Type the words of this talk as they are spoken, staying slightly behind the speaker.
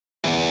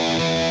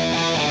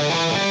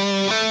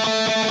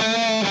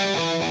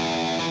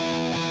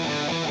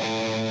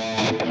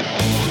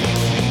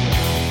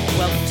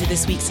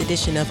this week's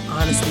edition of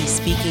Honestly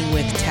Speaking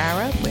with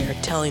Tara, where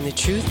telling the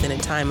truth in a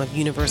time of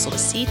universal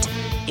deceit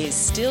is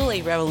still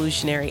a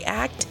revolutionary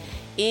act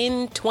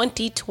in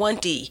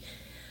 2020.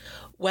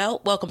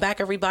 Well, welcome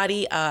back,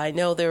 everybody. I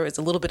know there was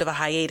a little bit of a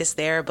hiatus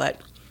there, but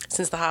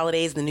since the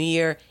holidays, the new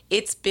year,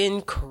 it's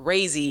been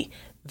crazy.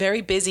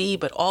 Very busy,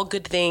 but all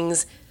good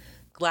things.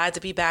 Glad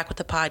to be back with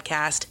the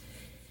podcast.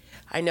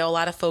 I know a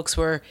lot of folks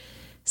were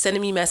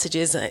sending me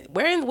messages.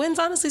 When's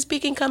Honestly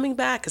Speaking coming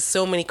back? Because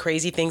so many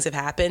crazy things have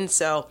happened.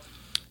 So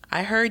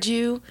I heard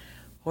you.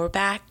 We're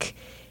back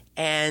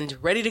and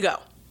ready to go.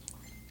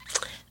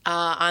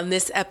 On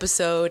this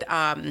episode,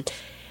 I'm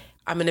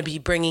going to be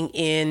bringing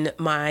in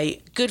my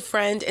good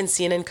friend and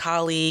CNN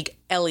colleague,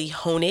 Elie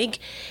Honig.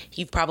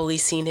 You've probably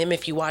seen him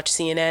if you watch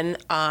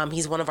CNN.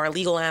 He's one of our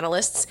legal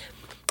analysts,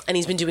 and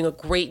he's been doing a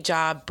great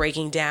job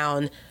breaking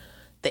down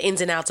the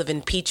ins and outs of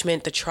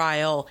impeachment, the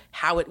trial,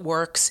 how it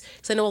works.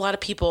 Because I know a lot of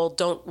people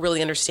don't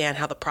really understand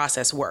how the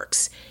process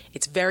works.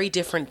 It's very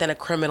different than a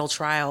criminal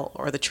trial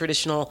or the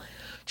traditional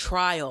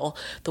trial,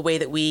 the way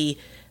that we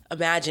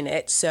imagine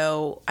it.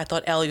 So I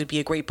thought Elie would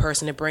be a great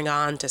person to bring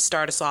on to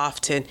start us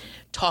off, to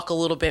talk a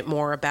little bit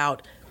more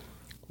about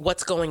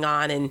what's going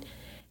on and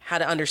how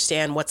to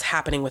understand what's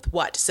happening with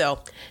what. So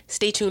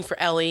stay tuned for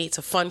Elie. It's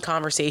a fun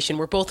conversation.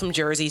 We're both from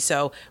Jersey,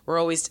 so we're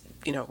always,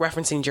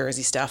 referencing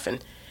Jersey stuff.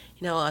 And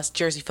us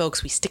Jersey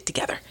folks, we stick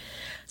together.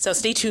 So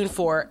stay tuned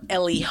for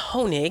Elie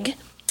Honig.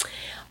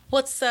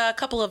 What's a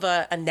couple of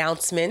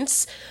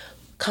announcements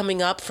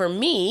coming up for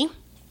me?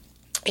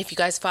 If you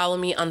guys follow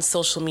me on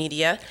social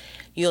media,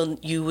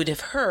 you would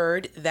have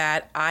heard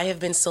that I have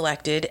been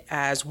selected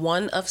as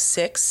one of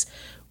 6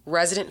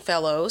 resident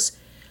fellows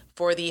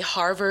for the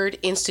Harvard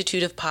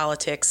Institute of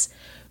Politics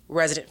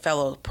Resident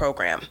Fellow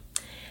Program.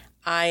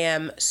 I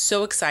am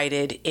so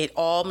excited. It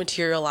all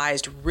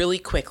materialized really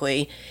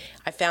quickly.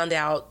 I found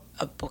out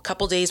a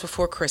couple days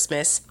before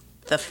Christmas.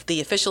 The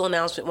official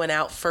announcement went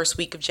out first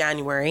week of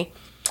January,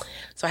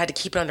 so I had to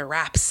keep it under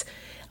wraps.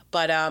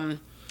 But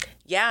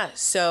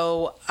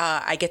so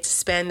I get to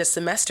spend a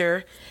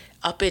semester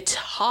up at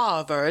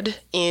Harvard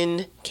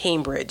in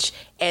Cambridge,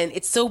 and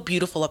it's so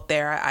beautiful up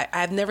there.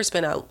 I've never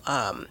spent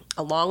a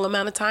long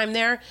amount of time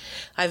there.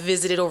 I've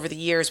visited over the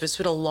years, but it's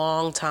been a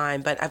long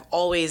time. But I've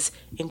always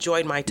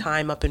enjoyed my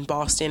time up in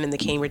Boston and the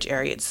Cambridge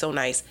area. It's so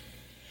nice.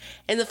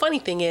 And the funny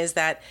thing is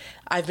that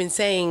I've been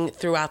saying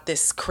throughout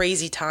this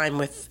crazy time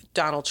with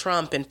Donald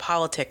Trump and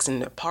politics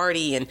and the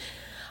party, and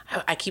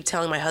I keep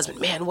telling my husband,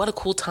 man, what a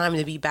cool time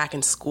to be back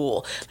in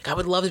school. Like, I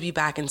would love to be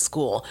back in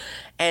school.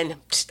 And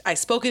I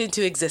spoke it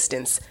into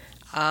existence.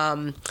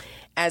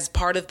 As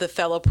part of the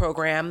fellow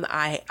program,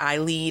 I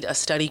lead a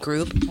study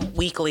group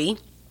weekly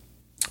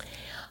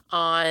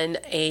on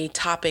a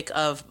topic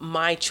of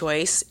my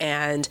choice,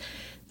 and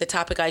the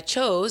topic I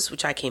chose,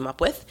 which I came up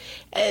with,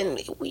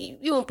 and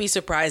you won't be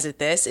surprised at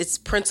this, it's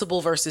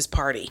principle versus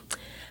party.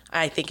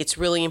 I think it's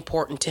really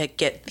important to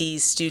get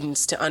these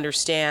students to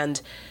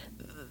understand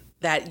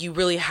that you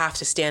really have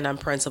to stand on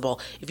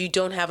principle. If you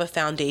don't have a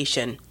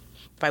foundation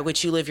by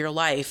which you live your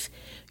life,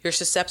 you're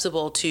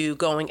susceptible to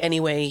going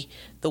any way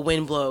the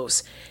wind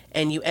blows,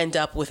 and you end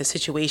up with a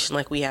situation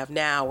like we have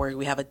now, where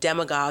we have a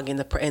demagogue in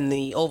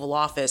the Oval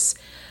Office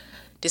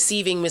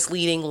deceiving,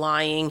 misleading,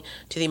 lying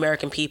to the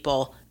American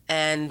people.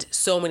 And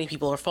so many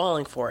people are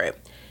falling for it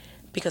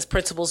because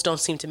principles don't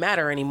seem to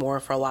matter anymore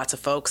for lots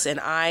of folks. And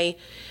I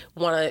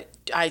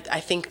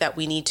think that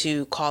we need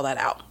to call that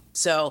out.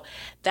 So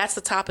that's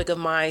the topic of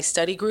my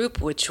study group,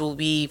 which will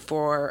be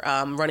for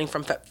running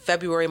from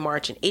February,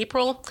 March, and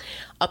April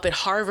up at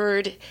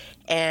Harvard.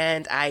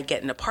 And I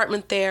get an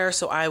apartment there.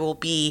 So I will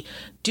be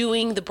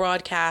doing the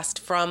podcast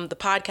from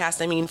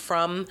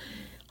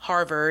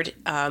Harvard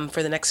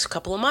for the next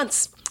couple of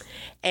months.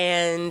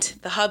 And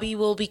the hubby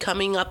will be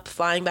coming up,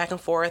 flying back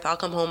and forth. I'll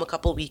come home a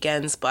couple of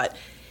weekends, but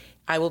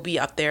I will be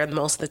up there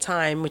most of the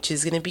time, which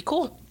is going to be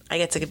cool. I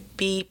get to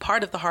be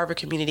part of the Harvard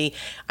community.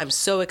 I'm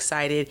so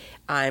excited.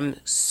 I'm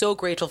so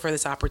grateful for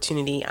this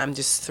opportunity. I'm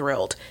just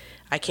thrilled.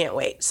 I can't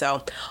wait.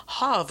 So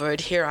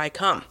Harvard, here I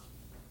come.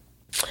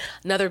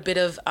 Another bit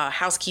of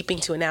housekeeping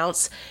to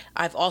announce.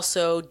 I've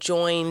also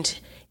joined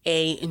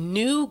a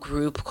new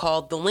group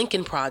called the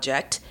Lincoln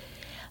Project.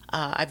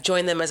 I've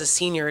joined them as a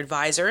senior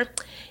advisor.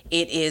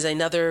 It is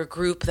another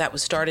group that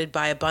was started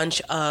by a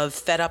bunch of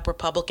fed-up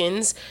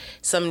Republicans,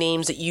 some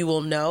names that you will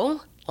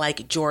know,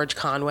 like George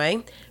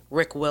Conway,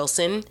 Rick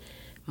Wilson,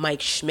 Mike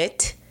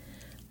Schmidt,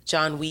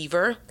 John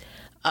Weaver,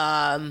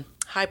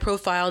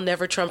 high-profile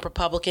never-Trump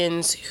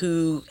Republicans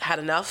who had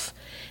enough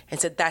and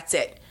said, that's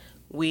it.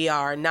 We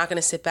are not going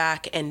to sit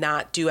back and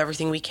not do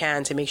everything we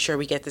can to make sure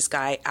we get this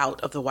guy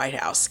out of the White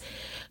House.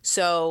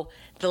 So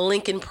the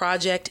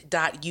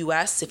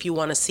LincolnProject.us, if you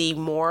want to see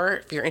more,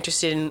 if you're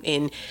interested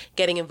in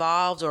getting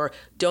involved or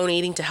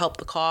donating to help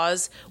the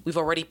cause. We've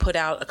already put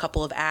out a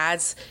couple of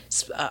ads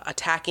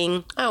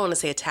attacking, I don't want to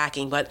say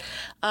attacking, but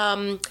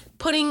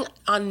putting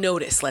on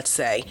notice, let's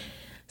say,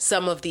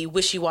 some of the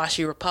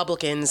wishy-washy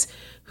Republicans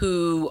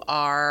who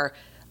are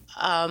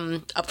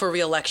up for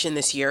re-election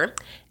this year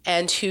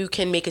and who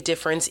can make a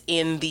difference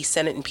in the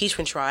Senate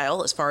impeachment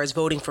trial as far as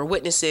voting for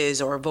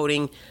witnesses or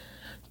voting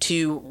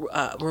to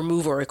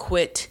remove or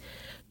acquit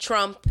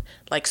Trump,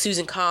 like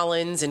Susan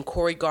Collins and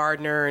Cory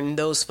Gardner and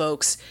those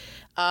folks.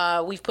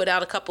 We've put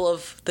out a couple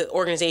of, the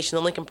organization,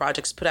 the Lincoln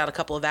Project's put out a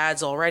couple of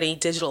ads already,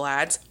 digital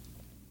ads.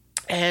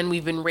 And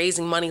we've been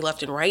raising money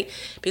left and right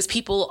because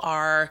people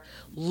are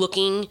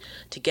looking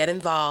to get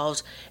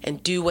involved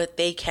and do what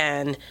they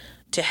can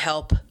to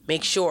help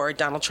make sure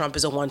Donald Trump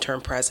is a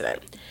one-term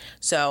president.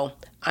 So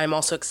I'm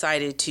also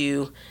excited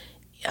to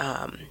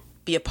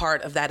be a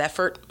part of that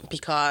effort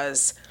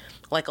because,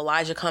 like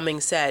Elijah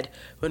Cummings said,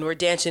 when we're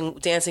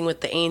dancing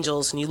with the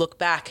angels and you look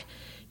back,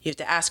 you have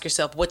to ask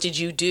yourself, what did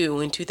you do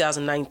in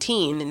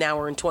 2019, and now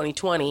we're in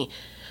 2020,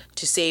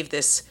 to save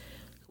this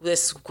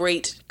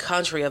great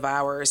country of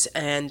ours?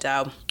 And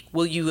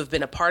will you have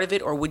been a part of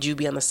it, or would you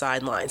be on the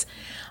sidelines?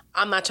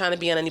 I'm not trying to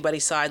be on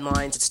anybody's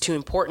sidelines. It's too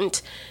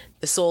important.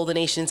 The soul of the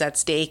nation's at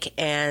stake,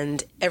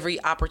 and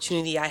every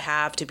opportunity I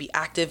have to be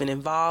active and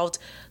involved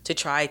to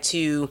try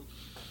to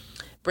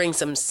bring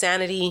some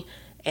sanity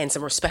and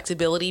some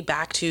respectability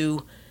back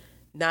to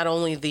not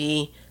only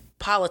the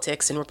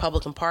politics and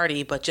Republican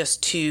Party, but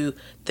just to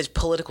the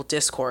political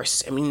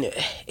discourse. I mean,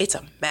 it's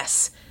a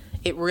mess.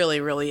 It really,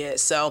 really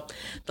is. So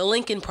the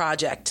Lincoln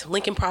Project,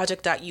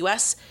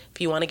 lincolnproject.us.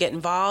 If you want to get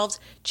involved,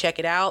 check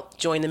it out.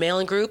 Join the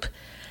mailing group.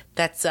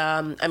 That's,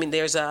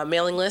 there's a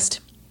mailing list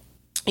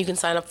you can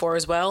sign up for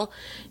as well.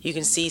 You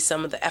can see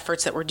some of the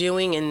efforts that we're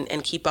doing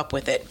and keep up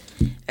with it.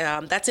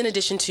 That's in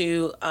addition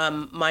to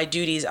my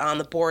duties on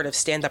the board of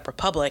Stand Up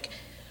Republic,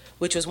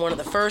 which was one of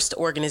the first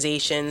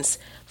organizations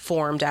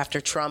formed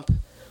after Trump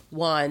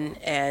won.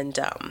 And,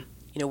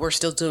 we're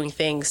still doing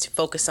things to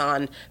focus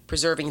on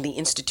preserving the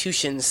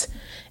institutions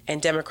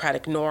and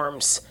democratic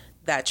norms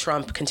that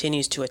Trump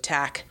continues to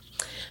attack.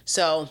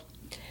 So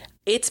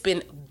it's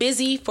been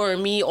busy for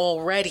me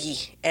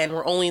already, and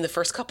we're only in the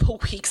first couple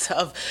of weeks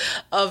of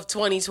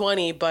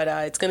 2020, but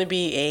it's going to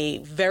be a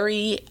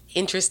very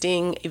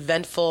interesting,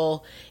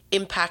 eventful,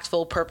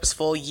 impactful,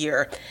 purposeful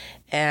year.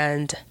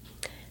 And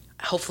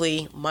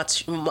hopefully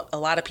a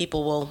lot of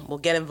people will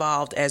get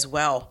involved as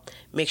well.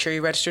 Make sure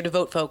you register to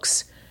vote,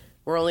 folks.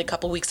 We're only a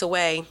couple weeks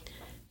away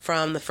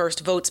from the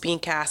first votes being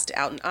cast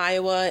out in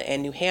Iowa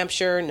and New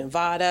Hampshire,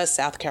 Nevada,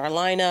 South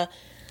Carolina,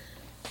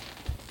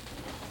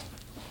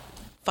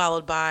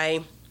 followed by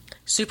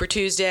Super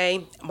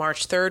Tuesday,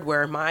 March 3rd,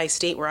 where my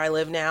state where I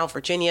live now,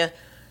 Virginia.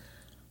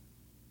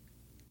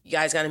 You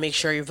guys got to make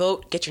sure you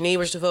vote, get your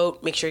neighbors to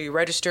vote, make sure you're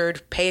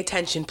registered, pay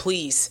attention,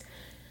 please.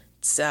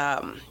 It's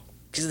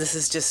because this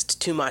is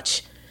just too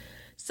much.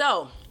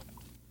 So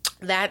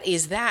that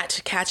is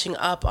that, catching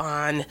up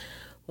on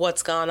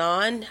what's gone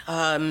on.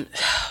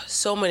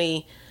 So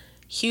many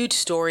huge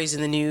stories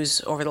in the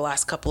news over the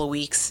last couple of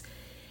weeks.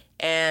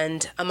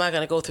 And I'm not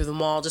going to go through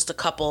them all, just a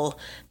couple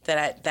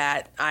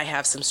that I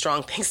have some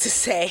strong things to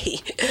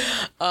say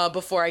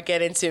before I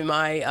get into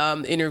my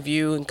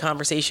interview and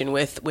conversation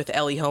with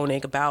Ellie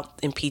Honig about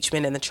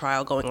impeachment and the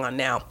trial going on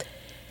now.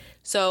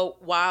 So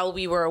while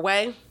we were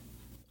away,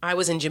 I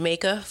was in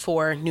Jamaica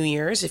for New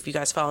Year's. If you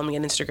guys follow me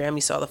on Instagram,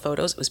 you saw the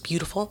photos. It was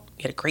beautiful.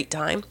 We had a great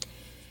time.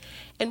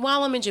 And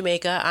while I'm in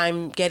Jamaica,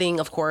 I'm getting,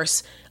 of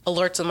course,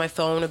 alerts on my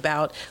phone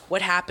about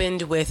what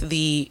happened with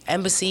the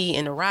embassy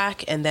in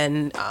Iraq, and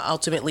then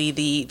ultimately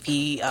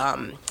the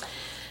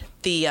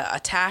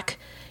attack,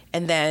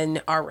 and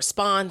then our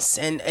response,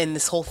 and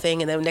this whole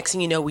thing. And then next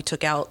thing you know, we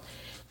took out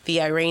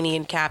the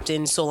Iranian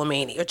captain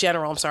Soleimani, or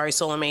general,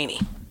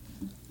 Soleimani.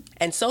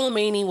 And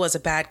Soleimani was a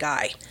bad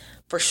guy,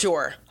 for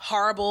sure.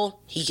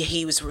 Horrible.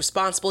 He was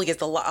responsible. He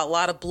gets a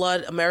lot of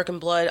blood, American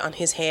blood, on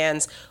his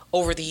hands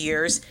over the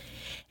years.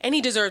 And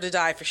he deserved to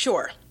die for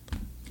sure.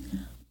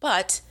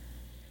 But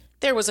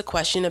there was a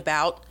question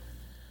about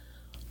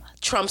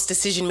Trump's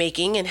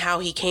decision-making and how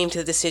he came to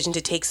the decision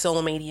to take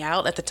Soleimani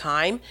out at the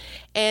time.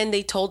 And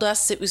they told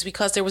us it was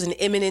because there was an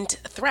imminent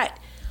threat.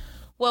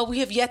 Well, we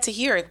have yet to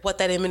hear what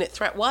that imminent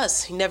threat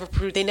was.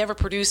 They never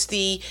produced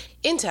the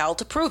intel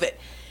to prove it.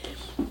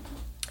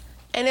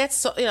 And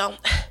that's,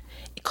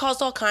 it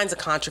caused all kinds of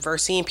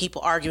controversy and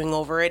people arguing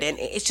over it. And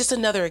it's just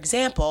another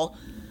example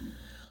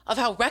of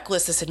how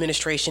reckless this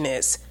administration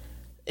is.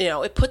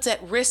 It puts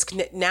at risk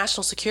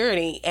national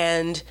security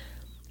and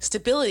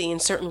stability in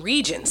certain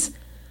regions.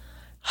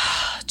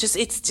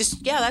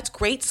 That's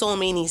great.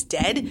 Soleimani's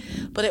dead,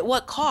 but at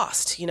what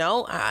cost? And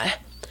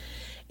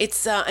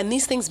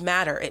these things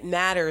matter. It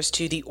matters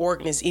to the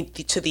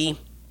to the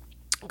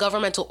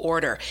governmental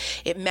order.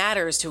 It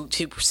matters to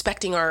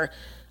respecting our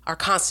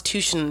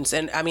constitutions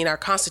and our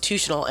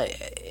constitutional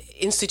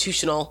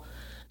institutional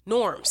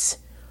norms.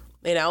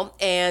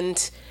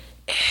 And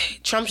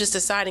Trump's just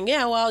deciding, you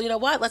know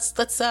what? Let's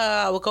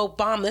we'll go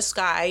bomb this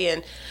guy,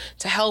 and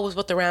to hell with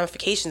what the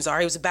ramifications are.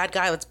 He was a bad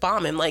guy. Let's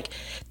bomb him.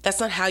 That's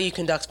not how you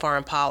conduct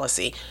foreign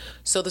policy.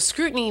 So the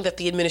scrutiny that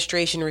the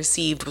administration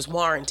received was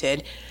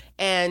warranted,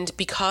 and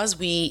because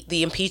the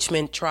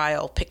impeachment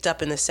trial picked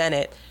up in the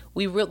Senate,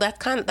 that's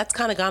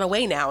kind of gone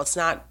away now. It's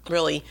not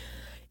really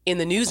in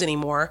the news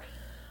anymore.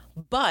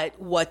 But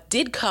what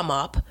did come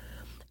up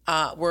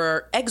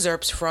were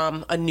excerpts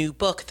from a new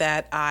book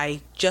that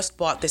I just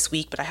bought this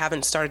week, but I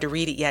haven't started to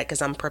read it yet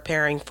because I'm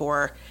preparing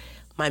for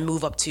my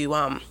move up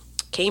to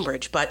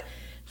Cambridge, but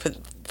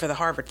for the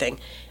Harvard thing.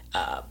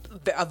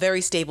 A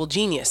Very Stable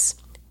Genius,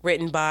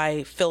 written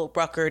by Phil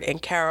Rucker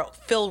and Carol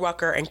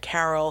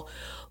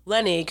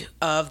Leonnig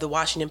of the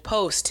Washington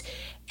Post,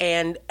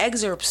 and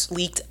excerpts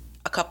leaked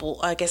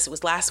I guess it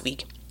was last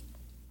week,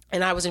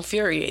 and I was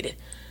infuriated.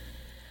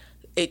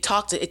 It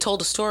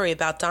told a story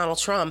about Donald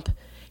Trump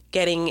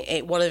getting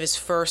one of his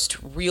first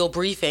real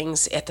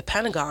briefings at the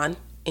Pentagon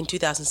in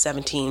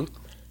 2017,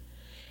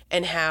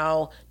 and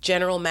how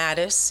General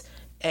Mattis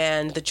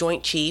and the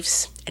Joint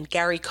Chiefs and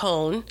Gary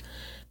Cohn,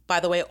 by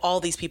the way, all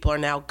these people are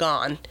now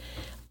gone,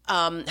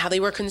 how they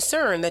were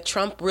concerned that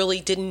Trump really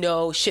didn't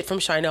know shit from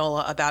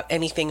Shinola about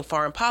anything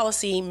foreign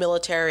policy,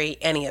 military,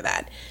 any of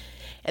that.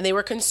 And they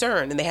were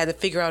concerned, and they had to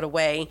figure out a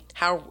way,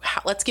 how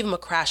let's give him a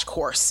crash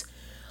course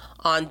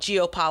on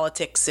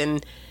geopolitics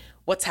and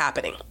what's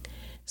happening.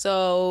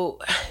 So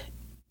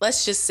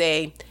let's just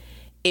say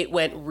it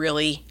went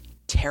really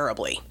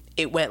terribly.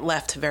 It went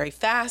left very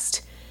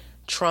fast.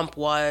 Trump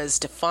was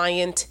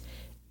defiant,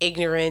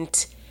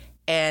 ignorant,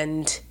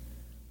 and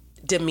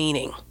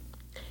demeaning.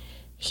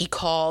 He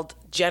called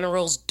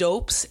generals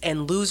dopes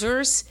and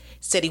losers,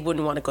 said he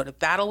wouldn't want to go to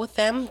battle with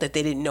them, that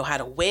they didn't know how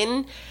to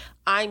win.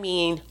 I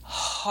mean,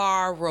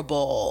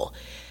 horrible.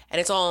 And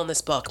it's all in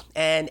this book.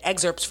 And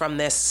excerpts from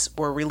this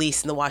were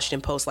released in the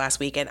Washington Post last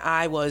week, and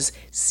I was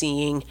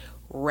seeing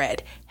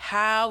red.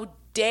 How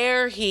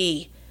dare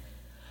he?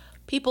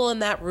 People in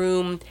that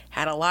room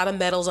had a lot of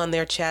medals on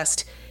their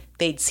chest.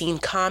 They'd seen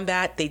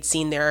combat. They'd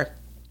seen their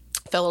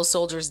fellow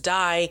soldiers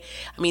die.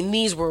 I mean,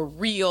 these were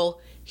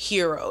real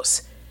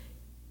heroes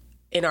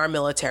in our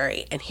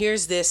military. And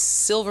here's this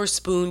silver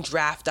spoon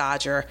draft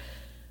dodger,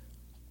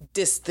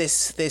 this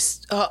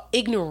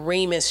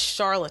ignoramus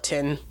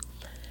charlatan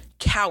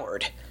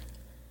coward,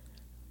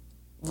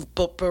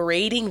 but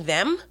berating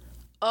them?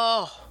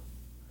 Oh,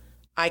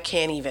 I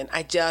can't even.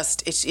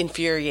 It's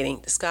infuriating.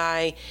 This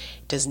guy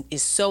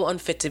is so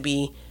unfit to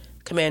be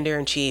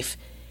commander-in-chief.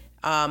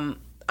 I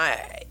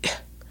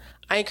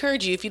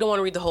encourage you, if you don't want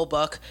to read the whole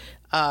book,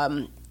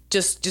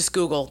 just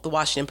Google the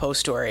Washington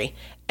Post story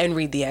and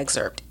read the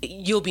excerpt.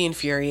 You'll be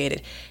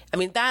infuriated. I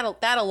mean,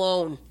 that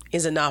alone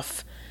is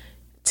enough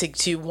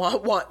to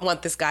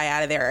want this guy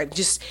out of there.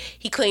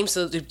 He claims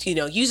to,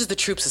 uses the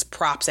troops as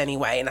props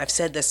anyway, and I've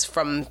said this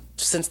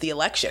since the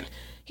election.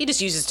 He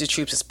just uses the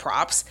troops as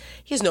props.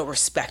 He has no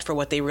respect for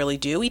what they really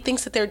do. He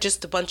thinks that they're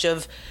just a bunch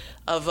of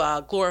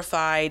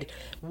glorified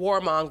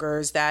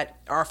warmongers that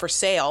are for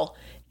sale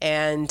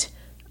and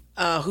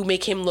who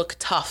make him look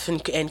tough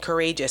and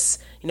courageous.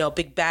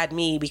 Big bad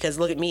me, because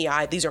look at me.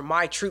 These are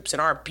my troops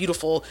and our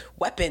beautiful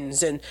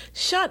weapons. And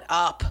shut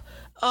up.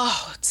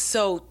 Oh, it's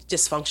so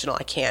dysfunctional.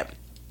 I can't.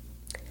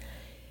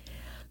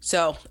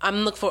 So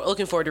I'm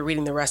looking forward to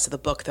reading the rest of the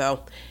book,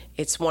 though.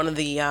 It's one of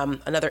the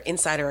another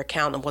insider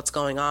account of what's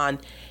going on,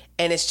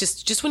 and it's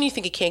just when you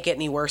think it can't get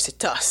any worse, it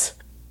does.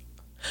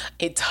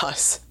 It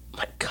does.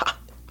 My God.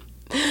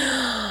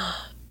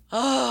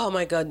 Oh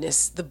my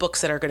goodness, the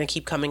books that are going to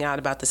keep coming out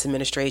about this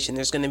administration.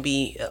 There's going to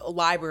be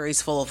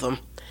libraries full of them.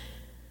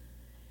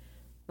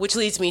 Which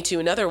leads me to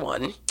another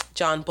one,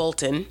 John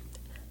Bolton.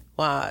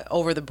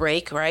 Over the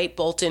break, right?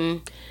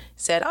 Bolton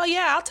said, "Oh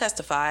yeah, I'll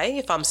testify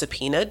if I'm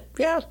subpoenaed."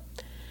 Yeah.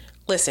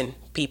 Listen,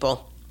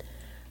 people.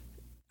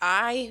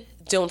 I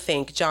don't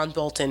think John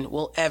Bolton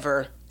will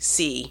ever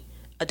see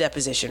a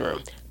deposition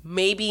room.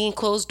 Maybe in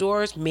closed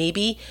doors,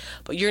 maybe,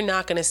 but you're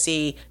not going to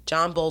see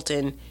John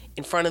Bolton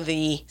in front of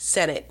the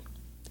Senate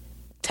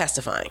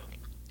testifying.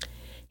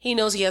 He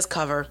knows he has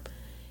cover.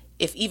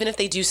 Even if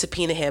they do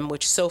subpoena him,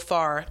 which so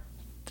far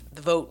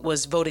the vote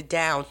was voted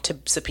down to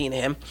subpoena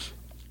him.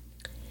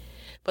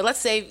 But let's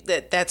say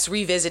that's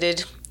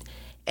revisited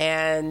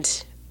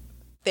and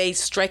they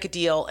strike a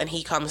deal and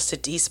he's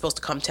supposed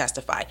to come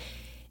testify.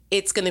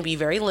 It's going to be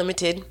very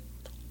limited,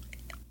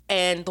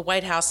 and the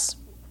White House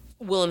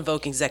will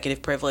invoke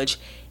executive privilege.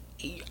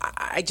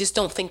 I just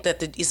don't think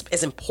that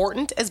as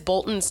important as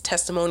Bolton's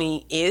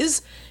testimony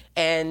is,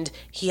 and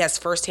he has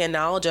firsthand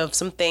knowledge of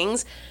some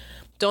things.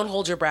 Don't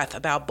hold your breath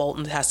about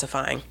Bolton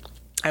testifying.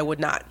 I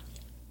would not.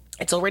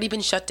 It's already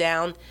been shut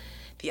down.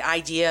 The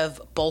idea of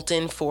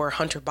Bolton for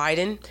Hunter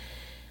Biden,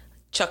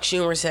 Chuck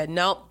Schumer said,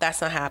 no,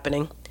 that's not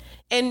happening.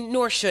 And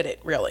nor should it,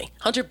 really.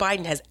 Hunter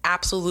Biden has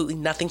absolutely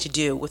nothing to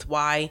do with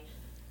why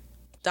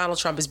Donald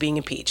Trump is being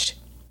impeached.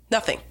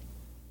 Nothing.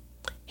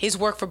 His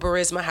work for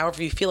Burisma,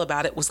 however you feel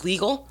about it, was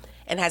legal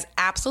and has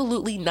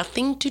absolutely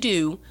nothing to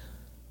do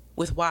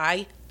with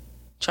why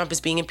Trump is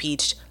being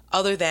impeached,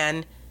 other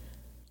than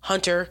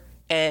Hunter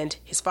and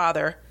his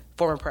father,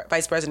 former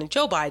Vice President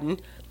Joe Biden,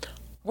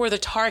 were the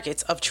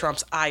targets of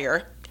Trump's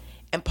ire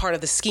and part of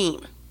the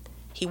scheme.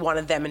 He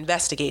wanted them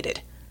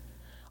investigated.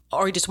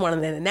 Or he just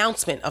wanted an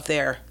announcement of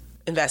their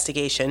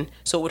investigation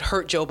so it would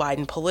hurt Joe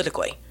Biden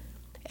politically.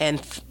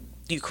 And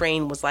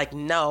Ukraine was like,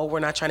 no, we're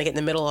not trying to get in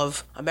the middle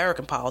of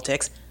American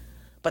politics.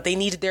 but they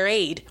needed their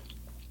aid.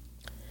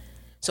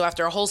 So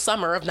after a whole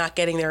summer of not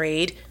getting their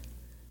aid,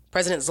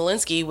 President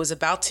Zelensky was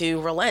about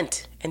to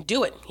relent and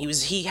do it.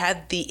 He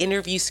had the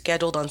interview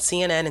scheduled on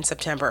CNN in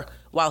September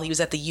while he was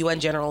at the UN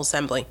General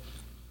Assembly.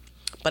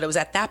 But it was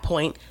at that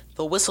point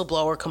the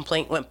whistleblower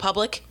complaint went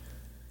public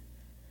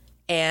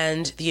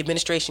and the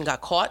administration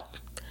got caught.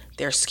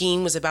 Their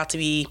scheme was about to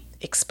be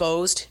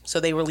exposed, so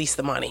they released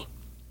the money.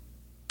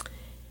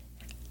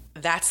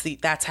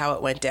 That's how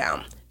it went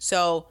down.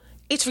 So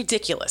it's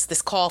ridiculous,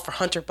 this call for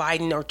Hunter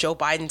Biden or Joe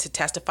Biden to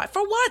testify.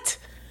 For what?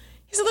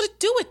 He has nothing to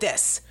do with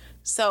this.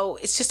 So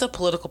it's just a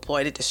political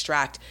ploy to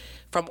distract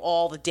from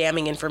all the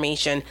damning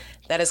information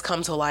that has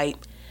come to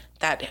light,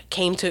 that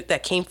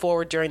came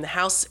forward during the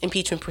House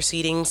impeachment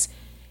proceedings.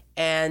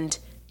 And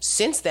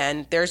since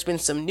then, there's been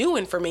some new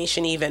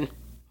information, even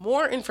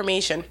more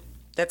information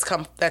that's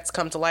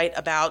come to light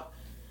about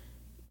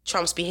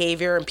Trump's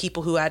behavior and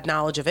people who had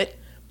knowledge of it.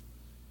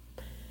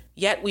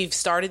 Yet we've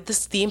started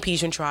the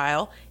impeachment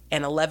trial,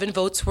 and 11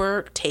 votes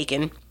were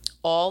taken,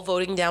 all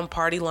voting down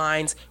party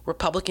lines.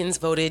 Republicans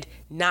voted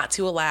not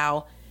to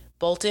allow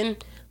Bolton,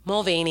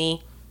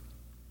 Mulvaney,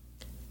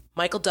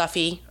 Michael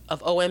Duffy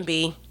of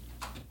OMB,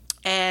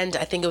 and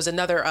I think it was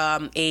another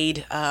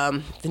aide.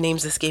 The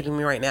name's escaping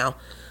me right now.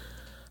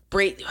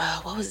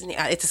 What was his name?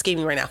 It's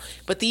escaping me right now.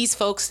 But these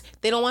folks,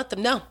 they don't want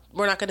them. No,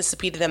 we're not going to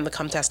subpoena them to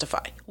come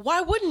testify.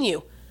 Why wouldn't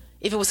you?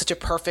 If it was such a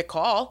perfect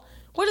call,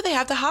 what do they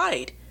have to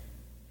hide?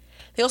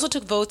 They also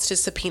took votes to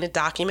subpoena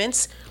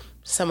documents,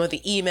 some of the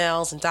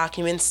emails and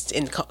documents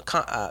and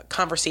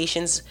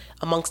conversations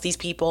amongst these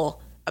people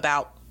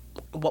about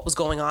what was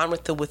going on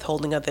with the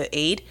withholding of the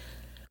aid.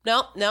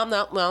 No,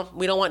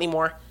 we don't want any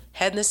more.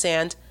 Head in the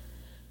sand.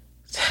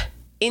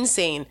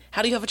 Insane.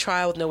 How do you have a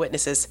trial with no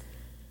witnesses?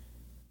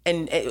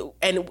 And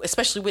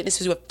especially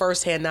witnesses who have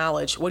firsthand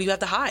knowledge. What do you have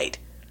to hide?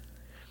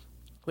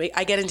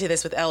 I get into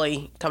this with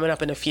Ellie coming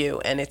up in a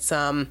few, and it's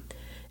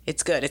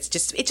good. It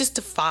just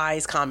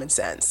defies common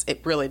sense.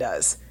 It really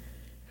does.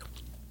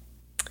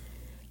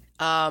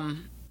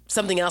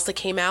 Something else that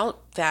came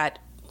out that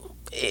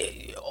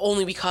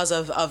only because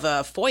of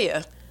a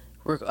FOIA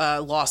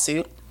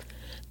lawsuit,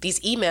 these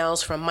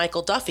emails from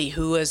Michael Duffy,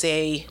 who is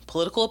a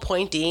political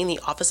appointee in the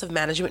Office of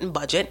Management and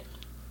Budget,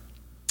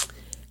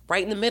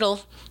 right in the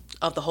middle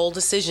of the whole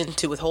decision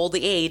to withhold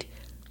the aid,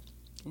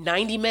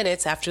 90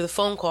 minutes after the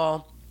phone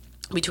call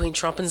between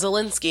Trump and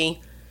Zelensky,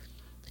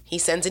 he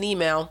sends an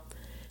email,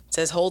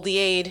 says hold the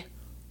aid,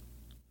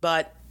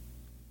 but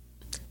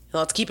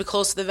let's keep it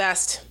close to the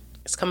vest.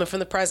 It's coming from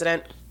the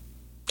president.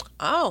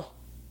 Oh,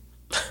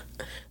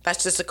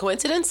 that's just a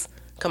coincidence?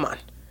 Come on.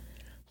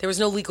 There was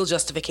no legal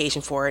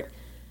justification for it.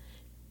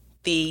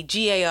 The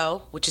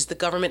GAO, which is the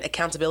Government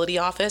Accountability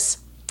Office,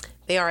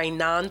 they are a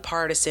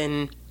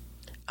nonpartisan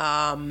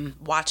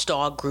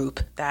watchdog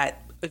group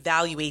that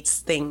evaluates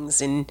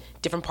things in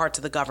different parts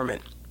of the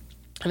government.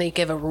 And they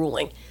give a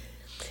ruling.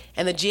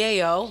 And the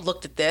GAO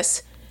looked at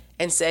this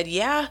and said,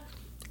 yeah,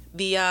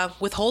 the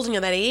withholding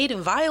of that aid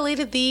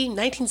violated the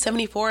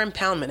 1974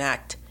 Impoundment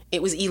Act.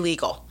 It was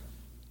illegal.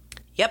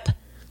 Yep.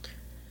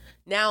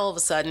 Now all of a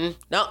sudden,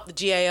 no, the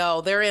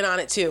GAO, they're in on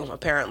it too,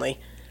 apparently.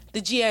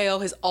 The GAO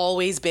has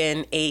always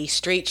been a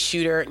straight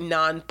shooter,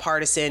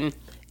 nonpartisan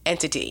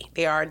entity.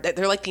 They're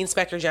like the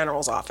Inspector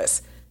General's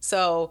office.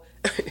 So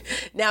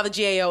now the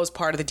GAO is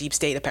part of the deep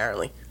state,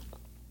 apparently.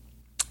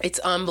 It's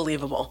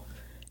unbelievable.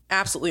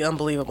 Absolutely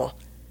unbelievable.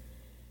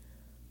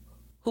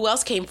 Who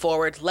else came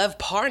forward? Lev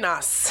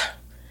Parnas.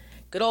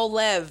 Good old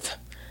Lev.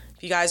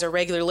 If you guys are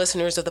regular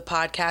listeners of the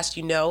podcast,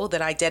 you know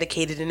that I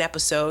dedicated an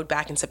episode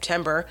back in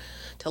September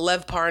to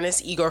Lev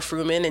Parnas, Igor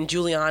Fruman, and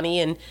Giuliani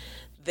and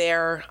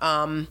their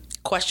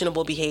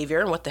questionable behavior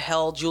and what the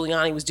hell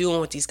Giuliani was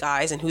doing with these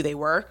guys and who they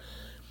were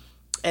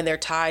and their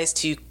ties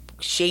to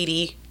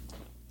shady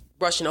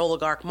Russian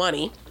oligarch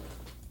money.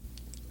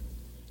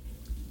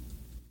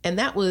 And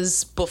that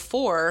was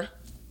before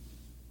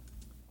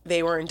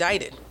they were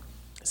indicted.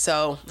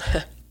 So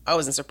I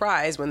wasn't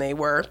surprised when they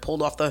were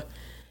pulled off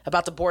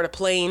about to board a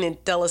plane in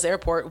Dulles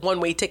Airport,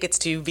 one-way tickets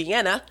to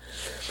Vienna,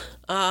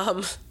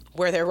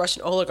 where their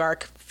Russian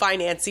oligarch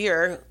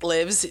financier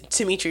lives,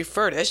 Dmitry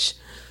Firtash.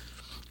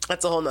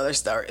 That's a whole nother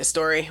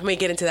story. I may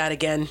get into that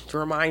again to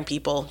remind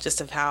people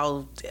just of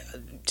how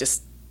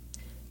just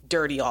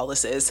dirty all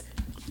this is.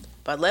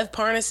 But Lev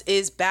Parnas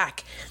is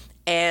back,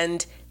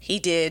 and he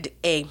did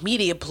a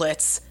media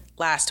blitz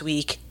last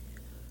week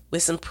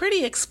with some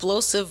pretty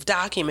explosive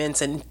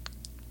documents and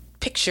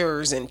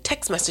pictures and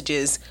text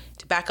messages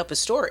to back up his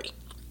story.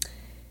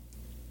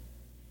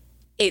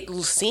 It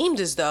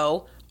seemed as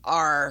though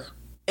our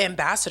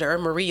ambassador,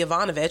 Marie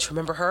Yovanovitch,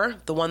 remember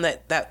her? The one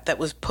that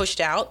was pushed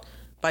out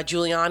by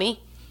Giuliani?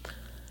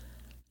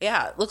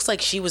 Yeah, it looks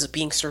like she was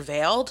being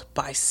surveilled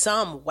by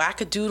some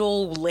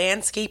wackadoodle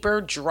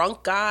landscaper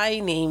drunk guy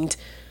named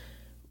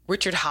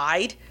Richard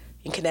Hyde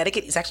in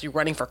Connecticut. He's actually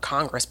running for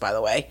Congress, by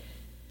the way.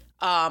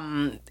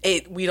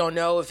 We don't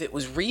know if it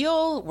was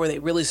real. Were they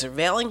really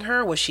surveilling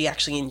her? Was she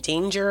actually in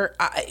danger?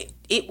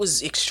 It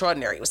was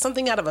extraordinary. It was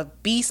something out of a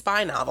B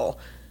spy novel.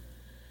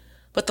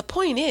 But the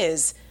point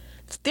is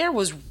there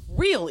was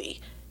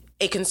really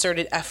a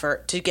concerted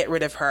effort to get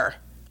rid of her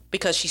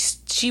because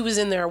she was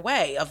in their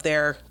way of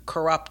their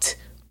corrupt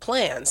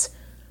plans.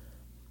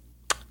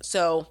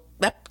 So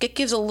that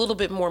gives a little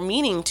bit more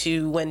meaning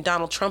to when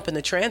Donald Trump in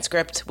the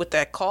transcript with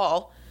that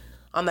call,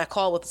 on that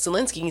call with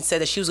Zelensky, he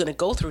said that she was going to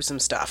go through some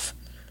stuff.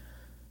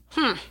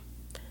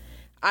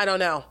 I don't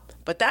know.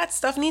 But that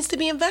stuff needs to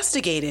be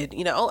investigated,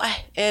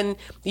 and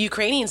the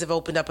Ukrainians have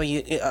opened up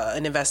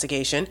an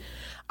investigation.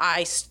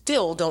 I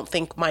still don't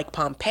think Mike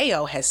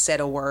Pompeo has said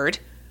a word.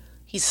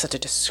 He's such a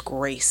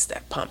disgrace,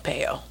 that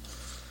Pompeo.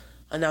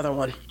 Another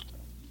one.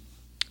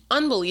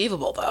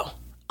 Unbelievable, though.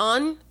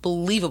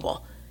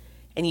 Unbelievable.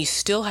 And you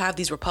still have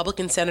these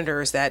Republican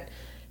senators that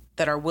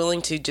are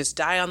willing to just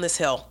die on this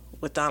hill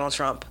with Donald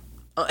Trump.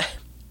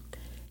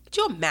 Could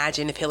you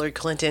imagine if Hillary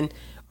Clinton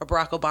or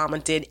Barack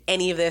Obama did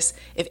any of this?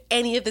 If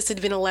any of this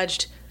had been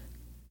alleged?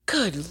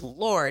 Good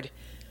Lord.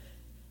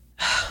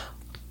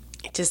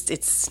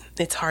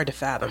 It's hard to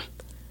fathom.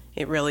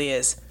 It really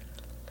is.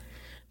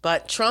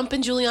 But Trump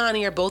and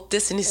Giuliani are both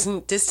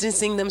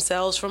distancing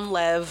themselves from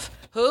Lev.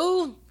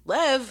 Who?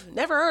 Lev?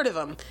 Never heard of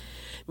him.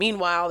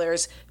 Meanwhile,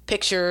 there's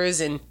pictures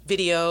and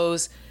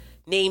videos,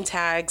 name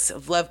tags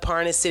of Lev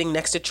Parnas sitting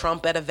next to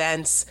Trump at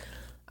events.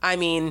 I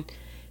mean,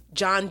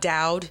 John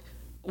Dowd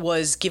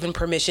was given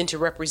permission to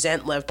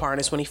represent Lev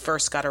Parnas when he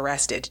first got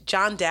arrested.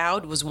 John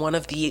Dowd was one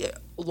of the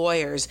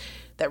lawyers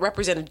that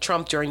represented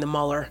Trump during the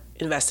Mueller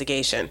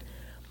investigation.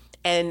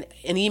 And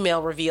an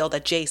email revealed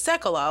that Jay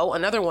Sekulow,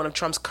 another one of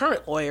Trump's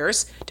current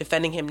lawyers,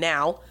 defending him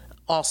now,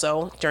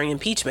 also during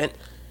impeachment,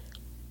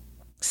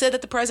 said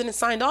that the president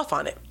signed off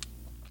on it.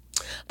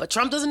 But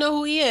Trump doesn't know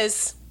who he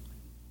is.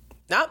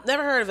 Nope,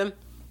 never heard of him.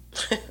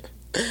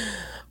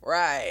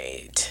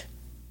 Right.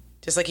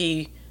 Just like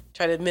he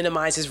tried to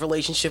minimize his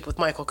relationship with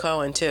Michael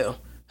Cohen, too.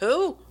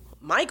 Who?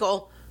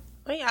 Michael?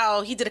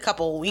 Oh, he did a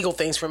couple legal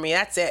things for me.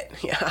 That's it.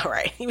 Yeah, all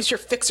right. He was your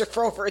fixer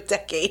for over a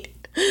decade.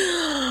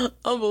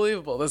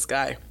 Unbelievable, this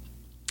guy.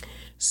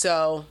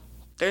 So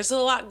there's a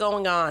lot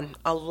going on.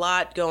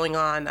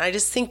 I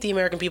just think the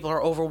American people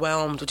are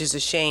overwhelmed, which is a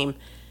shame.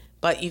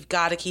 But you've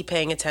got to keep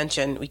paying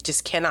attention. We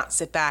just cannot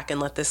sit back and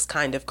let this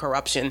kind of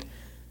corruption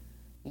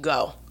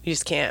go. You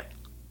just can't.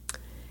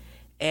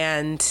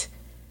 And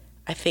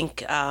I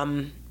think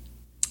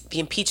the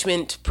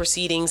impeachment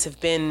proceedings have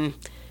been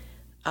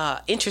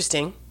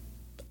interesting.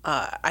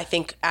 I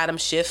think Adam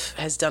Schiff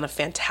has done a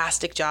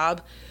fantastic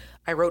job.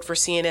 I wrote for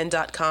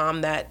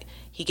CNN.com that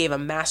he gave a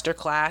master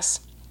class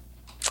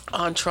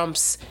on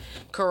Trump's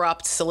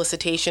corrupt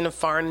solicitation of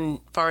foreign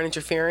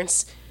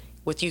interference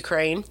with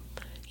Ukraine.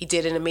 He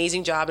did an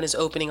amazing job in his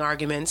opening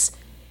arguments.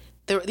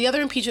 The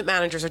other impeachment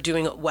managers are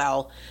doing it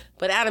well,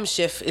 but Adam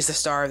Schiff is the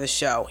star of the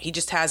show. He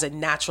just has a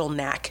natural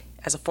knack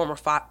as a former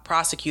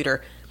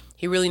prosecutor.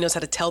 He really knows how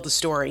to tell the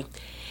story.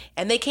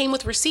 And they came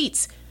with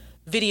receipts,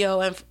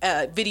 video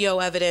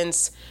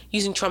evidence,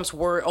 using Trump's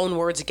own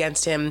words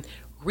against him,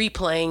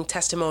 replaying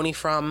testimony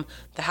from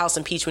the House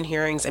impeachment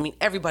hearings. I mean,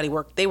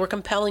 they were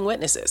compelling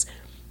witnesses.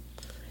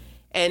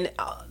 And,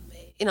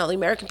 the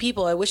American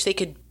people, I wish they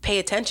could pay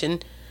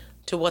attention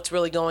to what's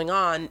really going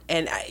on,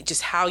 and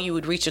just how you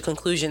would reach a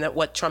conclusion that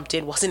what Trump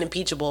did wasn't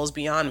impeachable is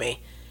beyond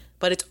me.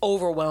 But it's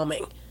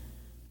overwhelming.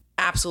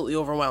 Absolutely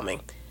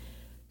overwhelming.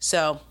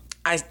 So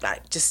I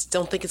just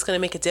don't think it's going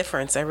to make a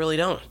difference. I really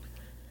don't.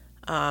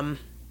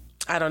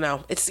 I don't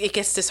know. It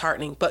gets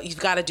disheartening, but you've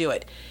got to do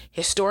it.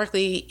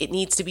 Historically, it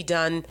needs to be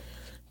done.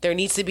 There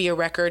needs to be a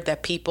record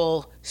that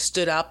people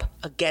stood up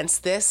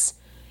against this.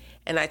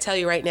 And I tell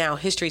you right now,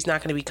 history's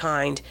not going to be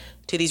kind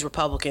to these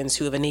Republicans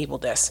who have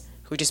enabled this,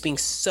 who are just being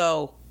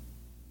so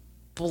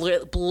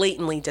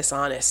blatantly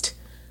dishonest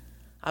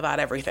about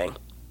everything.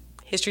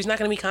 History's not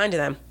going to be kind to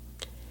them.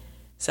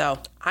 So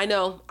I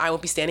know I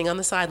won't be standing on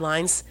the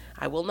sidelines.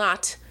 I will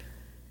not.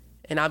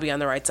 And I'll be on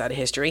the right side of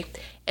history.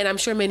 And I'm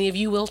sure many of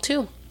you will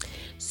too.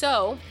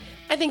 So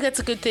I think that's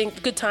a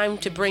good time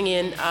to bring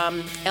in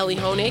Elie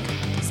Honig.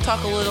 Let's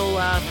talk a little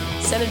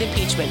Senate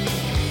impeachment.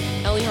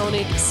 Elie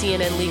Honig,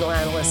 CNN legal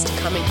analyst,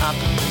 coming up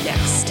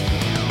next.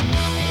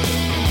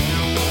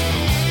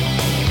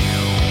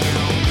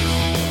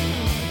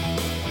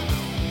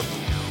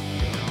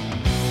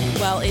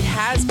 Well, it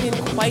has been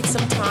quite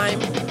some time.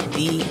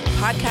 The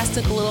podcast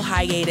took a little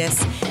hiatus,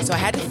 so I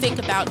had to think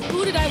about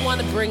who did I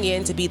want to bring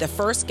in to be the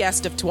first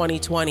guest of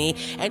 2020,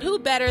 and who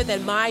better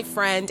than my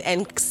friend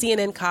and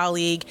CNN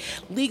colleague,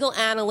 legal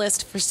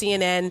analyst for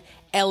CNN,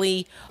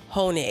 Elie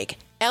Honig.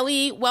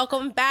 Elie,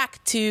 welcome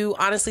back to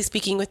Honestly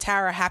Speaking with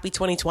Tara. Happy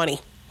 2020.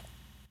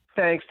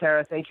 Thanks,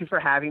 Tara. Thank you for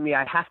having me.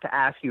 I have to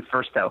ask you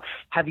first, though,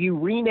 have you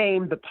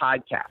renamed the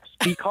podcast?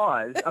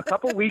 Because a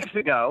couple weeks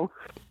ago,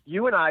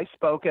 you and I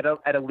spoke at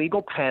a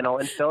legal panel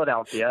in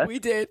Philadelphia. We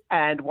did.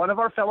 And one of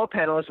our fellow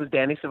panelists was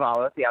Danny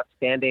Savalas, the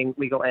outstanding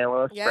legal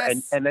analyst for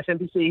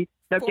MSNBC.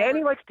 Now,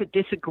 Danny likes to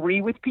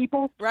disagree with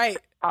people. Right.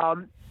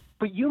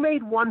 But you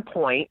made one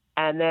point,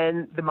 and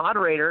then the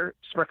moderator,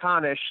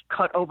 Smerconish,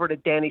 cut over to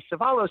Danny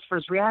Savalas for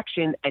his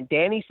reaction, and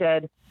Danny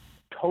said,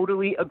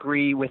 "Totally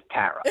agree with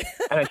Tara."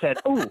 And I said,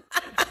 "Ooh."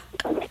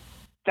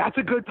 That's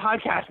a good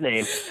podcast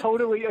name.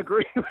 Totally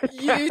agree with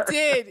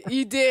that.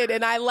 You did.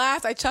 And I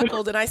laughed, I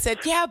chuckled, and I said,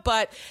 yeah,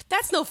 but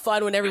that's no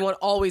fun when everyone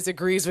always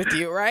agrees with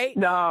you, right?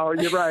 No,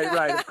 you're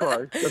right, of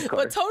course.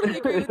 But totally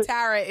agree with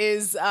Tara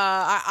is,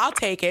 I'll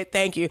take it,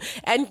 thank you.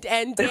 And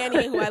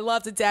Danny, who I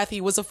love to death,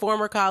 he was a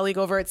former colleague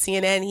over at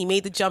CNN. He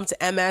made the jump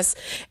to MS,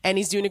 and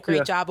he's doing a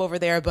great job over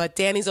there. But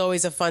Danny's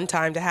always a fun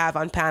time to have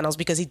on panels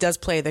because he does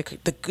play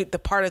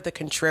the part of the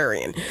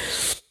contrarian.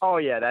 Oh,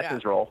 yeah, that's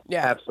his role.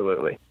 Yeah,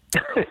 absolutely.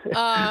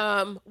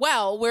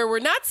 Well, where we're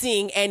not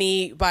seeing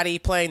anybody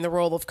playing the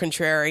role of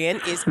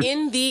contrarian is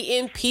in the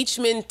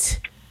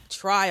impeachment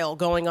trial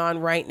going on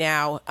right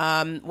now.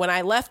 When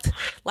I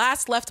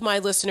last left my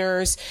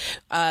listeners,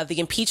 the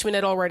impeachment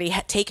had already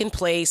taken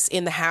place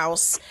in the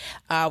House.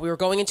 We were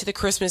going into the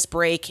Christmas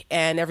break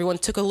and everyone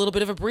took a little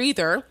bit of a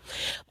breather.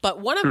 But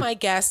one of my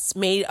guests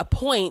made a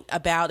point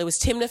about, it was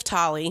Tim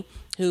Naftali,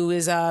 who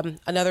is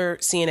another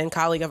CNN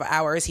colleague of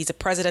ours. He's a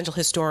presidential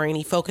historian.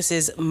 He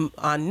focuses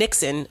on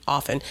Nixon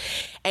often.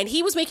 And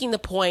he was making the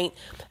point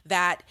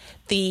that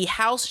the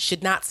House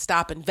should not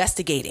stop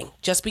investigating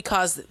just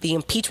because the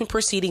impeachment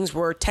proceedings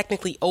were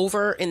technically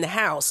over in the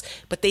House,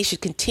 but they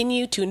should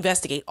continue to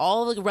investigate.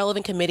 All the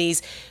relevant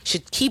committees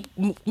should keep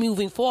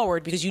moving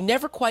forward because you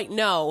never quite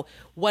know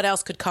what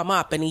else could come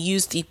up. And he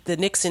used the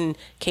Nixon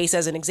case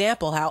as an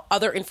example, how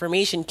other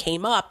information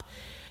came up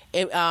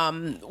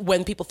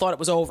when people thought it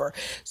was over.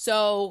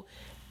 So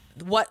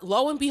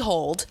lo and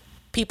behold,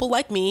 people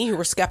like me who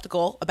were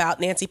skeptical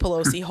about Nancy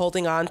Pelosi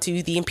holding on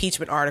to the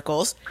impeachment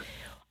articles,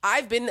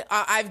 I've been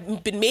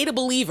made a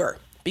believer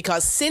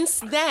because since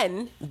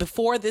then,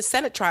 before the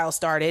Senate trial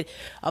started,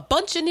 a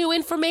bunch of new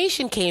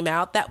information came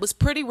out that was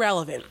pretty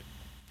relevant,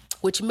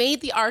 which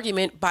made the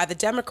argument by the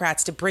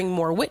Democrats to bring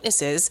more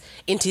witnesses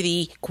into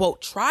the,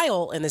 quote,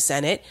 trial in the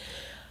Senate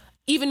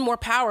even more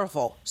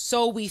powerful.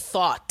 So we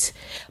thought.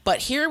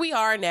 But here we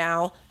are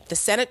now. The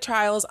Senate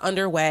trial is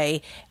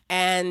underway,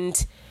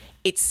 and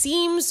it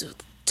seems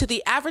to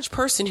the average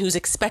person who's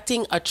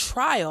expecting a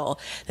trial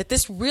that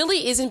this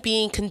really isn't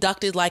being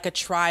conducted like a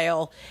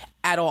trial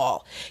at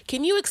all.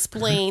 Can you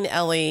explain,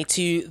 Ellie,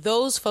 to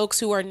those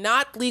folks who are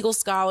not legal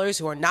scholars,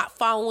 who are not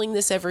following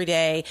this every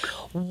day,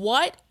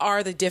 what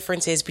are the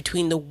differences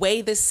between the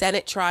way the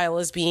Senate trial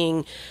is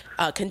being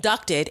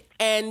conducted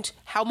and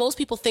how most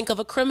people think of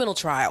a criminal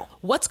trial?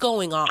 What's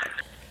going on?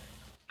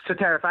 So,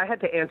 Tara, if I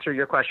had to answer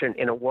your question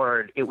in a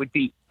word, it would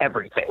be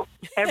everything.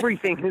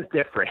 Everything is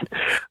different.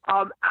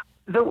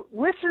 The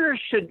listeners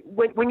should,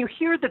 when you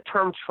hear the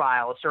term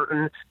trial, a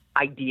certain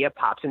idea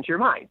pops into your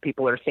mind.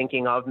 People are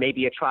thinking of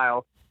maybe a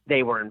trial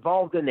they were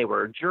involved in, they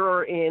were a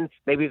juror in,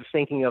 maybe they're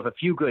thinking of A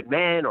Few Good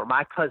Men or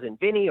My Cousin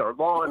Vinny or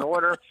Law and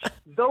Order.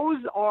 Those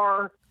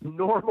are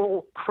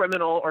normal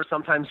criminal or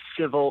sometimes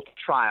civil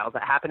trials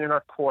that happen in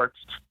our courts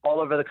all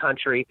over the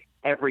country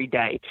every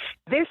day.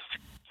 This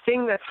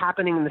thing that's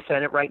happening in the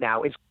Senate right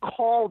now is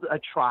called a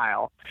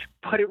trial,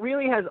 but it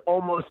really has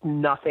almost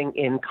nothing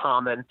in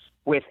common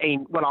with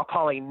what I'll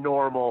call a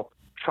normal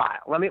trial.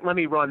 Let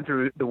me run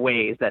through the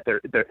ways that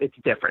it's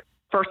different.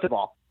 First of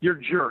all, your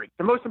jury.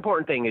 The most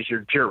important thing is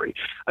your jury.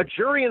 A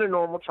jury in a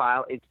normal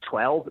trial is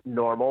 12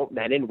 normal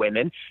men and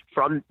women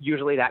from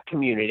usually that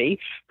community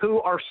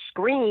who are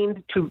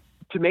screened to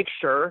make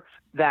sure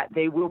that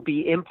they will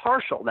be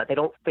impartial, that they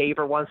don't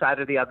favor one side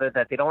or the other,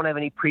 that they don't have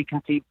any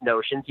preconceived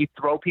notions. You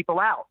throw people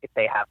out if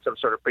they have some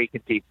sort of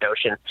preconceived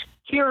notion.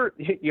 Here,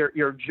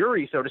 your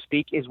jury, so to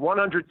speak, is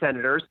 100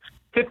 senators,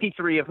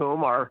 53 of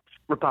whom are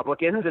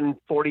Republicans and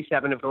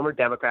 47 of whom are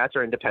Democrats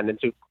or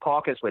independents who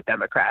caucus with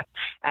Democrats.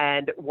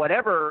 And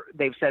whatever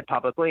they've said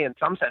publicly, and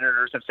some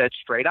senators have said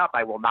straight up,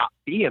 I will not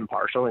be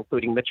impartial,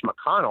 including Mitch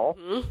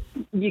McConnell,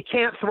 you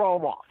can't throw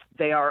them off.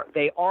 They are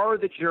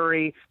the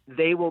jury.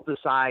 They will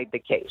decide the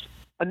case.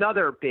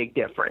 Another big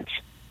difference.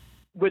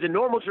 With a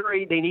normal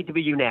jury, they need to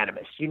be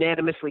unanimous.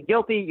 Unanimously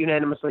guilty,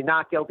 unanimously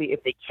not guilty.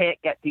 If they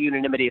can't get to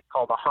unanimity, it's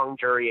called a hung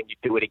jury, and you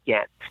do it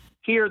again.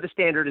 Here, the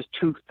standard is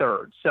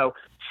 2/3. So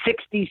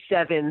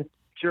 67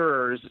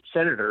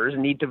 senators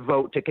need to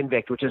vote to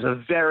convict, which is a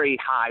very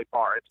high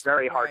bar. It's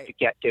very hard to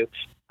get to.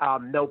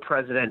 No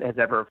president has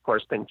ever, of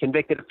course, been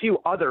convicted. A few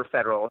other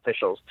federal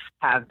officials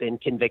have been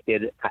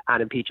convicted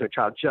on impeachment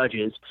trial,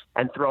 judges,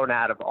 and thrown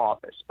out of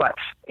office. But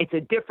it's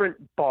a different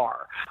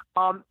bar.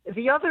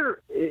 There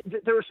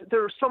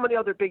are so many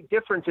other big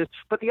differences,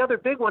 but the other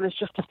big one is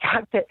just the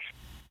fact that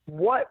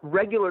what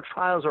regular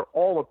trials are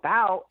all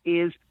about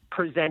is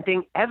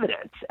presenting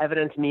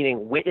evidence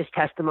meaning witness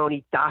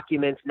testimony,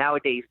 documents,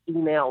 nowadays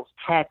emails,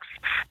 texts.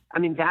 I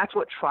mean, that's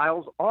what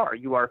trials are.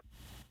 You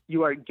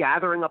are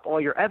gathering up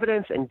all your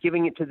evidence and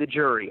giving it to the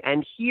jury.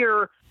 And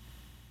here,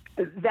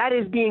 that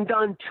is being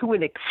done to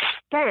an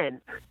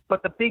extent,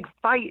 but the big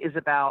fight is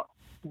about,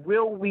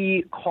 will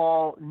we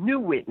call new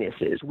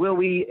witnesses? Will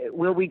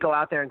we go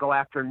out there and go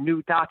after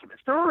new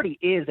documents? There already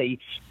is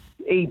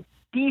a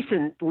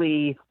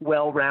decently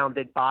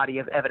well-rounded body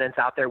of evidence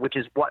out there, which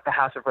is what the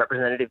House of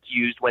Representatives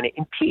used when it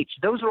impeached.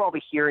 Those are all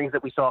the hearings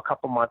that we saw a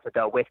couple months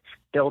ago with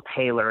Bill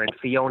Taylor and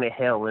Fiona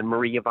Hill and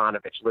Marie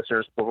Yovanovitch.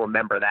 Listeners will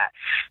remember that.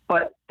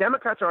 But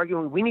Democrats are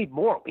arguing we need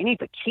more. We need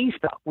the key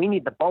stuff. We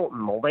need the Bolton,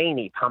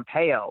 Mulvaney,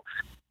 Pompeo.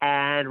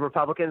 And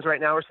Republicans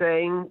right now are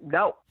saying,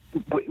 no,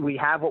 we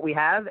have what we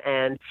have.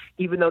 And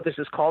even though this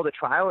is called a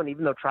trial, and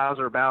even though trials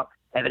are about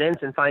evidence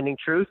and finding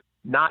truth,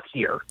 not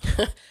here.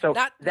 So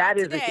that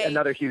is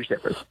another huge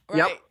difference. Right.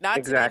 Yep, not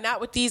exactly. Today, not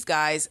with these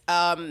guys.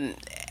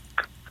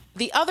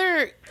 The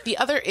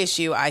other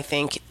issue I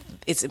think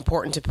it's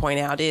important to point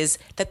out is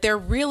that there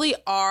really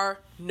are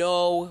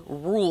no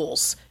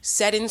rules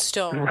set in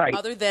stone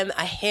other than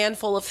a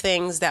handful of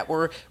things that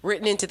were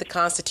written into the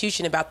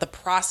Constitution about the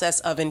process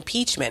of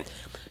impeachment.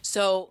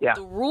 So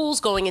the rules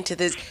going into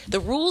this,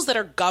 the rules that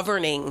are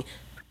governing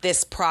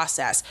this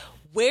process,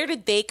 where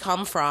did they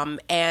come from,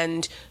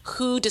 and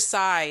who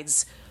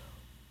decides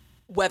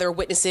whether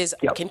witnesses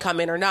can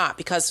come in or not?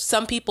 Because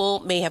some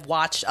people may have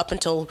watched up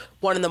until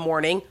 1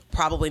 a.m,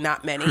 probably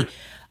not many.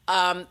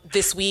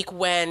 This week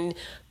when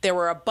there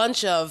were a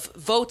bunch of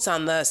votes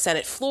on the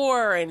Senate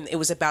floor and it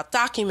was about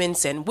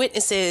documents and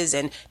witnesses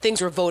and things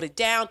were voted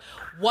down.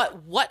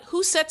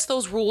 Who sets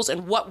those rules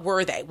and what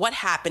were they? What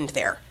happened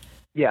there?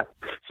 Yeah.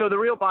 So the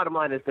real bottom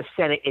line is the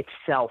Senate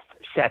itself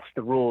sets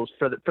the rules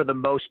for the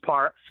most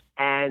part.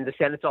 And the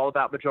Senate's all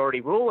about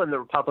majority rule, and the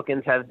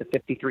Republicans have the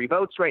 53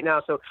 votes right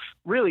now. So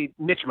really,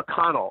 Mitch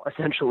McConnell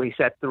essentially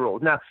sets the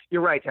rules. Now,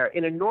 you're right, Tara.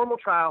 In a normal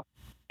trial,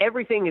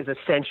 everything is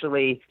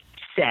essentially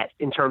set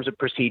in terms of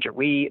procedure.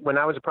 When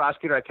I was a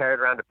prosecutor, I carried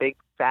around a big,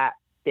 fat,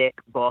 thick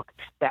book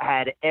that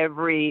had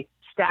every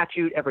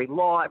statute, every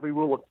law, every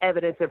rule of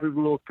evidence, every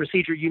rule of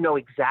procedure. You know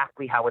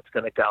exactly how it's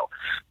going to go.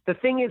 The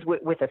thing is,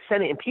 with a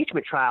Senate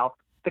impeachment trial,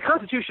 the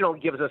Constitution only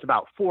gives us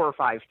about 4 or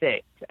 5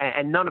 things,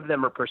 and none of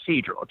them are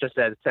procedural. It just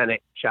says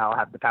Senate shall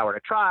have the power to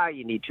try.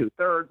 You need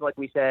 2/3, like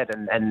we said,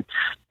 and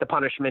the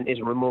punishment is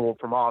removal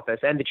from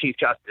office, and the Chief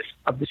Justice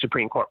of the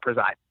Supreme Court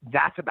presides.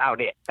 That's about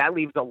it. That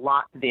leaves a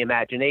lot to the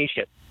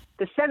imagination.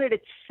 The Senate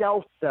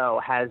itself, though,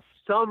 has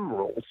some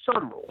rules.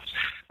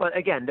 But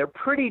again, they're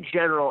pretty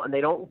general, and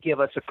they don't give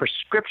us a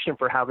prescription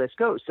for how this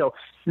goes. So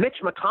Mitch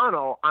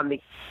McConnell, on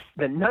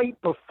the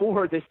night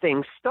before this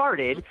thing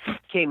started,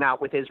 came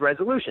out with his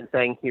resolution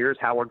saying, here's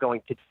how we're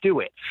going to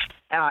do it.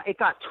 It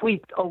got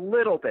tweaked a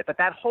little bit, but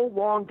that whole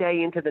long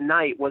day into the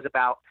night was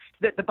about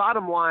the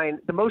bottom line.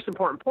 The most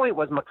important point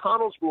was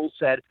McConnell's rules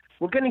said,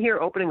 we're going to hear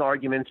opening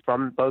arguments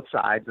from both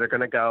sides. They're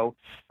going to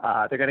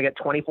get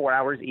 24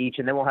 hours each,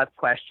 and then we'll have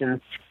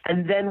questions,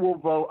 and then we'll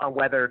vote on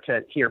whether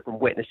to hear from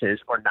witnesses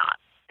or not.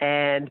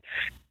 And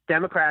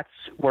Democrats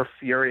were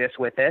furious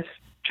with this.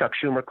 Chuck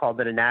Schumer called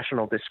it a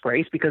national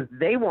disgrace because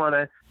they want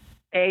to,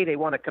 A, they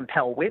want to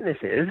compel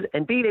witnesses,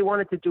 and B, they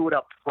wanted to do it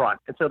up front.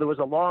 And so there was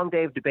a long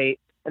day of debate,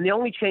 and the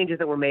only changes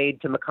that were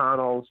made to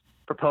McConnell's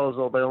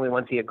proposal, the only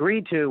ones he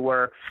agreed to,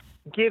 were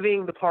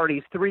giving the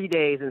parties 3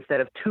 days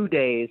instead of 2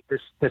 days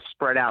to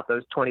spread out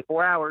those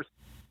 24 hours,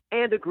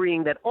 and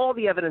agreeing that all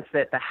the evidence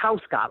that the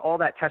House got, all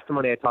that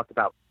testimony I talked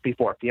about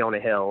before, Fiona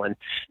Hill and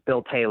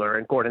Bill Taylor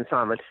and Gordon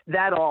Sondland,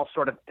 that all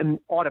sort of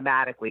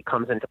automatically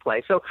comes into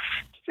play. So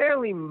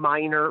fairly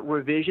minor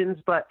revisions,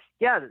 but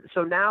yeah,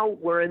 so now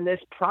we're in this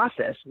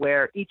process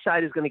where each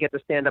side is going to get to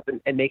stand up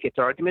and make its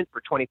argument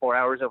for 24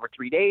 hours over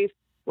 3 days.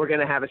 We're going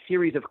to have a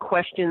series of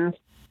questions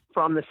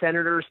from the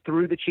senators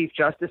through the Chief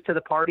Justice to the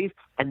parties,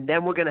 and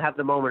then we're going to have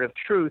the moment of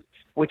truth,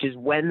 which is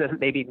when,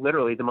 maybe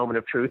literally the moment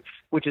of truth,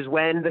 which is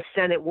when the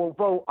Senate will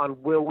vote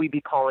on will we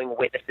be calling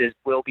witnesses,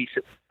 will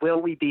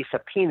we be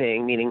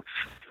subpoenaing, meaning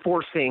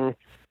forcing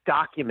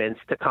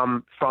documents to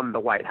come from the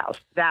White House.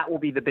 That will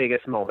be the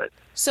biggest moment.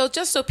 So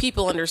just so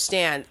people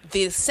understand,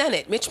 the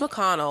Senate, Mitch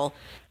McConnell,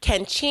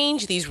 can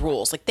change these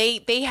rules. Like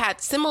they had,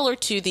 similar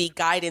to the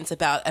guidance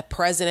about a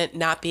president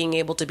not being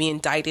able to be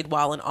indicted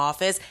while in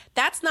office,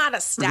 that's not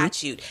a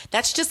statute. Mm-hmm.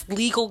 That's just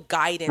legal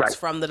guidance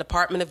from the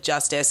Department of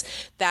Justice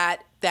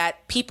that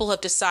people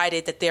have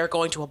decided that they're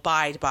going to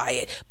abide by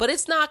it. But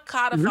it's not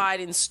codified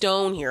in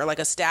stone here like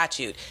a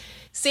statute.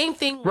 Same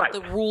thing with the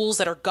rules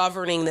that are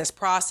governing this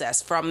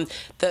process from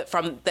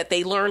that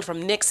they learned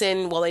from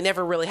Nixon. Well, they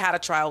never really had a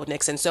trial with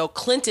Nixon. So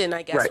Clinton,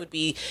 I guess, would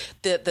be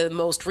the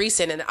most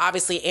recent. And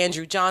obviously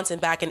Andrew Johnson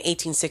back in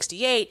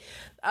 1868,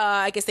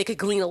 I guess they could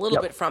glean a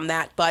little bit from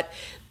that. But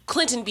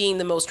Clinton being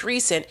the most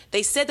recent,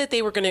 they said that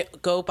they were going to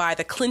go by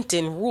the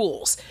Clinton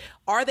rules.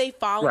 Are they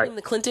following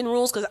the Clinton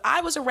rules? Because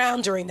I was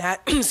around during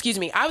that.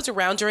 I was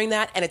around during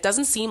that, and it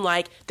doesn't seem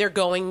like they're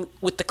going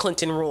with the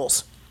Clinton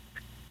rules.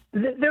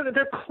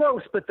 They're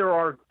close, but there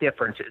are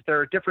differences. There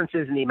are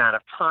differences in the amount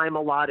of time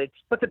allotted.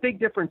 But the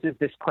big difference is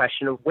this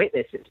question of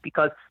witnesses,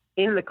 because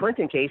in the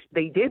Clinton case,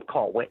 they did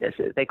call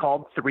witnesses. They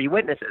called 3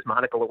 witnesses,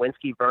 Monica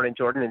Lewinsky, Vernon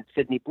Jordan, and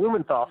Sidney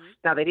Blumenthal. Mm-hmm.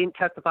 Now, they didn't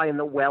testify in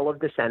the well of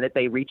the Senate.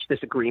 They reached this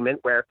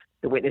agreement where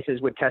the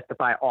witnesses would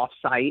testify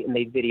off-site, and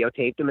they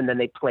videotaped them, and then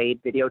they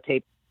played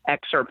videotape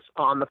excerpts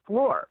on the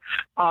floor.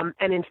 And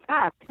in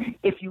fact,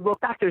 if you look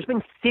back, there's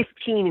been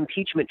 15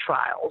 impeachment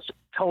trials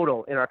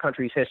total in our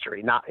country's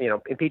history, not,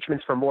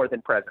 impeachments for more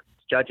than presidents.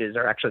 Judges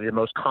are actually the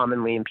most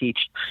commonly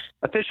impeached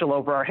official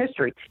over our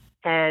history.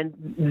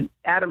 And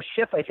Adam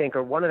Schiff, I think,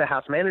 or one of the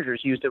House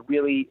managers, used a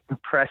really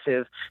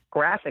impressive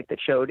graphic that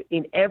showed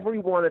in every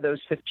one of those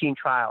 15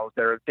 trials,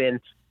 there have been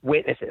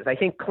witnesses. I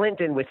think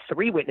Clinton with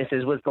 3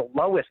 witnesses was the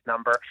lowest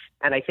number.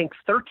 And I think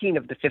 13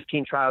 of the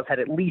 15 trials had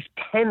at least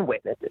 10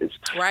 witnesses.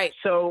 Right.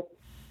 So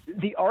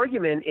the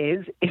argument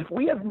is, if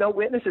we have no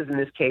witnesses in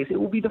this case, it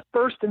will be the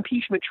first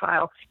impeachment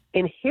trial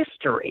in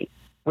history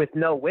with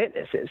no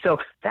witnesses. So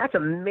that's a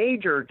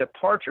major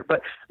departure.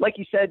 But like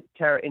you said,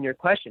 Tara, in your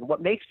question,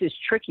 what makes this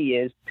tricky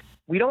is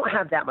we don't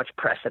have that much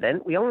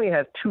precedent. We only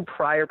have 2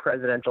 prior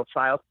presidential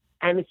trials,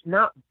 and it's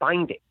not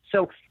binding.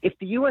 So if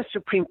the U.S.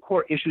 Supreme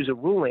Court issues a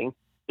ruling,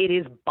 it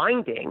is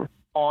binding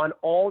on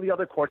all the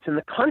other courts in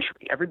the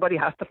country. Everybody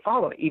has to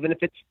follow it, even if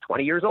it's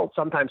 20 years old.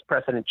 Sometimes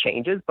precedent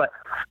changes, but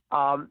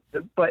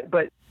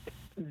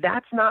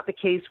that's not the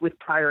case with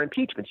prior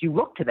impeachments. You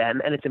look to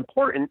them, and it's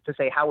important to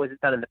say, how was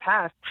it done in the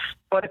past?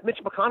 But if Mitch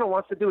McConnell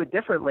wants to do it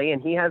differently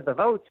and he has the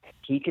votes,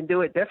 he can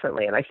do it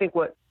differently. And I think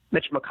what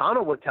Mitch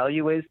McConnell would tell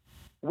you is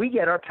we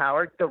get our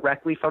power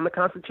directly from the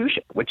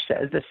Constitution, which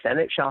says the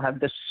Senate shall have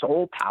the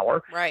sole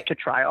power to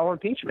try all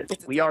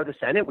impeachments. We are the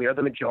Senate. We are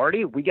the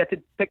majority. We get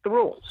to pick the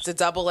rules. It's a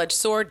double-edged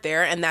sword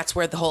there, and that's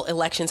where the whole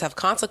elections have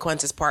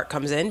consequences part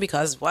comes in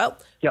because,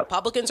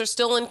 Republicans are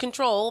still in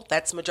control.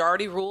 That's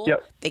majority rule.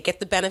 They get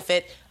the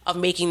benefit of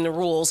making the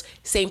rules.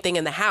 Same thing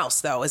in the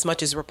House, though. As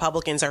much as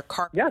Republicans are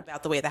carping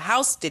about the way the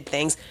House did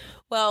things,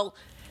 well,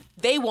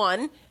 they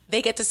won.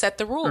 They get to set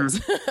the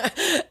rules.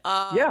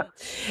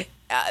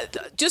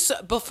 Just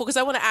before, because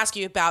I want to ask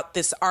you about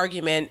this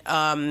argument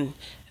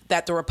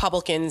that the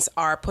Republicans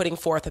are putting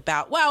forth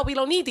about, well, we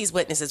don't need these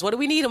witnesses. What do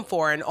we need them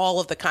for? And all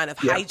of the kind of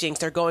hijinks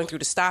they're going through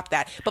to stop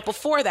that. But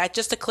before that,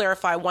 just to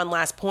clarify one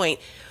last point,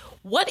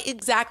 what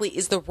exactly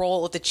is the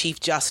role of the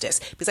Chief Justice?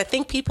 Because I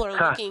think people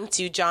are looking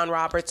to John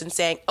Roberts and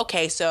saying,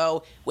 okay,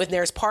 so when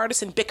there's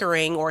partisan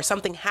bickering or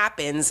something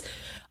happens,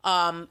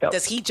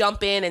 does he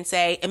jump in and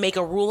say and make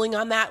a ruling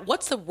on that?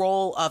 What's the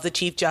role of the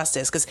Chief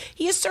Justice? Because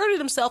he asserted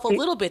himself a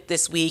little bit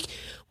this week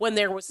when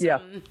there was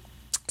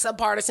some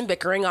partisan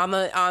bickering on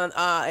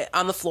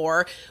the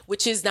floor,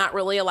 which is not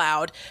really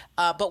allowed.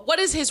 But what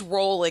is his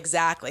role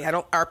exactly?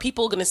 Are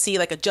people going to see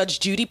like a Judge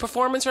Judy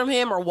performance from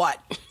him or what?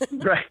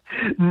 Right.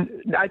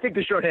 I think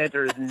the short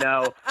answer is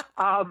no.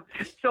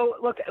 So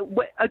look,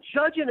 a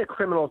judge in a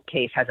criminal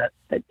case has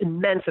an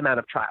immense amount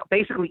of trial.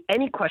 Basically,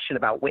 any question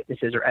about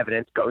witnesses or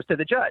evidence goes to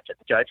the judge. And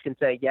the judge can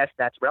say, yes,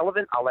 that's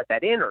relevant. I'll let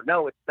that in, or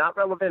no, it's not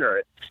relevant, or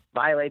it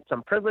violates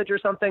some privilege or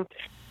something.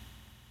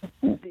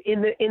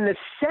 In the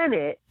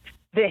Senate,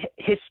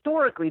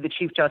 historically, the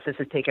Chief Justice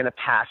has taken a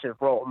passive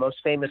role. Most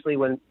famously,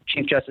 when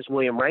Chief Justice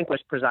William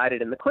Rehnquist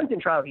presided in the Clinton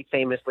trial, he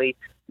famously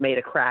made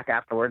a crack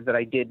afterwards that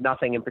I did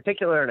nothing in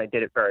particular, and I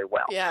did it very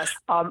well. Yes.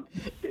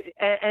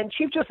 And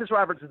Chief Justice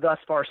Roberts thus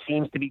far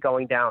seems to be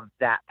going down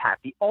that path.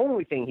 The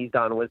only thing he's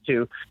done was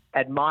to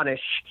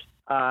admonish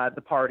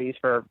the parties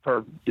for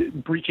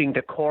breaching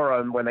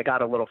decorum when they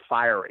got a little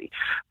fiery.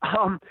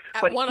 At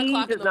but 1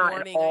 o'clock in the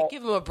morning, I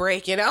give him a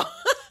break,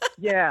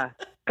 Yeah.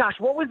 Gosh,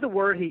 what was the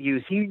word he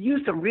used? He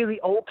used some really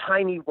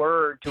old-timey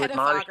word to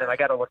admonish them. I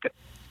got to look at.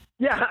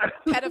 Yeah.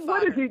 What is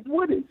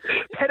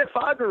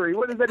pedophagery?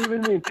 What does that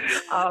even mean?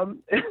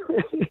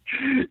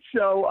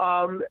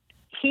 So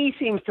he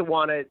seems to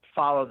want to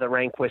follow the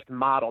Rehnquist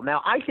model.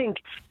 Now, I think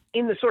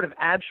in the sort of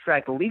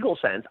abstract legal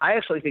sense, I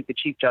actually think the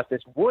Chief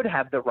Justice would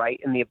have the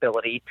right and the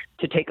ability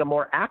to take a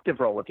more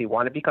active role if he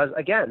wanted, because,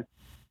 again,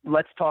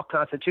 let's talk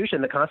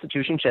Constitution. The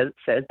Constitution says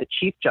the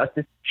Chief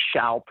Justice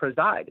shall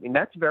preside. I mean,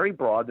 that's very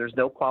broad. There's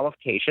no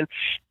qualification.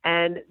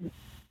 And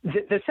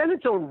the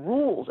Senate's own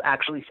rules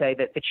actually say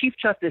that the Chief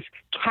Justice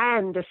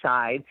can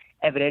decide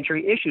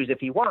evidentiary issues if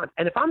he wants.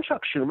 And if I'm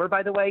Chuck Schumer,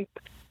 by the way,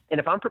 and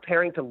if I'm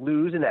preparing to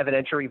lose an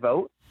evidentiary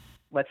vote,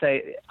 let's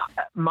say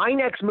my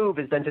next move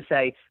is then to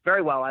say,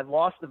 very well, I've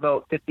lost the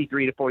vote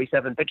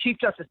 53-47, but Chief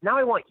Justice, now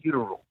I want you to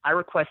rule. I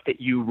request that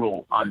you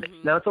rule on this.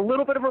 Now, it's a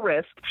little bit of a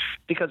risk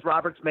because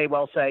Roberts may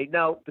well say,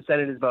 no, the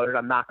Senate has voted,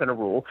 I'm not going to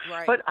rule.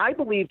 Right. But I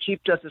believe Chief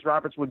Justice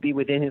Roberts would be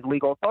within his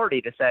legal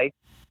authority to say,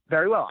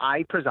 very well,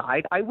 I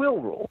preside, I will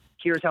rule.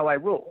 Here's how I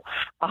rule.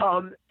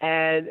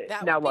 And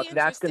now, look,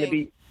 that's going to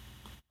be,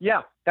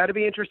 that'd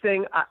be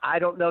interesting. I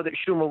don't know that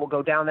Schumer will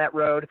go down that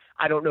road.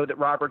 I don't know that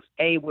Roberts,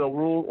 A, will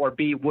rule, or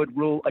B, would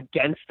rule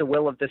against the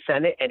will of the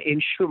Senate and in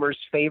Schumer's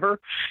favor.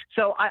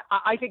 So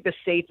I think the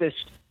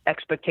safest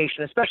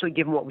expectation, especially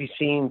given what we've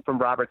seen from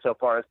Roberts so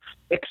far, is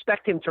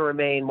expect him to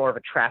remain more of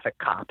a traffic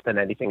cop than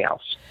anything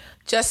else.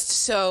 Just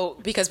so,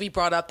 because we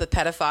brought up the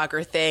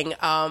pedophager thing,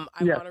 I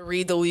want to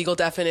read the legal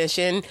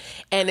definition.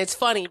 And it's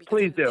funny because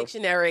Please in the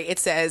dictionary it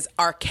says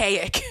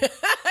archaic.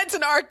 It's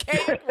an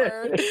archaic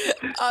word.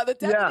 The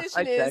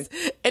definition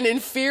is an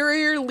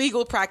inferior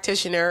legal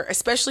practitioner,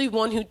 especially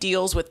one who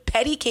deals with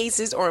petty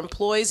cases or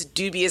employs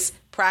dubious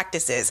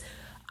practices.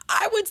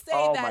 I would say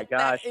Oh my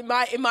gosh.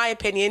 that in my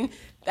opinion,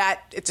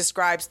 that it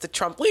describes the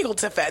Trump legal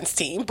defense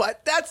team,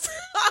 but that's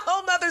a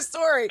whole nother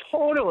story.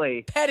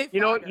 Totally. Petty. You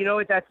know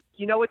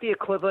what the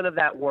equivalent of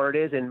that word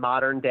is in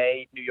modern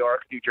day New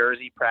York, New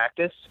Jersey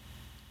practice?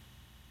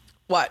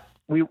 What?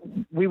 We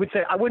would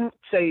say I wouldn't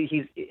say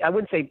he's a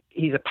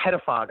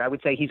pedophile. I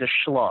would say he's a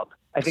schlub.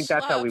 I think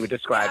that's how we would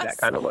describe that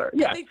kind of word.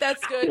 Yeah. I think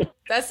that's good.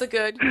 That's a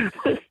good.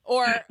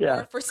 Or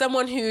for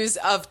someone who's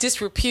of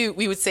disrepute,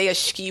 we would say a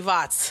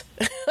shkivatz.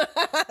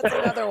 That's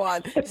another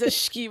one. It's a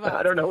shkivatz.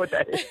 I don't know what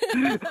that is.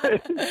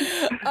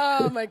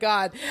 Oh, my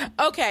God.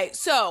 Okay,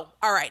 so,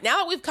 all right. Now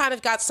that we've kind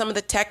of got some of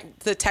the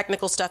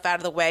technical stuff out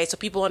of the way so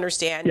people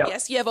understand,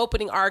 yes, you have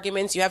opening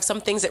arguments. You have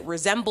some things that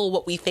resemble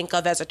what we think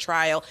of as a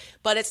trial,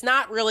 but it's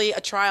not really a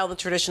trial in the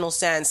traditional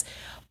sense.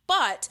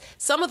 But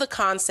some of the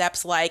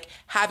concepts, like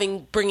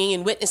bringing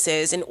in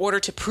witnesses in order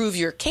to prove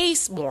your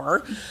case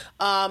more,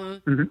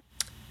 that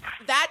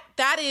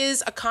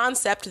is a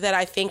concept that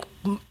I think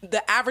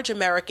the average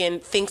American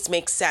thinks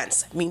makes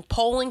sense. I mean,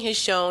 polling has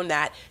shown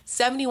that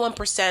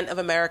 71% of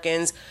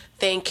Americans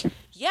think,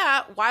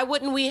 yeah, why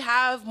wouldn't we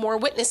have more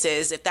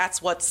witnesses if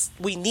that's what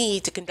we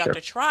need to conduct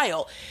a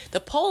trial? The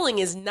polling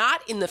is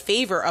not in the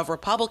favor of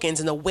Republicans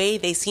in the way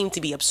they seem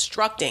to be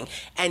obstructing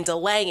and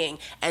delaying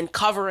and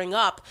covering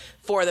up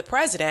for the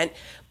president,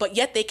 but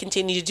yet they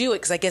continue to do it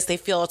because I guess they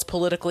feel it's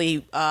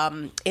politically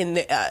a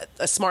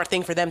smart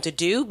thing for them to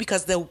do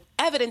because the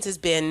evidence has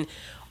been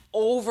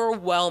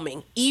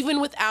overwhelming,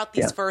 even without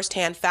these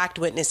firsthand fact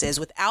witnesses,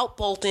 without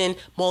Bolton,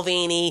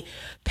 Mulvaney,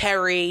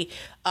 Perry,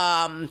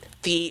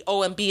 the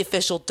OMB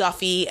official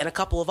Duffy, and a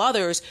couple of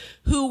others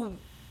who,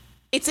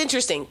 it's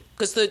interesting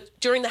because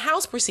during the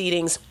House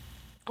proceedings,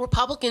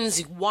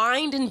 Republicans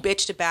whined and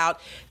bitched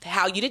about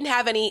how you didn't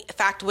have any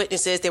fact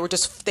witnesses.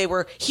 They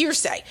were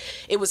hearsay.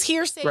 It was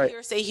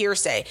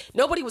hearsay.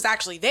 Nobody was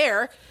actually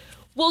there.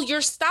 Well,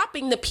 you're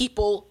stopping the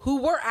people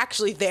who were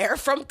actually there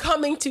from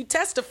coming to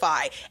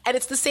testify. And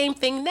it's the same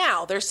thing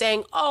now. They're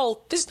saying,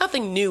 oh, there's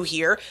nothing new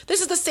here.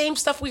 This is the same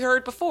stuff we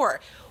heard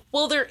before.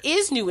 Well, there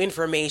is new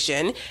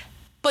information,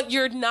 but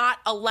you're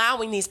not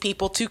allowing these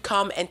people to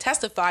come and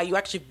testify. You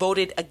actually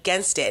voted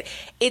against it.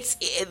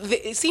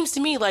 It seems to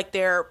me like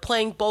they're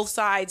playing both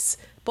sides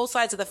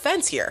of the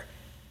fence here.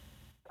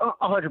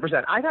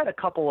 100%. I've had a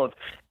couple of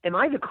am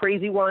I the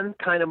crazy one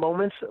kind of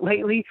moments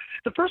lately.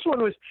 The first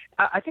one was,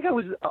 I think I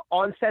was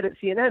on set at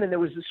CNN and there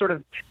was this sort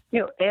of,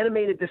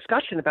 animated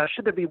discussion about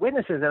should there be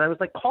witnesses. And I was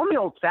like, call me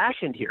old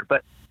fashioned here,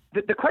 but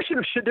the question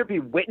of should there be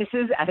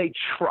witnesses at a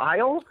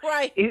trial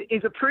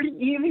is a pretty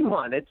easy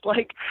one. It's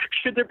like,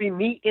 should there be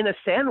meat in a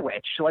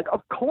sandwich? Like,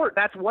 of course,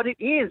 that's what it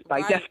is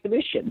by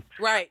definition.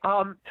 Right.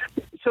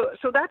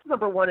 So that's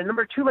number one. And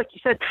number two, like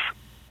you said,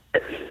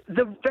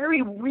 the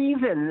very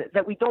reason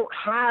that we don't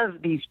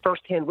have these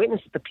firsthand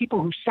witnesses, the people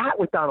who sat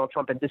with Donald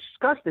Trump and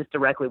discussed this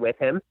directly with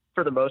him,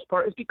 for the most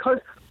part, is because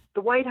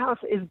the White House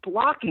is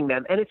blocking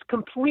them. And it's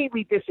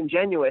completely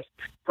disingenuous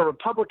for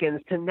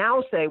Republicans to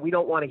now say we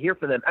don't want to hear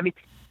from them. I mean,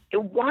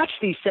 watch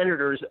these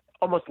senators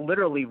almost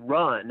literally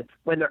run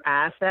when they're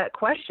asked that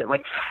question.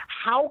 Like,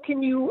 how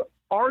can you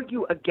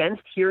argue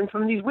against hearing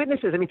from these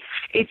witnesses? I mean,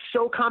 it's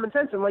so common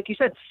sense. And like you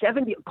said,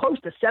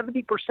 close to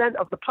 70%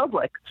 of the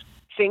public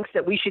thinks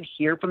that we should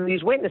hear from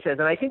these witnesses.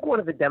 And I think one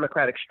of the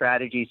Democratic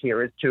strategies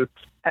here is to,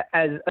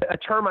 as a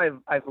term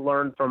I've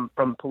learned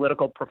from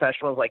political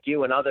professionals like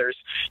you and others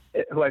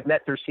who I've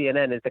met through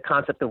CNN, is the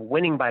concept of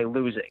winning by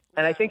losing.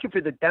 And I think if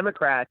you're the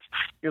Democrats,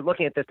 you're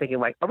looking at this thinking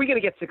like, are we going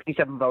to get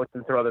 67 votes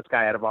and throw this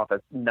guy out of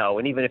office? No.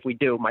 And even if we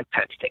do, Mike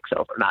Pence takes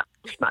over, not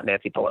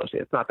Nancy Pelosi.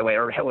 It's not the way,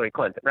 or Hillary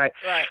Clinton, right?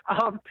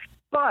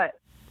 But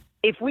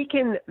if we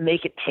can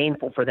make it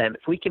painful for them,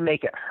 if we can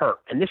make it hurt,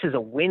 and this is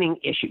a winning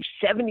issue,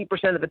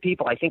 70% of the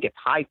people, I think it's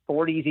high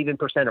 40s even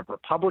percent of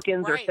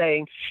Republicans are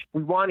saying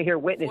we want to hear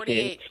witnesses,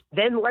 48.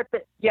 Then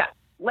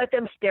let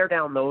them stare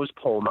down those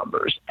poll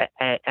numbers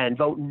and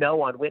vote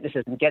no on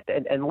witnesses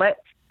and let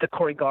the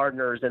Cory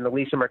Gardners and the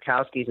Lisa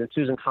Murkowskis and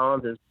Susan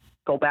Collinses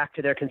go back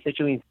to their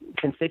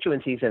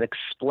constituencies and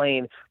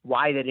explain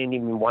why they didn't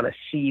even want to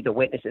see the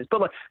witnesses.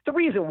 But look, the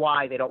reason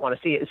why they don't want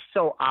to see it is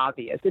so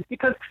obvious. It's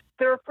because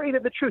they're afraid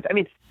of the truth. I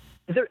mean,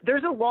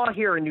 there's a law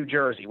here in New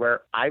Jersey where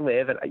I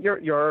live, and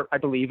you're I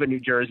believe, a New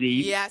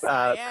Jersey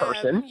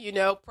person.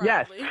 Proudly.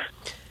 Yes.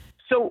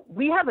 So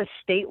we have a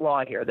state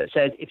law here that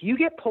says if you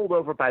get pulled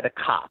over by the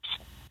cops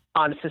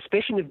on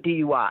suspicion of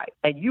DUI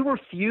and you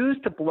refuse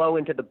to blow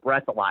into the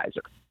breathalyzer,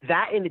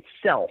 that in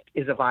itself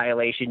is a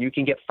violation. You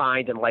can get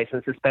fined and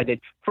license suspended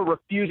for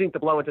refusing to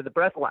blow into the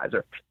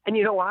breathalyzer. And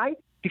you know why?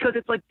 Because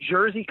it's like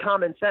Jersey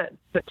common sense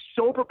that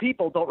sober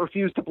people don't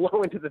refuse to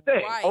blow into the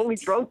thing. Right. Only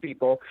drunk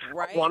people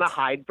want to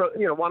hide.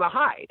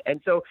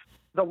 And so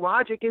the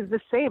logic is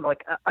the same.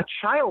 Like a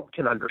child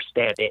can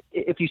understand it.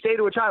 If you say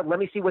to a child, let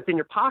me see what's in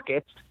your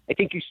pockets, I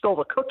think you stole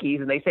the cookies,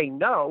 and they say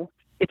no,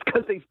 It's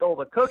because they stole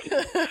the cookies.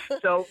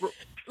 So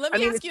let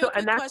me ask you a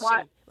quick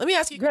question. Let me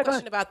ask you a quick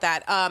question about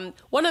that.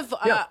 One of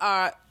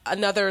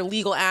another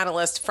legal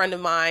analyst friend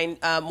of mine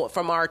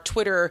from our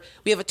Twitter,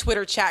 we have a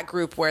Twitter chat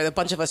group where a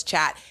bunch of us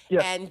chat,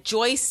 and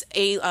Joyce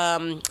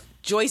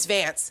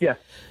Vance,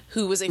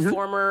 who was a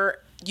former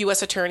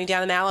U.S. attorney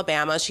down in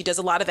Alabama. She does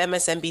a lot of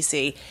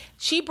MSNBC.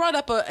 She brought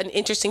up an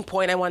interesting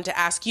point. I wanted to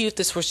ask you if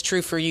this was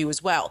true for you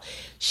as well.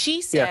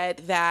 She said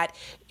that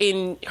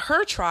in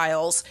her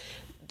trials,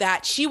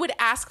 that she would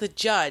ask the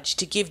judge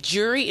to give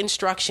jury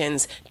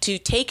instructions to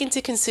take into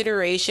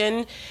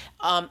consideration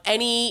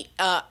any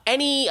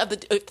of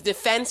the if the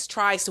defense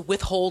tries to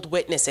withhold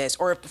witnesses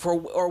or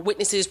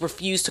witnesses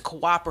refuse to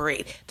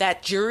cooperate,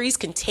 that juries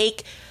can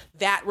take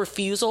that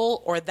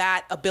refusal or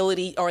that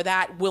ability or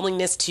that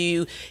willingness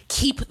to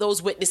keep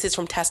those witnesses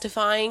from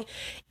testifying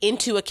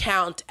into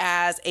account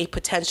as a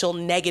potential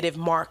negative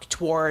mark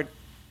toward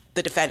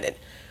the defendant.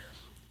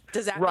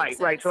 Does that make sense?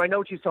 Right. So I know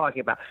what you're talking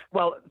about.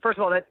 Well, first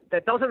of all,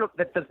 that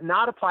does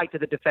not apply to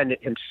the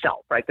defendant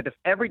himself, right?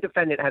 Every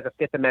defendant has a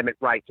Fifth Amendment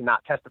right to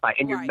not testify,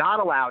 and you're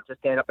not allowed to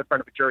stand up in front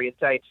of a jury and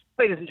say,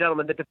 "Ladies and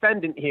gentlemen, the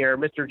defendant here,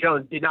 Mr.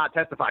 Jones, did not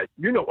testify."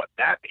 You know what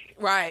that means,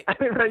 right? I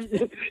mean,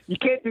 right? You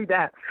can't do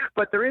that.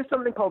 But there is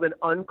something called an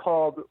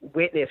uncalled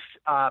witness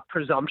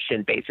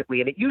presumption, basically,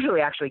 and it usually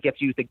actually gets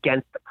used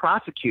against the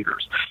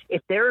prosecutors.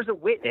 If there is a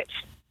witness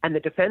and the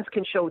defense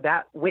can show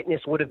that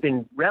witness would have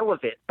been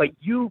relevant, but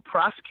you,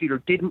 prosecutor,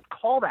 didn't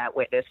call that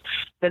witness,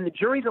 then the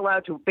jury's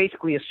allowed to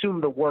basically assume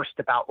the worst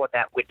about what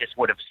that witness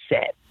would have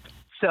said.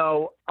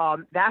 So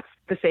that's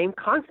the same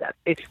concept.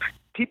 It's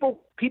people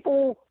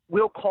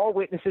will call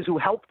witnesses who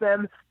help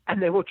them,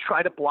 and they will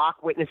try to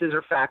block witnesses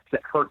or facts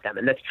that hurt them.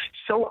 And that's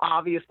so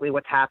obviously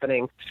what's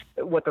happening,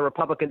 what the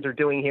Republicans are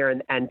doing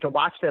here, and to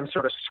watch them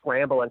sort of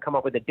scramble and come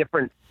up with a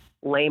different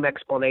lame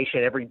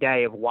explanation every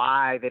day of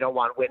why they don't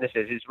want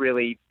witnesses is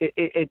really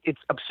it's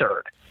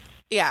absurd.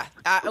 Yeah.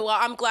 Well,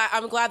 I'm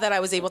glad that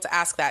I was able to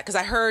ask that because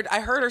I heard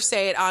her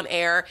say it on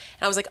air,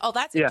 and I was like, oh,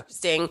 that's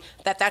interesting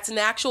that's an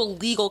actual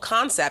legal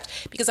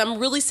concept, because I'm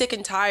really sick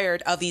and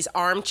tired of these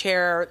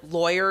armchair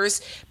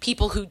lawyers,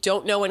 people who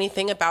don't know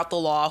anything about the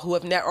law, who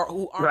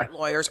aren't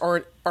lawyers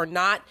or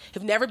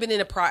have never been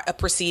in a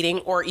proceeding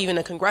or even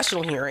a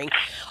congressional hearing,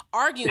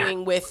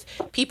 arguing with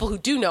people who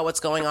do know what's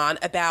going on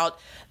about,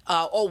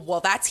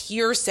 that's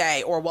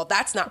hearsay, or, well,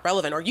 that's not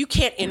relevant, or you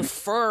can't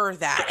infer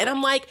that. And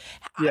I'm like,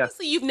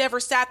 obviously you've never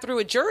sat through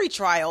a jury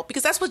trial,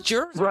 because that's what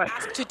jurors are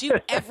asked to do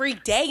every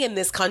day in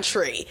this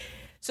country.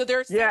 So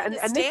there's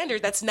a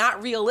standard that's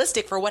not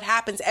realistic for what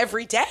happens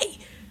every day.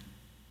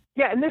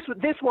 Yeah, and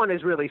this one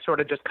is really sort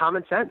of just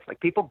common sense. Like,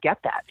 people get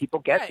that. People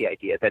get the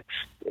idea that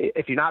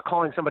if you're not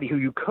calling somebody who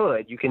you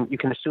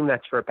can assume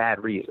that's for a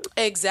bad reason.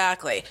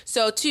 Exactly.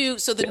 So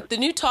the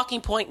new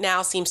talking point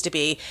now seems to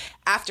be,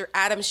 after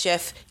Adam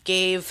Schiff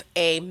gave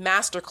a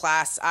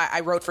masterclass, I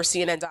wrote for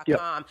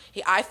CNN.com,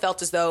 I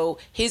felt as though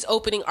his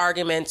opening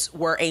arguments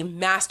were a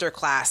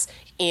masterclass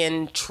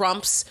in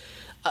Trump's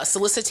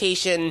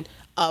solicitation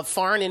of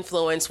foreign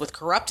influence with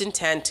corrupt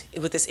intent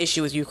with this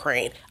issue with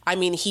Ukraine. I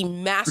mean, he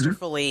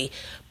masterfully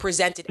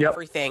presented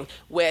everything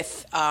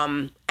with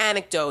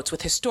anecdotes,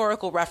 with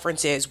historical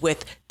references,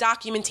 with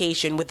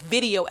documentation, with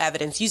video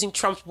evidence, using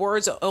Trump's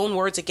own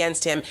words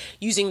against him,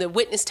 using the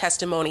witness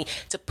testimony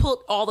to put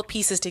all the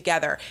pieces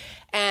together.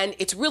 And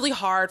it's really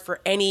hard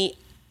for any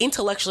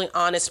intellectually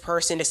honest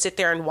person to sit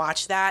there and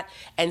watch that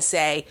and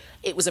say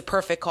it was a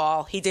perfect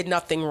call, he did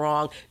nothing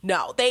wrong.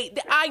 No,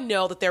 I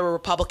know that there were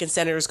Republican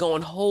senators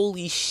going,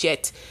 holy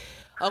shit.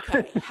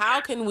 Okay,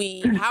 how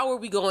are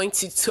we going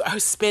to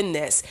spin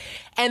this?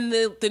 And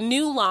the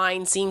new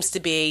line seems to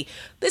be,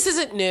 this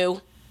isn't new.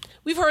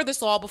 We've heard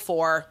this all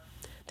before.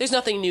 There's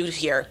nothing new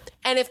here.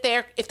 And if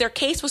their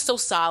case was so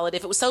solid,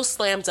 if it was so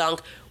slam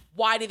dunk,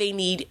 why do they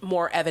need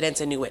more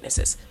evidence and new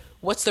witnesses?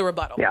 What's the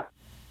rebuttal? Yeah.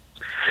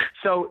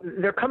 So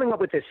they're coming up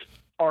with this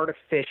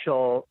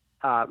artificial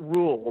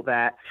rule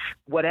that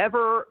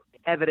whatever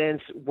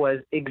evidence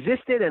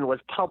existed and was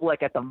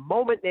public at the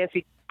moment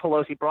Nancy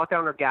Pelosi brought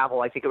down her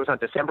gavel, I think it was on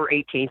December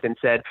 18th, and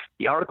said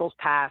the article's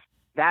passed,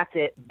 that's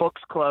it,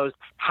 books closed,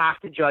 have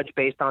to judge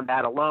based on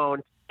that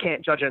alone,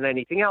 can't judge on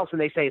anything else. And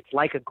they say it's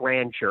like a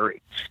grand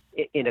jury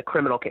in a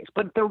criminal case.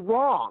 But they're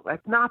wrong.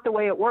 That's not the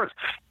way it works.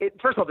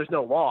 First of all, there's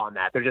no law on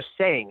that. They're just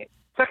saying it.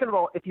 Second of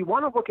all, if you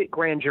want to look at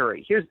grand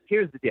jury, here's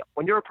the deal.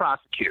 When you're a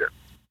prosecutor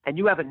and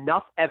you have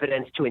enough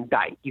evidence to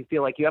indict, you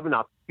feel like you have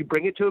enough, you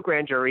bring it to a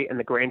grand jury and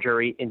the grand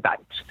jury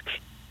indicts.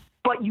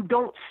 But you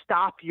don't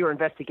stop your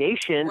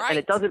investigation, and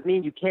it doesn't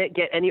mean you can't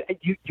get any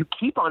 – you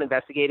keep on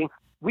investigating.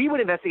 We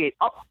would investigate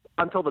up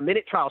until the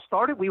minute trial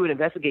started. We would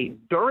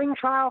investigate during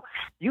trial.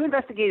 You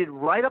investigated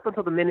right up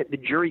until the minute the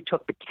jury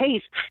took the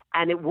case,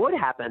 and it would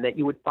happen that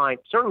you'd find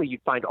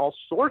all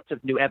sorts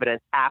of new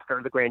evidence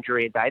after the grand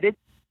jury indicted.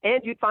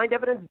 And you'd find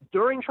evidence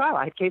during trial.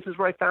 I had cases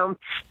where I found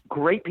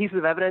great pieces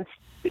of evidence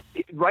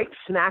right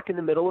smack in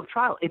the middle of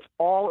trial. It's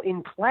all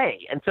in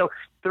play. And so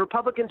the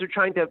Republicans are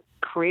trying to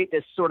create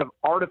this sort of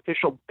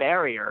artificial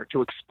barrier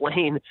to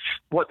explain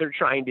what they're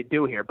trying to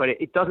do here. But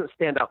it doesn't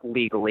stand up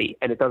legally,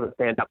 and it doesn't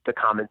stand up to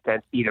common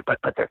sense either. But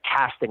they're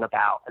casting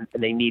about, and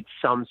they need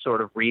some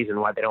sort of reason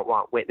why they don't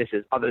want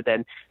witnesses other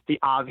than the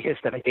obvious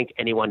that I think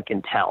anyone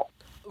can tell.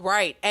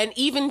 Right. And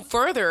even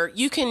further,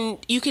 you can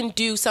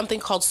do something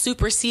called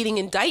superseding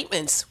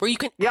indictments, where you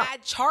can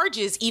add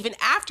charges even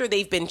after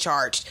they've been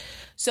charged.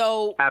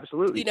 So,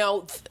 absolutely.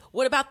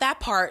 What about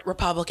that part,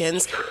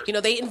 Republicans?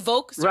 They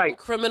invoke certain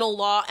criminal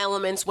law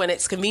elements when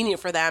it's convenient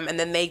for them, and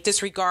then they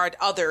disregard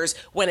others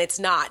when it's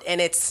not. And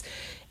it's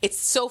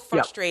so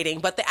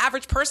frustrating. But the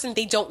average person,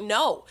 they don't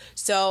know.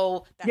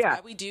 So that's why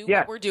we do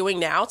what we're doing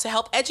now, to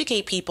help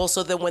educate people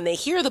so that when they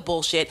hear the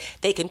bullshit,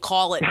 they can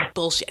call it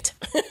bullshit.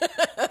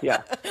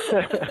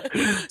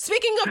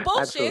 Speaking of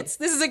bullshits,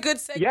 this is a good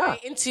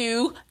segue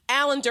into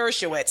Alan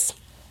Dershowitz.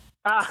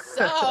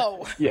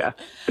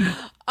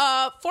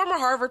 Former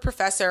Harvard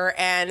professor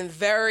and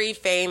very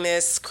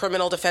famous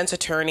criminal defense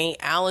attorney,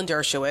 Alan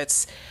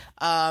Dershowitz,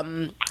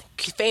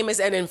 famous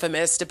and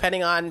infamous,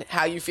 depending on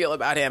how you feel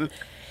about him.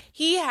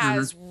 He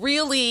has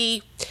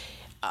really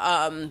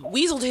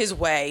weaseled his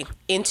way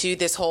into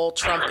this whole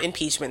Trump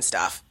impeachment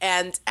stuff.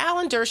 And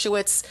Alan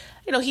Dershowitz,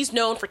 he's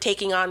known for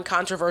taking on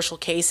controversial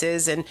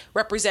cases and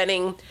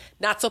representing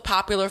not so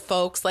popular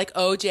folks like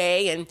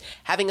OJ and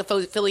having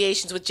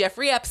affiliations with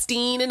Jeffrey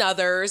Epstein and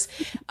others.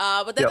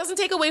 But that doesn't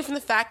take away from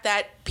the fact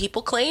that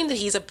people claim that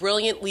he's a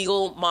brilliant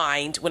legal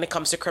mind when it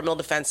comes to criminal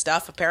defense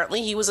stuff.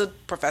 Apparently, he was a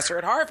professor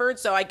at Harvard,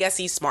 so I guess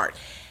he's smart.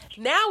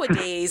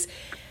 Nowadays,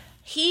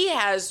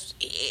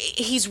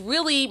 he's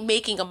really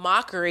making a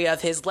mockery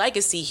of his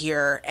legacy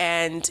here,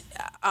 and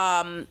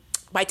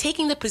by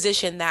taking the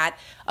position that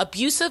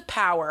abuse of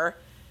power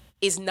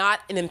is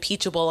not an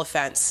impeachable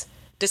offense,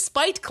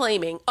 despite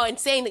claiming and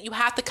saying that you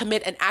have to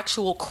commit an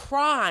actual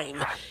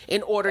crime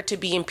in order to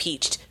be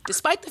impeached.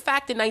 Despite the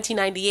fact in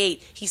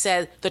 1998, he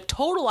said the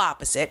total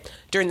opposite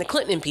during the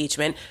Clinton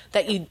impeachment,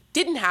 that you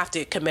didn't have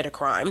to commit a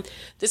crime.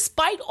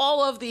 Despite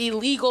all of the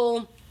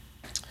legal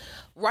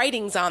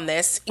writings on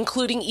this,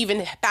 including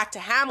even back to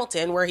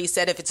Hamilton, where he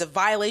said if it's a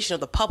violation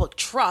of the public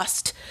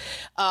trust,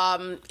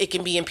 it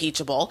can be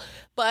impeachable.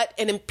 But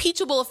an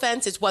impeachable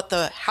offense is what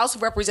the House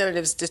of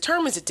Representatives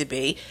determines it to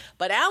be.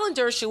 But Alan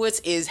Dershowitz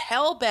is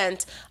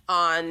hell-bent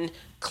on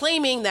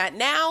claiming that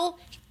now,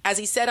 as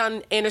he said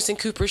on Anderson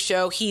Cooper's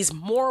show, he's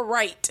more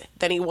right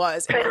than he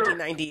was in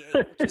 1998,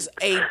 which is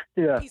a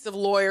piece of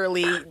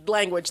lawyerly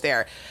language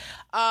there.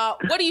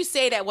 What do you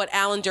say to what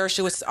Alan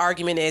Dershowitz's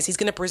argument is? He's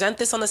going to present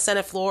this on the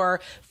Senate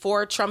floor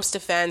for Trump's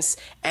defense,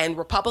 and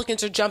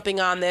Republicans are jumping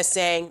on this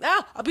saying,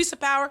 abuse of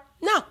power?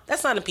 No,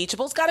 that's not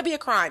impeachable. It's got to be a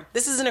crime.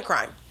 This isn't a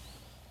crime.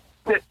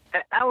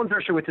 Alan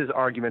Dershowitz's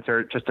arguments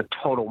are just a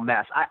total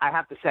mess. I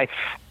have to say,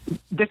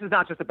 this is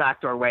not just a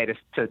backdoor way to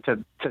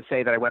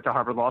say that I went to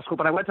Harvard Law School,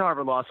 but I went to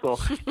Harvard Law School,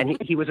 and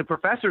he was a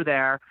professor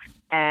there,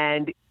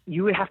 and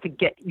you would have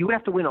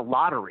to win a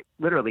lottery,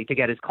 literally, to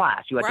get his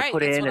class. You had to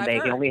put in, and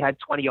he only had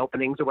 20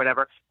 openings or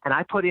whatever. And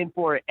I put in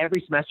for it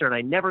every semester, and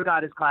I never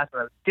got his class. But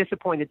I was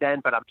disappointed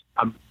then, but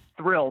I'm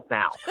thrilled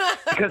now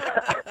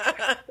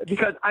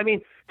because I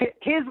mean,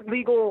 his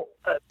legal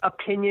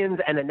opinions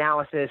and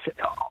analysis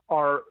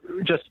are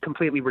just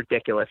completely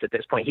ridiculous at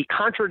this point. He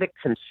contradicts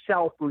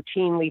himself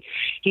routinely.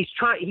 He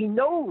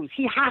knows,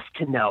 he has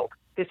to know.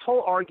 This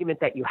whole argument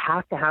that you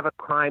have to have a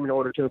crime in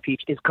order to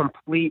impeach is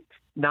complete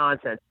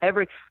nonsense.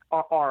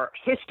 Our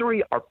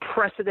history, our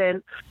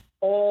precedent,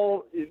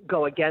 all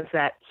go against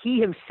that. He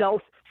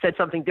himself said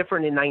something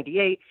different in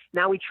 98.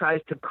 Now he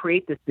tries to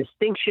create this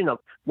distinction of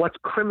what's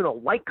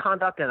criminal-like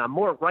conduct, and I'm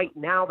more right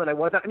now than I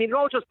was. I mean, it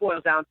all just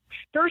boils down.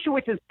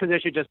 Dershowitz's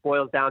position just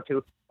boils down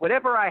to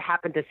whatever I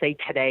happen to say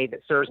today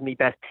that serves me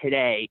best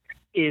today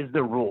is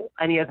the rule.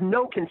 And he has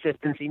no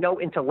consistency, no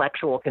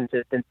intellectual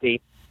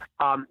consistency.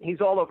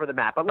 He's all over the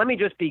map. But let me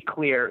just be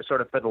clear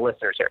sort of for the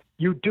listeners here.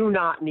 You do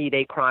not need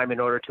a crime in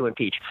order to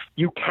impeach.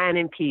 You can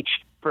impeach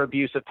for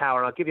abuse of power.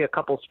 And I'll give you a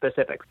couple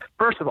specifics.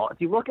 First of all, if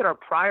you look at our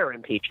prior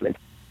impeachment,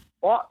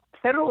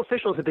 federal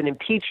officials have been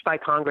impeached by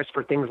Congress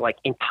for things like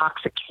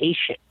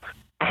intoxication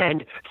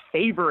and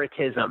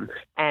favoritism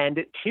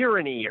and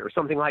tyranny or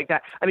something like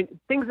that. I mean,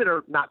 things that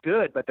are not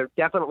good, but they're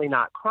definitely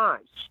not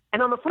crimes.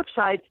 And on the flip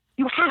side,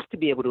 you have to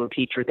be able to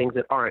impeach for things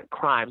that aren't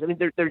crimes. I mean,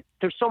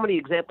 there's so many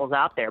examples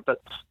out there,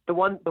 but the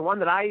one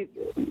that I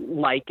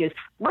like is,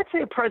 let's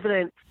say a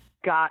president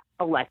got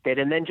elected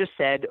and then just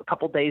said a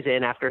couple days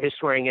in after his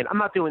swearing in, I'm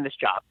not doing this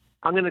job.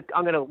 I'm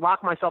gonna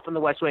lock myself in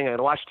the West Wing. I'm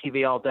gonna watch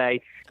TV all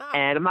day,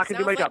 and I'm not gonna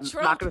do my job.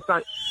 I'm not gonna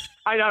sign.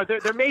 I know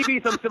there may be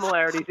some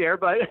similarities here,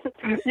 but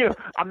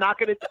I'm not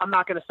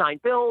gonna sign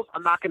bills.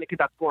 I'm not gonna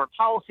conduct foreign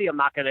policy. I'm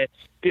not gonna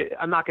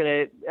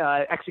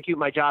execute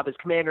my job as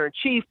commander in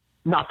chief.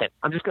 Nothing.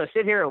 I'm just gonna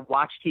sit here and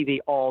watch TV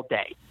all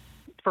day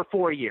for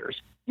 4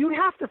 years. You'd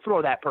have to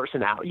throw that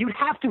person out. You'd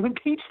have to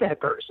impeach that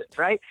person,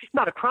 right?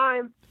 Not a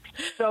crime.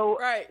 So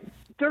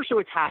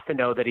Dershowitz has to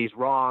know that he's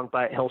wrong,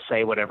 but he'll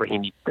say whatever he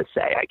needs to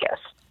say, I guess.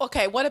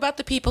 Okay, what about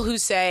the people who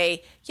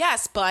say,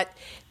 yes, but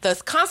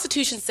the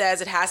Constitution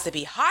says it has to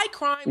be high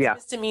crimes,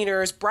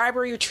 misdemeanors,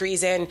 bribery, or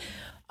treason.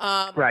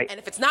 Right. And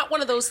if it's not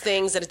one of those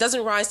things, then it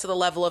doesn't rise to the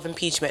level of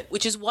impeachment,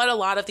 which is what a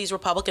lot of these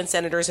Republican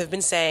senators have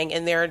been saying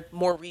in their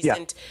more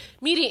recent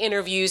media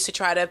interviews to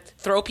try to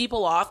throw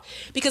people off,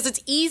 because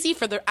it's easy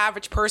for the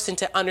average person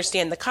to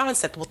understand the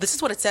concept. Well, this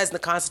is what it says in the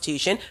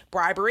Constitution: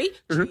 bribery,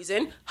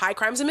 treason, high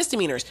crimes and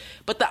misdemeanors.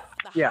 But the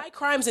high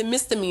crimes and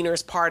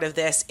misdemeanors part of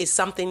this is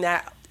something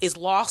that is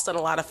lost on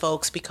a lot of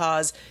folks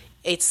because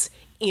it's,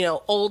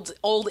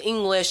 old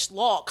English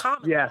law,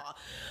 common law.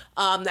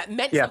 That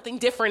meant something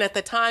different at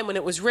the time when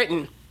it was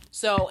written.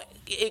 So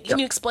can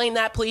you explain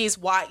that, please?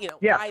 Why,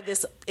 why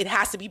it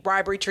has to be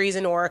bribery,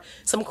 treason, or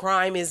some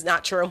crime is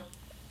not true?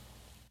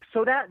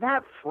 So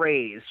that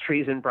phrase,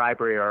 treason,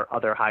 bribery, or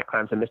other high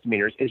crimes and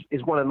misdemeanors,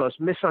 is one of the most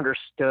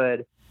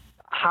misunderstood,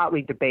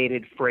 hotly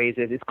debated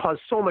phrases. It's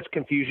caused so much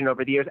confusion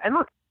over the years. And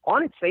look,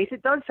 on its face,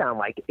 it does sound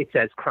like it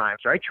says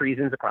crimes, right?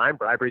 Treason's a crime,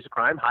 bribery's a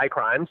crime, high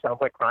crime sounds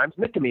like crimes,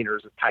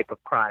 misdemeanors a type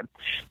of crime.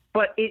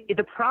 But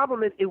the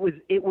problem is it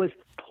was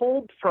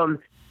pulled from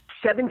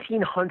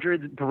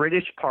 1700s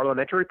British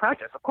parliamentary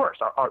practice. Of course,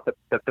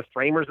 the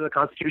framers of the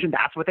Constitution,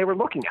 that's what they were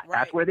looking at. Right.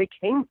 That's where they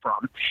came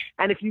from.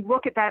 And if you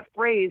look at that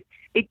phrase,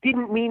 it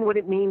didn't mean what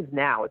it means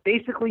now. It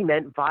basically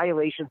meant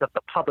violations of the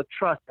public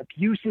trust,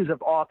 abuses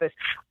of office.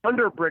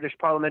 Under British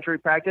parliamentary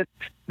practice,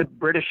 the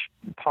British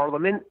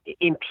Parliament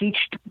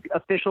impeached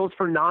officials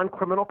for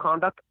non-criminal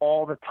conduct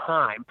all the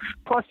time.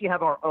 Plus, you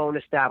have our own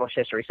established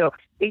history. So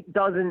it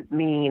doesn't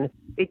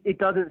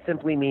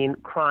simply mean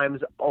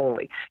crimes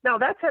only. Now,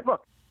 that said,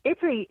 look,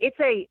 it's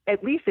a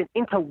at least an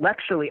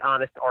intellectually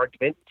honest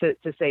argument to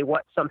say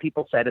what some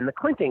people said in the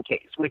Clinton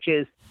case, which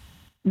is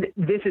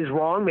this is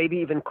wrong, maybe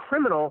even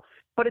criminal,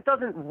 but it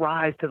doesn't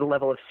rise to the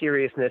level of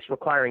seriousness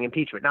requiring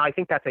impeachment. Now, I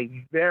think that's a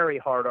very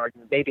hard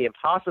argument, maybe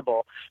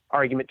impossible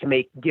argument to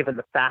make given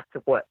the facts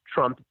of what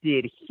Trump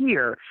did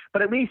here.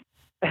 But at least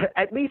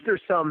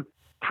there's some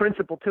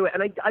principle to it.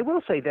 And I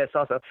will say this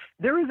also,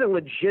 there is a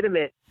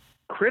legitimate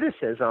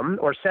criticism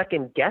or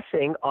second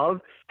guessing of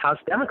House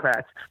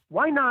Democrats.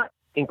 Why not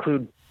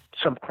include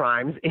some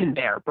crimes in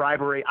there?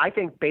 Bribery, I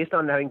think, based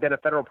on having been a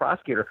federal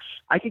prosecutor,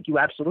 I think you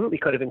absolutely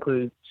could have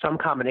included some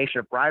combination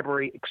of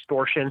bribery,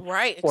 extortion,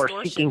 or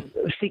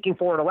seeking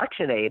foreign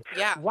election aid.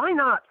 Yeah. Why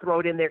not throw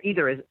it in there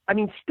either?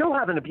 Still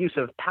have an abuse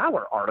of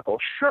power article,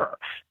 sure,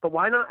 but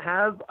why not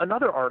have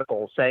another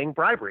article saying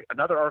bribery,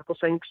 another article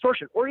saying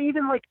extortion, or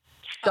even like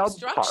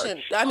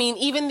obstruction?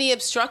 Even the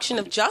obstruction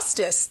of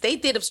justice. They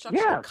did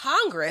obstruction of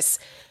Congress.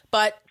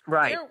 But,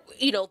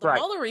 the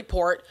Mueller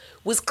report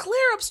was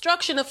clear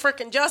obstruction of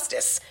frickin'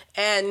 justice.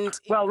 And,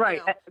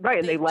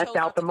 and they left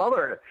out the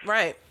Mueller.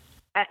 Right.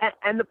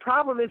 And the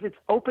problem is it's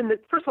open.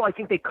 First of all, I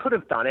think they could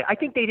have done it. I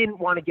think they didn't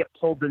want to get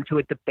pulled into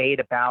a debate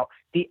about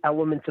the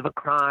elements of a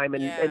crime,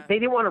 and they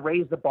didn't want to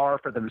raise the bar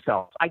for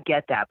themselves. I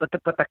get that. But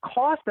the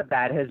cost of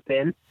that has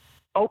been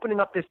opening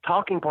up this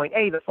talking point,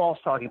 A, the false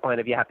talking point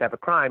of you have to have a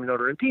crime in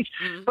order to impeach.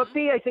 Mm-hmm. But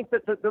B, I think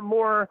that the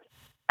more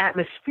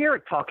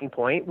atmospheric talking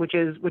point, which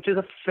is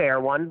a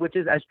fair one, which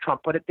is, as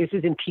Trump put it, this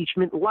is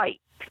impeachment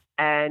light.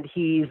 And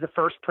he's the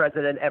first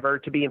president ever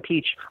to be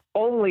impeached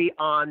only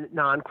on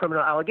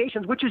non-criminal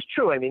allegations, which is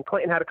true.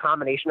 Clinton had a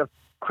combination of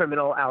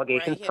criminal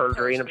allegations,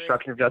 perjury, and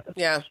obstruction of justice.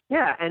 Yeah.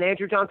 Yeah. And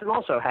Andrew Johnson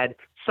also had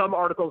some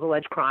articles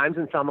allege crimes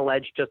and some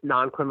allege just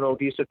non-criminal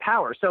abuse of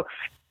power. So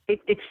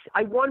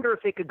I wonder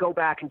if they could go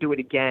back and do it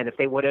again, if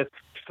they would have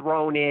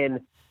thrown in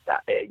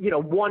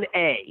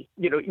 1A,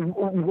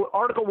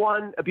 Article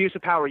 1, abuse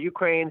of power,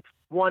 Ukraine,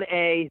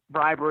 1A,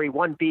 bribery,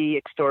 1B,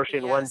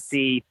 extortion,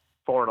 1C,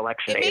 foreign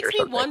election aid. It makes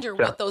me wonder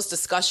what those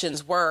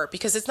discussions were,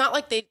 because it's not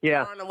like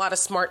there aren't a lot of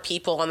smart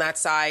people on that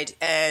side,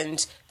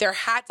 and there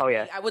had to be.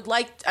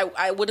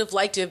 I would have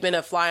liked to have been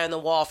a fly on the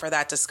wall for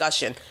that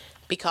discussion.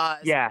 Because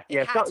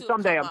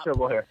someday I'm sure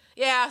we'll hear.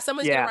 Yeah,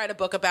 someone's gonna write a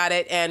book about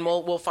it, and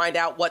we'll find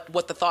out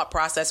what the thought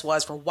process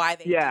was for why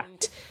they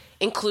didn't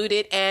include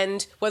it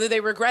and whether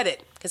they regret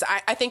it. Because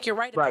I think you're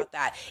right about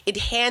that. It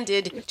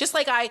handed, just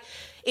like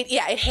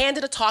it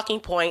handed a talking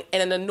point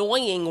and an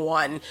annoying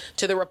one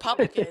to the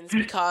Republicans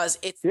because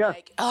it's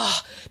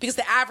because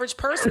the average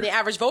person, the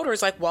average voter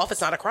is like, well, if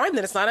it's not a crime,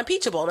 then it's not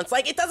impeachable. And it's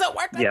like, it doesn't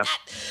work like that.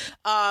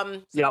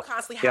 So you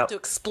constantly have to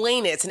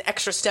explain it. It's an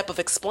extra step of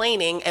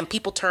explaining, and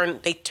people turn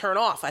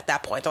off at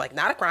that point. They're like,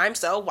 not a crime,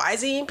 so why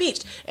is he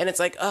impeached? And it's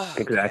like, oh,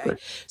 exactly.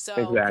 Okay.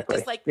 So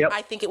just like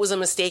I think it was a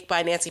mistake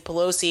by Nancy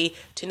Pelosi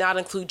to not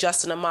include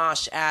Justin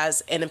Amash as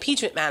an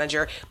impeachment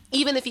manager,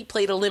 even if he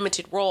played a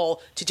limited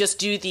role, to just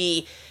do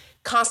the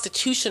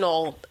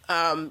constitutional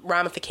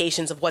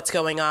ramifications of what's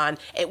going on.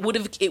 It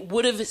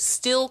would have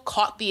still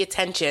caught the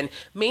attention.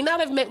 May not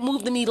have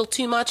moved the needle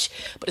too much,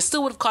 but it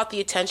still would have caught the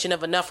attention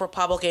of enough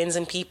Republicans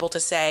and people to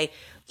say,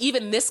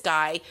 even this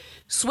guy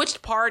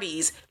switched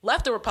parties,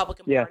 left the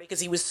Republican Party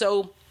because he was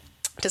so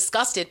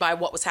disgusted by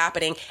what was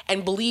happening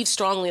and believes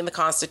strongly in the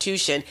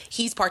Constitution,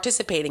 he's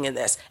participating in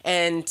this.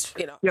 And,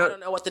 I don't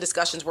know what the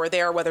discussions were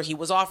there, whether he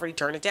was offered, he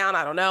turned it down.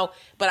 I don't know.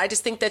 But I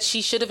just think that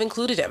she should have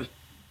included him.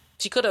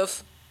 She could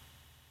have.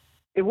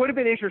 It would have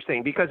been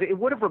interesting because it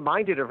would have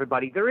reminded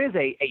everybody there is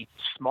a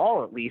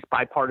small, at least,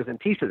 bipartisan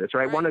piece of this,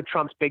 right? One of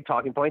Trump's big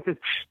talking points is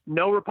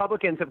no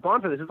Republicans have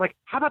gone for this. It's like,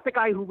 how about the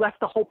guy who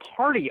left the whole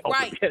party over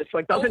this?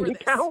 Like, doesn't he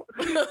count?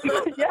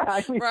 Yeah,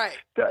 I mean,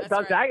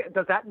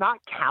 does that not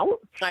count?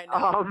 I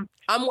know.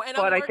 I'm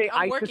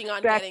working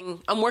on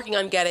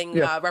getting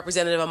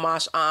Representative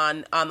Amash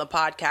on the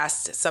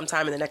podcast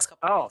sometime in the next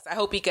couple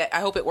of weeks. I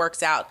hope it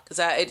works out because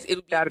it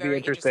would be a very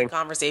interesting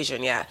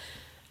conversation. Yeah.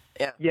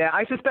 Yeah,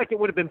 I suspect it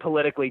would have been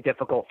politically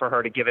difficult for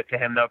her to give it to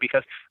him, though,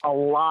 because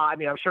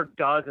I'm sure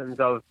dozens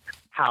of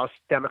House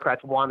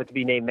Democrats wanted to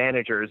be named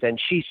managers, and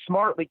she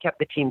smartly kept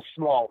the team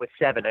small with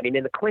 7. I mean,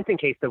 in the Clinton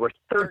case, there were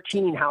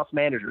 13 House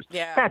managers.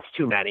 Yeah. That's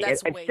too many. And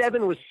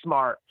 7 was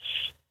smart.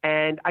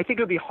 And I think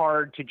it would be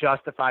hard to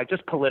justify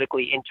just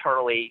politically,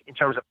 internally, in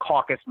terms of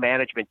caucus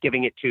management,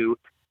 giving it to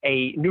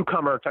a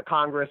newcomer to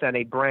Congress and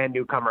a brand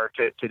newcomer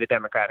to the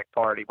Democratic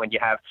Party when you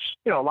have,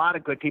 a lot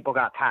of good people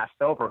got passed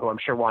over who I'm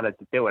sure wanted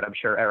to do it. I'm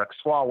sure Eric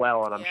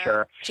Swalwell and I'm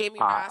sure Jamie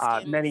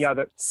Raskin, many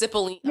other.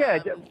 Cipollone.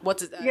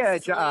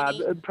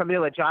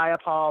 Pramila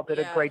Jayapal did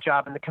a great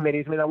job in the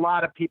committees. I mean, a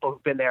lot of people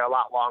who've been there a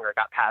lot longer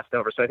got passed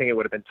over, so I think it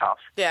would have been tough.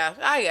 Yeah,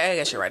 I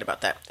guess you're right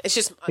about that. It's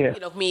just,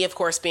 me, of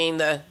course, being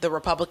the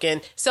Republican,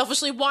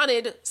 selfishly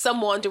wanted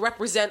someone to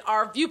represent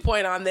our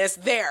viewpoint on this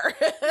there.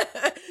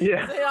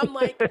 Yeah. So I'm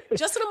like,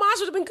 Justin Amash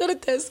would have been good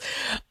at this.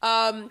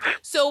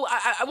 So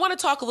I want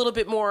to talk a little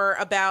bit more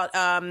about,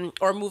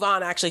 or move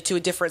on actually to a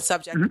different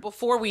subject. Mm-hmm.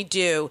 Before we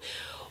do,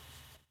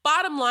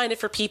 bottom line it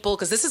for people,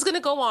 because this is going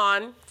to go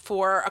on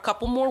for a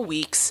couple more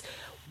weeks.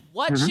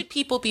 What should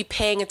people be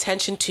paying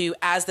attention to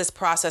as this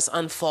process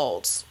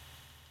unfolds?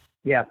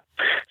 Yeah.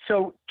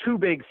 So 2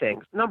 big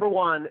things. Number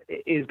 1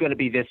 is going to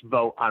be this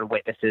vote on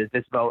witnesses,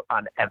 this vote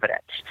on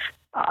evidence.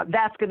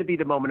 That's going to be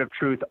the moment of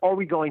truth. Are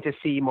we going to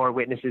see more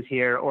witnesses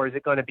here, or is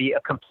it going to be a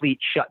complete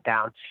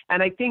shutdown?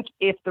 And I think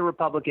if the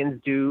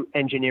Republicans do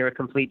engineer a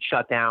complete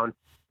shutdown,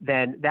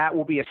 then that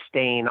will be a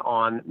stain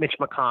on Mitch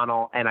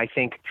McConnell, and I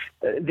think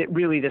that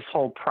really this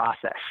whole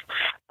process.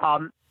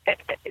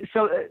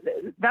 So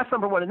that's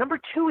number 1. And number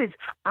 2 is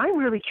I'm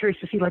really curious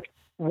to see,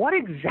 what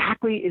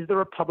exactly is the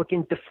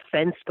Republican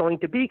defense going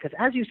to be? Because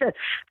as you said,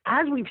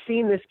 as we've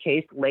seen this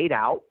case laid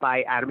out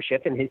by Adam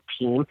Schiff and his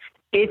team,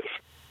 it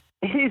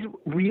is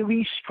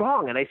really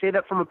strong. And I say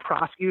that from a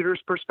prosecutor's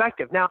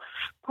perspective. Now,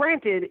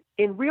 granted,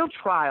 in real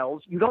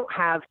trials, you don't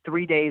have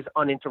 3 days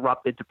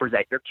uninterrupted to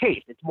present your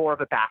case. It's more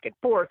of a back and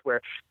forth where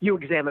you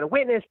examine a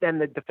witness, then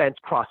the defense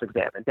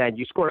cross-examines. Then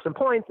you score some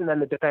points, and then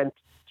the defense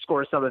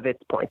scores some of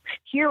its points.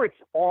 Here, it's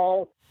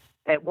all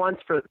at once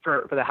for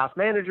the House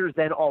managers,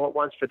 then all at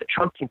once for the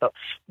Trump team. But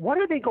what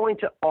are they going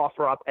to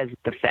offer up as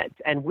defense?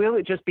 And will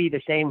it just be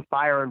the same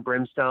fire and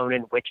brimstone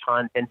and witch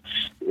hunt and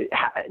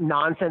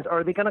nonsense?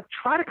 Or are they going to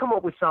try to come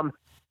up with some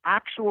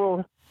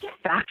actual,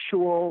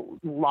 factual,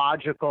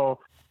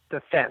 logical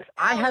defense?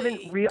 I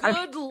haven't really.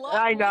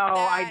 I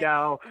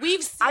know.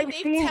 They've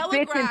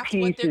telegraphed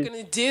what they're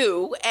going to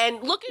do,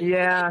 and look at who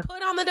they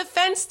put on the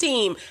defense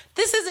team.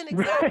 This isn't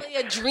exactly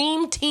a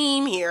dream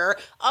team here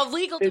of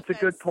legal defense. It's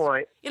a good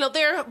point.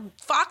 They're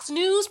Fox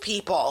News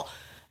people.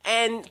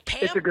 And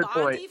Pam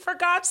Bondi, for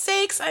God's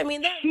sakes. I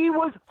mean, she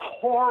was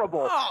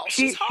horrible. Oh,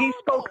 she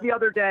spoke the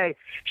other day.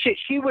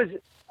 She was.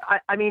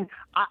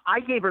 I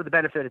gave her the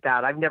benefit of the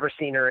doubt. I've never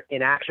seen her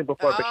in action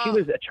before, but she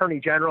was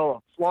Attorney General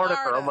of Florida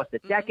for almost a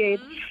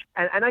decade.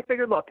 Mm-hmm. And I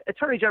figured, look,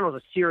 Attorney General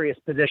is a serious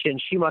position.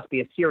 She must be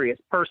a serious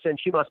person.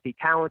 She must be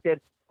talented.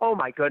 Oh,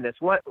 my goodness.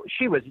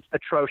 She was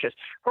atrocious.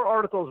 Her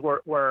articles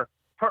were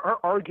her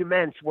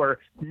arguments were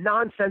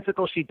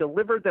nonsensical. She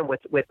delivered them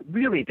with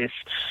really this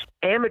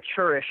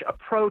amateurish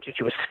approach, and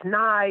she was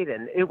snide,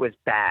 and it was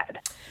bad.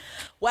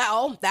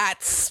 Well,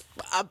 that's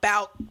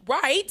about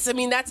right. I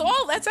mean, that's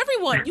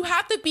everyone. You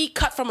have to be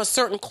cut from a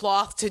certain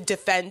cloth to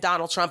defend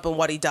Donald Trump and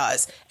what he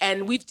does.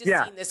 And we've just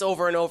seen this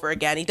over and over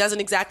again. He doesn't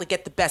exactly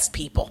get the best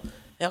people.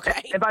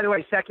 Okay. And by the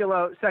way,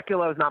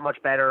 Sekulow is not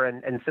much better,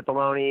 and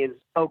Cipollone is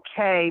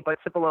okay, but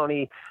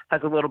Cipollone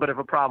has a little bit of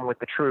a problem with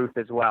the truth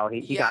as well.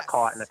 He got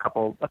caught in a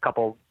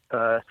couple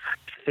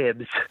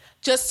fibs.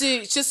 Just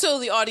so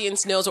the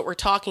audience knows what we're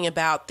talking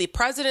about, the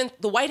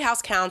White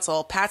House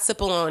counsel, Pat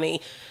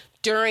Cipollone,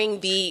 during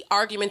the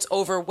arguments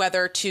over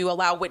whether to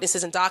allow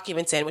witnesses and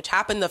documents in, which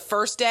happened the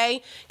first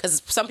day,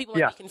 because some people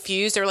might be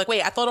confused. They're like,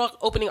 wait, I thought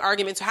opening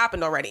arguments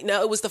happened already.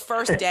 No, it was the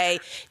first day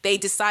they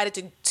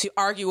decided to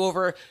argue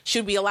over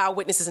should we allow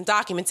witnesses and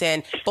documents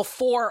in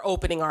before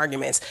opening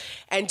arguments.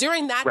 And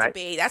during that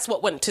debate, that's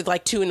what went to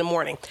 2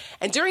 a.m.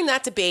 And during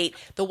that debate,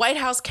 the White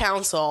House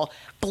counsel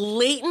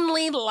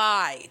blatantly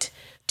lied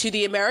to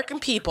the American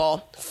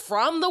people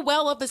from the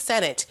well of the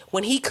Senate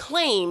when he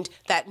claimed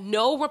that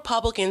no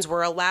Republicans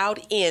were allowed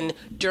in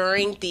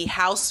during the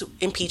House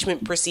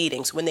impeachment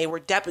proceedings when they were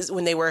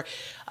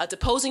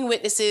deposing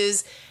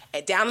witnesses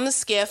down in the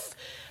SCIF.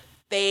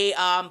 They,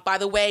 by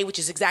the way, which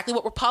is exactly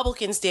what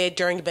Republicans did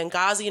during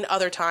Benghazi and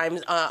other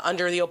times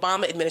under the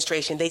Obama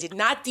administration, they did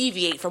not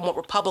deviate from what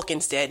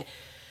Republicans did.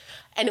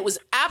 And it was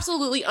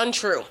absolutely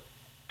untrue.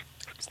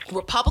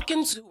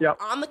 Republicans who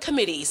were on the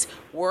committees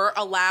were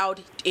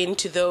allowed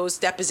into those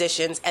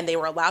depositions, and they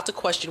were allowed to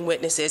question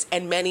witnesses,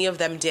 and many of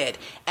them did.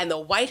 And the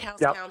White House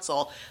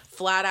counsel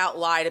flat out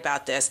lied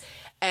about this.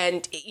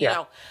 And, you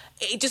know,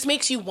 it just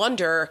makes you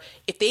wonder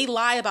if they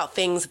lie about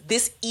things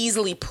this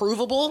easily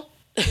provable,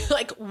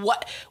 like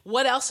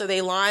what else are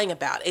they lying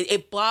about?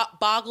 It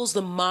boggles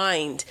the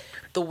mind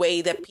the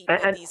way that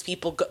these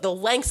people go, the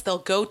lengths they'll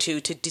go to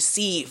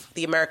deceive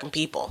the American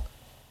people.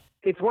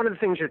 It's one of the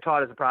things you're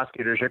taught as a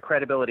prosecutor is your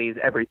credibility is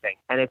everything.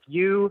 And if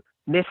you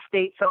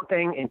misstate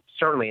something, and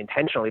certainly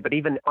intentionally, but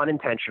even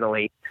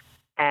unintentionally,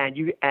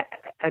 and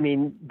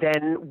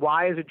then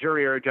why is a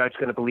jury or a judge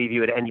going to believe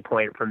you at any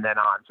point from then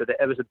on? So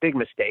it was a big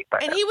mistake.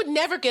 And he would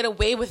never get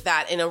away with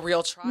that in a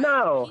real trial.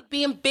 No. He'd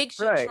be in big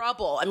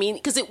trouble. I mean,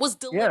 because it was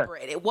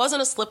deliberate. It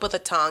wasn't a slip of the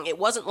tongue. It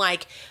wasn't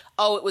like,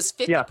 oh, it was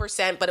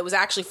 50%, but it was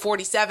actually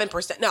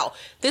 47%. No,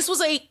 this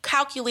was a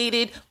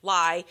calculated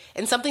lie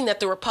and something that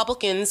the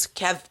Republicans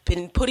have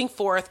been putting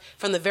forth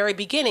from the very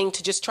beginning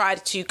to just try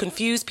to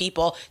confuse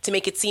people to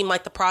make it seem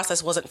like the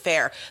process wasn't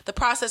fair. The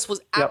process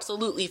was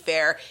absolutely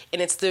fair,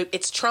 and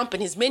it's Trump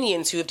and his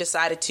minions who have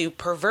decided to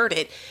pervert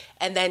it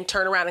and then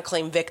turn around and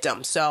claim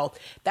victim. So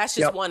that's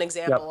just one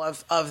example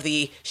of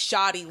the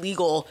shoddy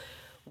legal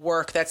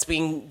work that's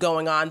been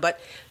going on. But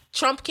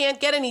Trump can't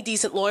get any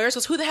decent lawyers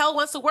because who the hell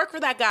wants to work for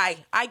that guy?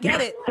 I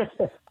get it.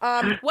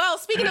 Well,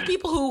 speaking of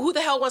people who the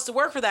hell wants to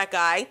work for that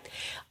guy,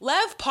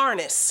 Lev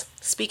Parnas,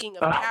 speaking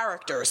of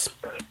characters.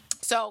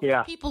 So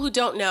for people who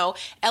don't know,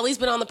 Ellie's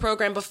been on the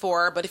program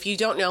before, but if you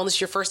don't know, this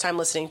is your first time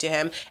listening to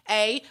him.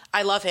 A,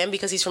 I love him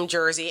because he's from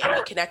Jersey and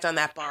we connect on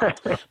that bond.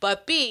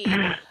 But B,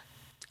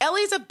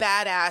 Ellie's a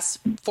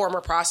badass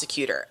former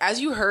prosecutor. As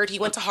you heard, he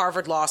went to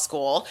Harvard Law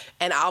School,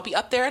 and I'll be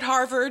up there at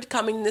Harvard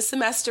coming this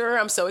semester.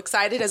 I'm so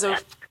excited as a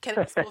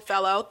Kennedy School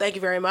fellow. Thank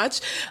you very much.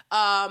 But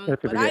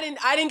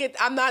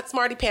I'm not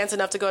smarty pants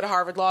enough to go to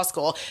Harvard Law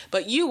School,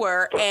 but you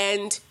were,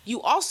 and you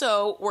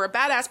also were a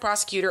badass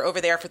prosecutor over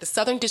there for the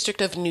Southern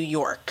District of New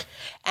York,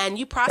 and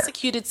you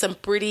prosecuted some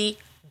pretty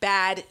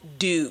bad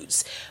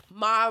dudes,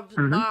 mob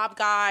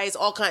guys,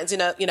 all kinds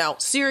of,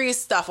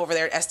 serious stuff over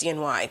there at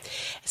SDNY.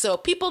 So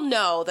people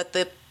know that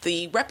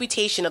the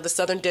reputation of the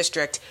Southern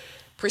District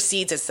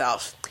precedes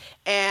itself.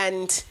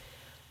 And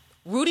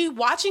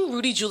watching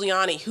Rudy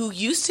Giuliani, who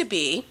used to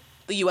be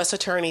the U.S.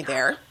 attorney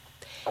there,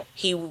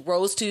 he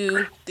rose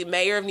to the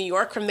mayor of New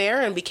York from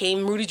there and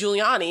became Rudy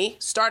Giuliani,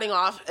 starting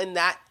off in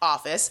that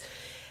office.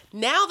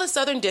 Now the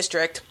Southern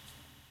District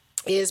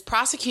is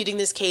prosecuting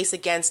this case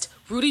against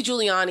Rudy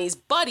Giuliani's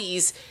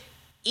buddies,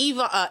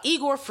 Igor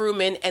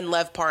Fruman and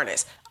Lev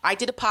Parnas. I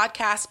did a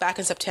podcast back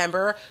in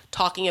September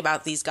talking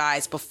about these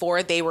guys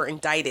before they were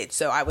indicted.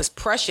 So I was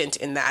prescient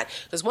in that.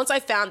 Because once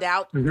I found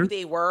out who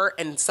they were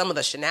and some of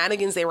the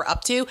shenanigans they were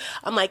up to,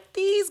 I'm like,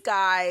 these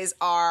guys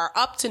are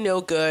up to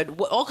no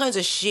good. All kinds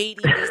of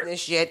shady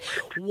business shit.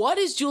 What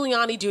is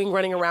Giuliani doing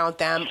running around with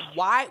them?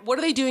 What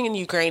are they doing in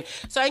Ukraine?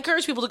 So I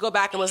encourage people to go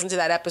back and listen to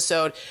that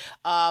episode.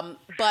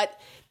 But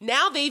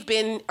now they've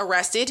been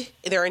arrested.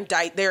 They're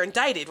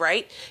indicted,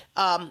 right?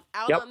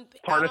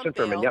 Parnas and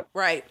Fruman,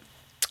 Right.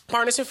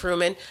 Parnas and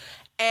Fruman.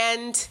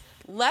 And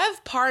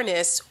Lev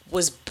Parnas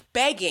was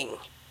begging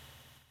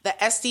the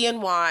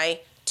SDNY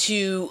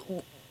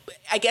to,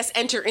 I guess,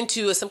 enter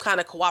into some kind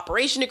of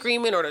cooperation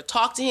agreement or to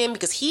talk to him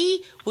because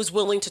he was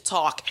willing to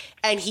talk.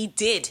 And he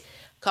did.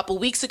 A couple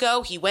weeks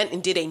ago, he went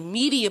and did a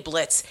media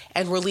blitz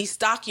and released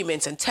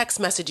documents and text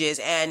messages.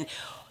 And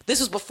this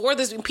was before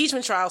this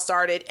impeachment trial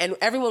started. And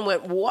everyone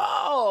went,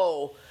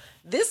 whoa,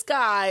 this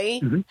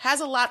guy has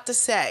a lot to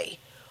say.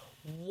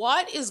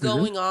 What is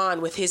going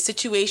on with his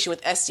situation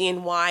with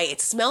SDNY?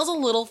 It smells a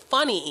little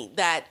funny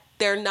that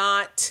they're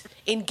not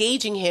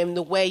engaging him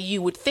the way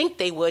you would think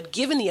they would,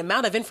 given the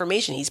amount of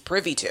information he's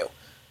privy to.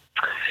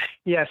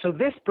 Yeah, so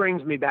this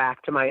brings me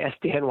back to my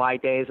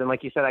SDNY days. And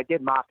like you said, I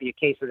did mafia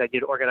cases. I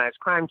did organized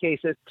crime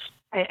cases.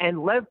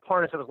 And Lev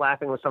Parnas, I was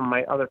laughing with some of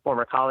my other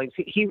former colleagues.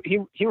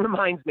 He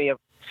reminds me of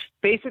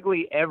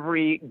basically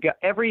every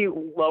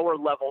lower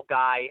level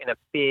guy in a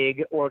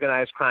big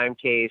organized crime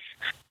case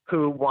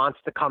who wants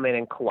to come in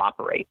and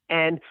cooperate.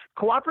 And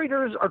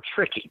cooperators are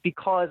tricky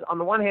because on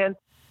the one hand,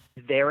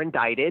 they're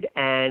indicted,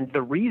 and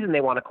the reason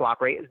they want to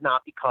cooperate is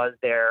not because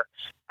they're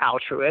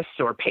altruists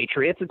or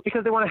patriots. It's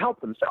because they want to help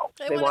themselves.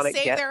 They want to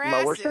get their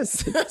lower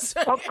sentences.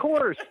 Of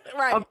course.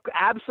 Right.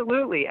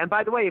 Absolutely. And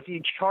by the way, if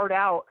you chart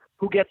out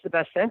who gets the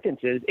best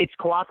sentences, it's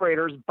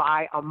cooperators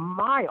by a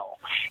mile.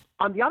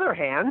 On the other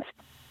hand,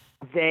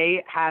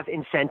 they have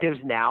incentives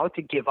now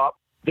to give up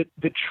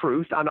the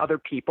truth on other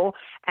people.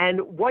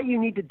 And what you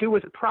need to do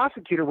as a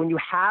prosecutor, when you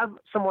have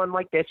someone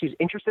like this who's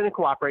interested in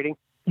cooperating,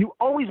 you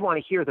always want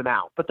to hear them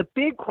out. But the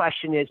big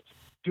question is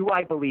do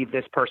I believe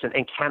this person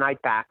and can I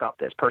back up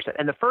this person?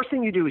 And the first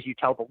thing you do is you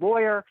tell the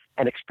lawyer,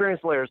 and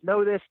experienced lawyers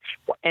know this,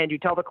 and you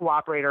tell the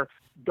cooperator,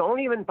 don't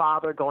even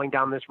bother going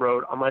down this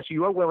road unless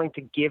you are willing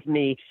to give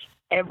me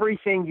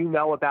everything you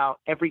know about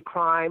every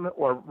crime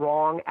or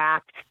wrong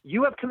act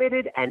you have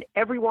committed and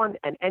everyone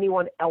and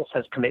anyone else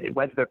has committed,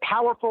 whether they're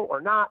powerful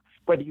or not,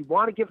 whether you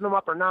want to give them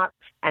up or not.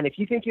 And if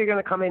you think you're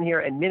going to come in here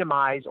and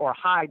minimize or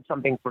hide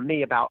something from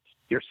me about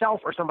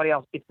yourself or somebody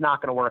else, it's not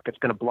going to work. It's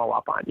going to blow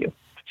up on you.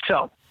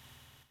 So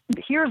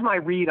here's my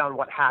read on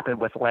what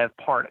happened with Lev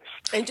Parnas.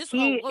 And just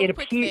one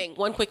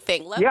quick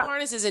thing. Lev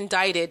Parnas is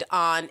indicted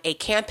on a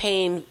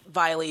campaign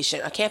violation,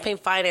 a campaign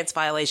finance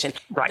violation.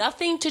 Right.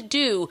 Nothing to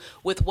do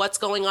with what's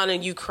going on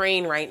in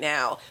Ukraine right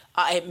now.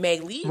 It may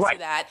lead to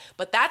that,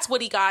 but that's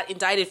what he got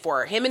indicted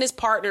for. Him and his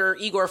partner,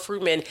 Igor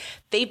Fruman,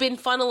 they've been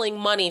funneling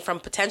money from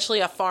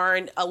potentially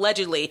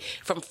allegedly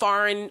from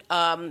foreign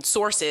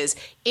sources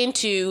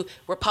into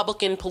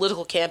Republican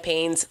political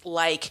campaigns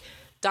like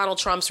Donald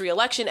Trump's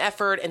reelection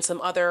effort and some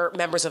other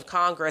members of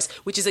Congress,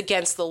 which is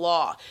against the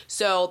law.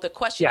 So the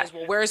question is,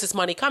 well, where is this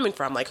money coming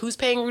from? Like, who's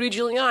paying Rudy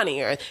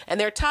Giuliani?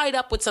 And they're tied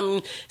up with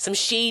some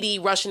shady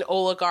Russian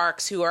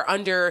oligarchs who are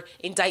under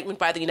indictment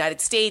by the United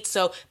States.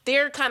 So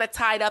they're kind of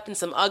tied up in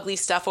some ugly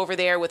stuff over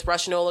there with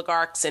Russian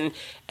oligarchs and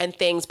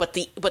things. But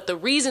the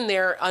reason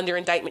they're under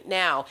indictment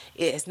now,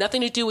 it has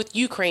nothing to do with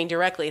Ukraine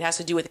directly. It has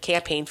to do with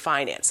campaign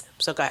finance.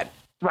 So go ahead.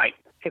 Right.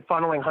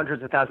 Funneling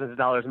hundreds of thousands of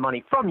dollars of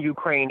money from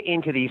Ukraine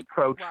into these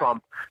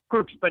pro-Trump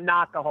groups, but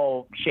not the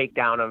whole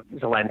shakedown of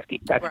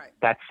Zelensky.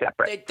 That's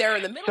separate. They're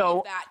in the middle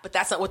of that, but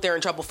that's not what they're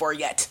in trouble for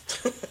yet.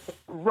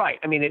 Right.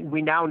 I mean,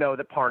 we now know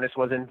that Parnas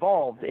was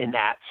involved in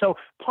that. So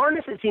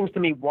Parnas, it seems to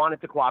me,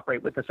 wanted to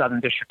cooperate with the Southern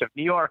District of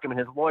New York. I mean,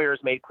 his lawyers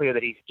made clear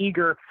that he's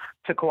eager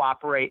to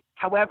cooperate.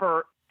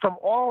 However, from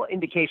all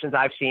indications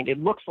I've seen,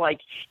 it looks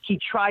like he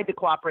tried to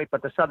cooperate,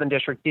 but the Southern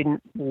District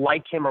didn't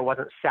like him or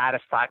wasn't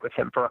satisfied with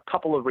him for a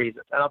couple of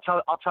reasons. And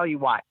I'll tell you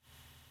why.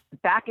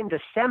 Back in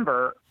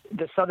December,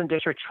 the Southern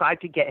District tried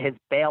to get his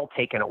bail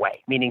taken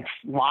away, meaning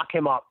lock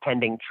him up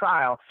pending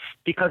trial,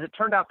 because it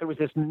turned out there was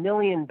this $1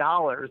 million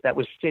that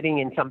was sitting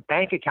in some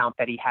bank account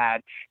that he had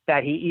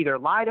that he either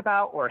lied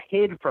about or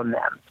hid from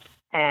them.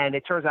 And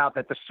it turns out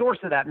that the source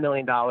of that $1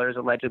 million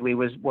allegedly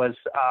was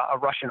a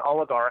Russian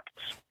oligarch.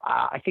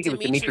 I think it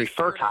was Dmitry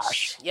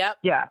Firtash. Yep.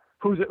 Yeah.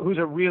 Who's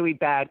a really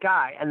bad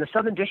guy. And the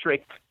Southern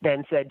District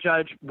then said,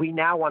 Judge, we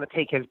now want to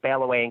take his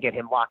bail away and get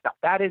him locked up.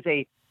 That is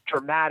a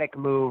dramatic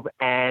move.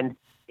 And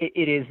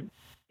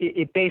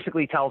it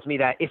basically tells me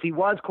that if he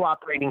was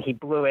cooperating, he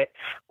blew it,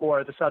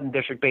 or the Southern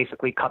District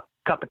basically cut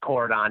the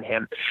cord on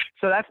him.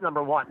 So that's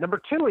number one.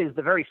 Number two is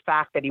the very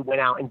fact that he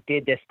went out and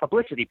did this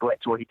publicity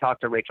blitz where he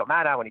talked to Rachel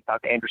Maddow and he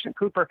talked to Anderson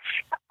Cooper.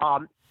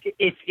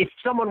 If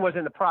someone was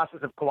in the process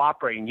of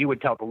cooperating, you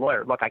would tell the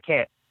lawyer, look, I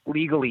can't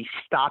legally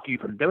stop you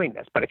from doing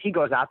this. But if he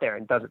goes out there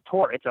and does a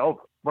tour, it's over.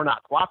 We're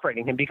not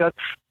cooperating him, because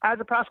as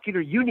a prosecutor,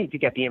 you need to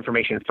get the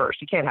information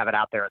first. You can't have it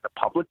out there as the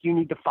public. You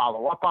need to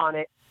follow up on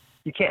it.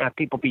 You can't have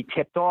people be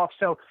tipped off.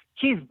 So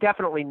he's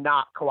definitely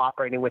not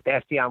cooperating with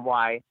the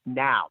SDNY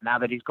now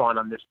that he's gone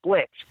on this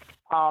blitz.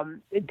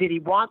 Did he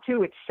want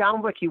to? It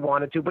sounds like he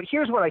wanted to, but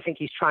here's what I think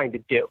he's trying to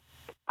do.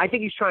 I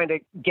think he's trying to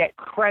get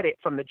credit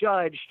from the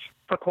judge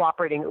for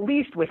cooperating at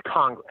least with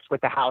Congress, with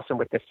the House and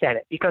with the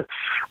Senate, because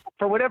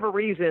for whatever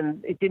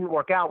reason, it didn't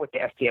work out with the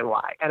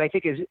SDNY. And I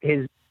think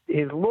his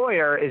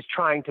lawyer is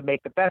trying to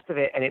make the best of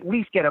it and at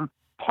least get him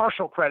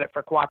partial credit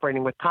for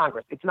cooperating with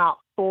Congress. It's not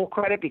full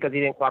credit because he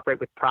didn't cooperate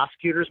with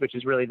prosecutors, which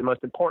is really the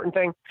most important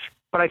thing.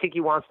 But I think he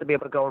wants to be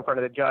able to go in front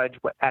of the judge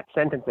at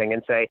sentencing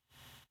and say,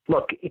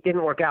 look, it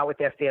didn't work out with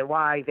the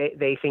FDNY.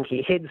 They think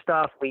he hid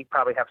stuff. We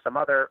probably have some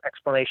other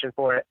explanation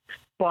for it.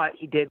 But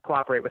he did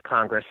cooperate with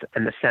Congress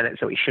and the Senate,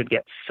 so he should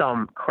get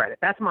some credit.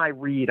 That's my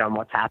read on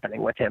what's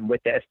happening with him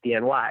with the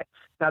SDNY.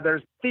 Now,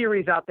 there's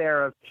theories out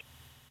there of,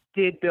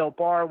 did Bill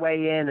Barr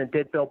weigh in, and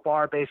did Bill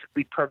Barr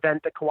basically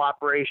prevent the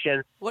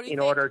cooperation in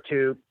order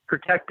to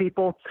protect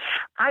people?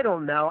 I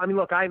don't know. I mean,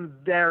 look, I'm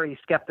very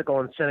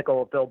skeptical and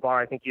cynical of Bill Barr.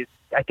 I think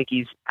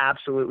he's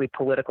absolutely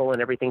political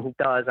in everything he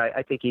does.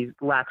 I think he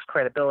lacks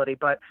credibility.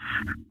 But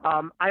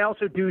I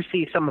also do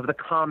see some of the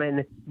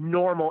common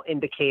normal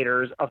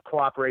indicators of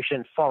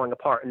cooperation falling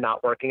apart and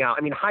not working out.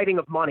 I mean, hiding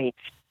of money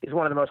is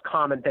one of the most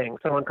common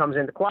things. Someone comes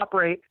in to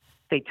cooperate.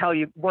 They tell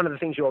you, one of the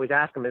things you always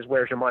ask them is,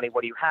 where's your money?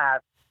 What do you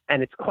have?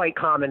 And it's quite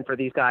common for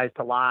these guys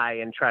to lie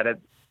and try to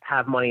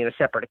have money in a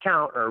separate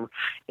account or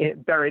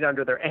buried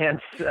under their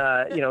aunt's, in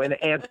the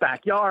aunt's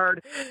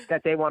backyard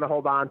that they want to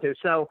hold on to.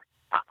 So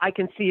I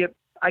can see it.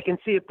 I can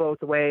see it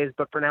both ways,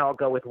 but for now I'll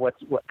go with what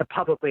the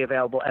publicly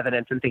available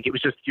evidence and think it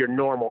was just your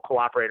normal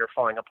cooperator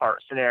falling apart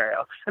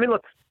scenario. I mean,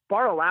 look,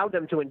 Barr allowed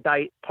them to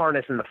indict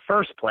Parnas in the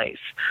first place,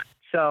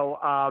 so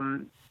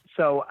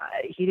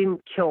he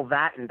didn't kill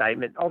that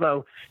indictment,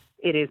 although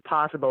it is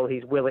possible he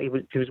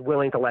was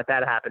willing to let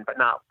that happen, but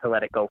not to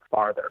let it go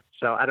farther.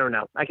 So I don't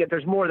know.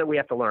 There's more that we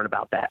have to learn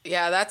about that.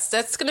 Yeah,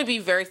 that's going to be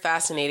very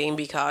fascinating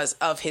because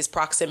of his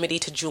proximity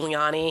to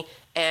Giuliani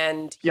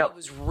And he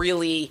was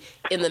really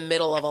in the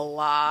middle of a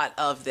lot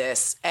of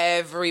this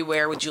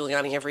everywhere with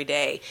Giuliani every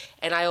day.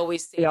 And I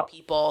always say to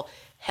people,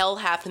 hell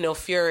hath no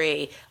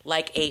fury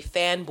like a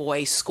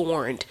fanboy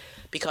scorned.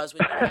 Because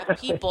when you have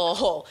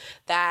people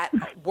that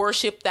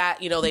worship that,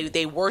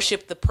 they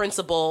worship the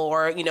principle,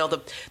 or,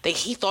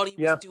 he thought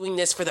he was doing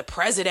this for the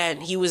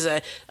president. He was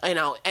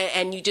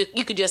and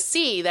you could just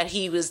see that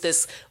he was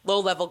this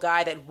low-level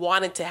guy that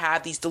wanted to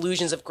have these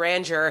delusions of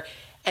grandeur.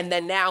 And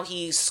then now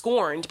he's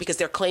scorned because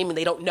they're claiming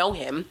they don't know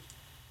him.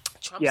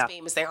 Trump's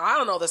famous saying, I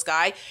don't know this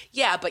guy.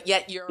 Yeah, but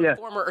yet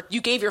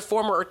you gave your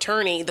former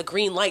attorney the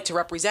green light to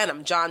represent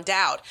him, John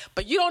Dowd.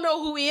 But you don't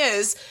know who he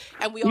is.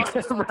 And we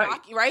also saw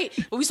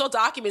we saw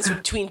documents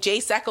between Jay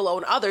Sekulow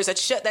and others that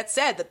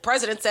said the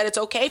president said it's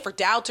okay for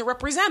Dowd to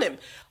represent him,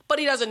 but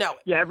he doesn't know it.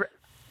 Yeah.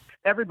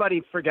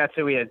 Everybody forgets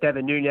who he is,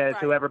 Devin Nunes,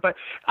 whoever. But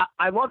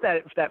I love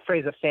that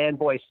phrase of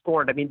fanboy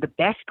scorned. I mean, the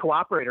best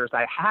cooperators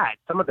I had,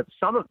 some of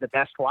the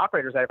best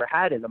cooperators I ever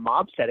had in the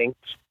mob setting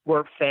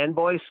were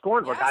fanboy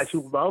scorned. Were guys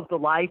who loved the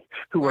life,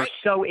 who were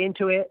so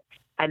into it.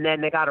 And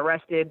then they got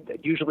arrested,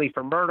 usually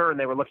for murder, and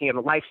they were looking at a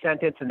life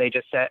sentence, and they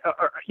just said,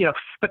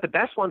 but the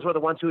best ones were the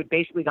ones who had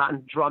basically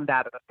gotten drummed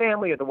out of the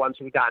family, or the ones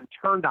who had gotten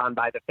turned on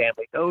by the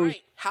family.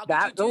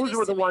 Those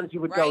were the ones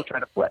you would go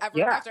try to flip.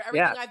 After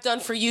everything I've done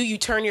for you, you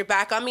turn your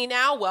back on me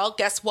now? Well,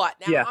 guess what?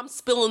 Now I'm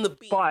spilling the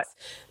beans. But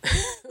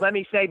let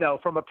me say, though,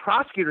 from a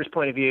prosecutor's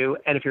point of view,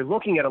 and if you're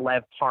looking at a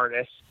Lev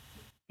Parnas,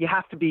 you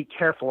have to be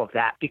careful of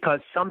that, because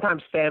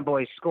sometimes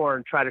fanboys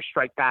scorn try to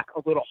strike back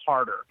a little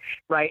harder,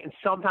 right?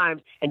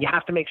 And you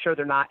have to make sure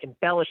they're not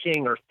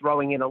embellishing or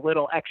throwing in a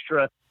little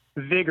extra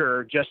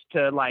vigor just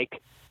to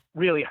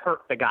really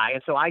hurt the guy.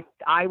 And so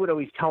I would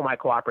always tell my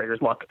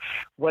cooperators, look,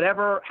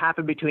 whatever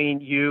happened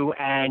between you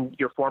and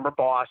your former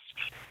boss,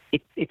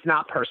 it's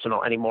not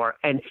personal anymore.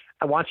 And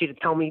I want you to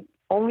tell me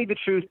only the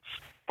truth,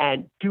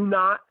 and do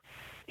not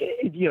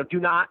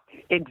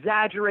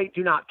exaggerate,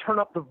 do not turn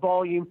up the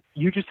volume.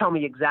 You just tell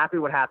me exactly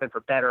what happened, for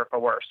better or for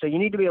worse. So you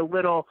need to be a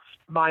little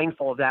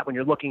mindful of that when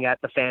you're looking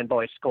at the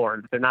fanboy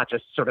scorn. They're not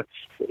just sort of,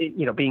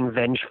 being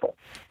vengeful.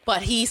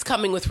 But he's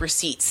coming with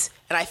receipts.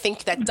 And I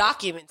think that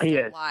documents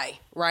don't lie,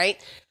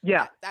 right?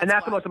 Yeah,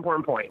 that's the most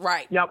important point.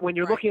 Right. Yeah, when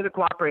you're looking at the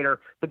cooperator,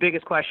 the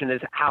biggest question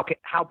is how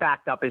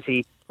backed up is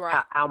he?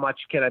 Right. How much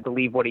can I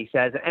believe what he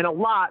says? And a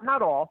lot,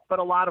 not all, but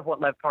a lot of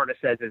what Lev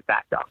Parnas says is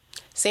backed up.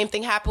 Same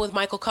thing happened with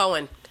Michael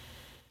Cohen.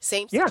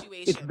 Same situation.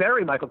 Yeah, it's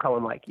very Michael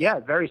Cohen-like. Yeah,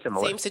 very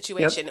similar. Same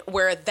situation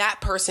where that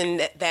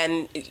person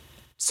then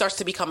starts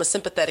to become a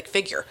sympathetic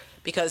figure,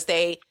 because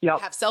they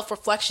have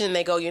self-reflection and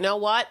they go, you know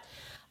what?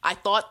 I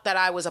thought that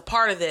I was a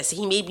part of this.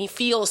 He made me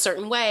feel a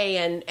certain way,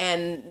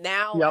 and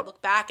now I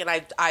look back and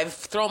I've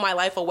thrown my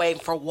life away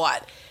for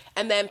what?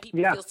 And then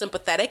people feel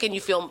sympathetic, and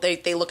you feel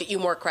they look at you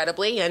more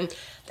credibly, and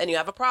then you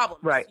have a problem.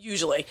 Right.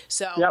 Usually.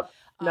 So. Yep.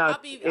 No,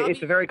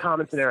 it's a very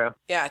common scenario.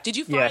 Yeah. Did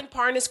you find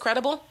Parnas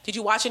credible? Did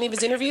you watch any of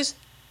his interviews?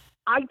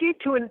 I did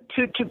to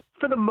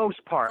for the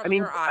most part. From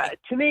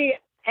to me,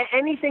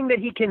 anything that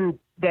he can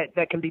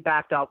that can be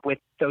backed up with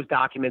those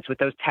documents, with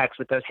those texts,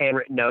 with those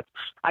handwritten notes,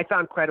 I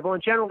found credible.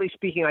 And generally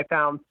speaking, I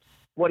found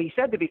what he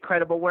said to be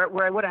credible.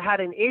 Where I would have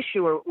had an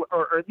issue,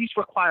 or at least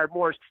required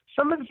more,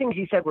 some of the things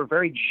he said were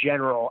very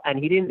general, and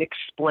he didn't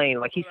explain.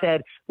 Like he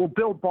said, well,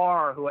 Bill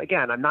Barr, who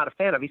again I'm not a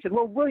fan of, he said,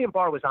 well, William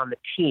Barr was on the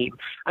team.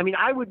 I mean,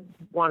 I would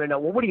want to know,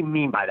 well, what do you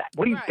mean by that?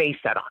 What do you base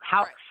that on?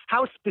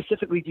 How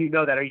specifically do you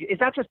know that? Is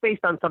that just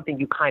based on something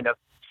you kind of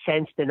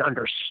sensed and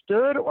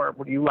understood, or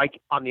would you,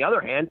 on the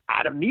other hand,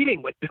 at a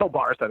meeting with Bill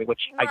Barr or something,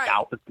 which I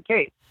doubt was the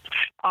case?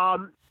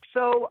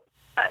 So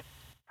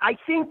I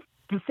think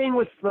the thing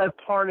with Lev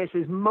Parnas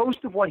is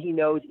most of what he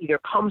knows either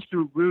comes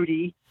through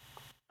Rudy,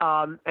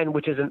 and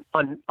which is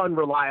an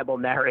unreliable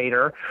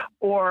narrator,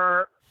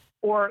 or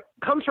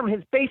comes from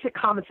his basic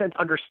common sense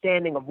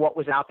understanding of what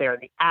was out there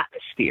in the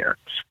atmosphere.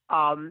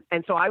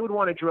 And so I would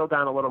want to drill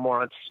down a little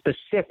more on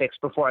specifics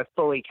before I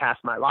fully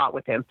cast my lot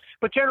with him.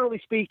 But generally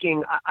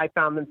speaking, I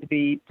found them to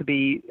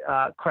be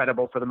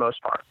credible for the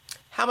most part.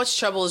 How much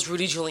trouble is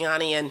Rudy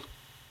Giuliani in?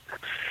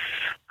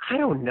 I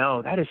don't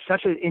know. That is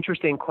such an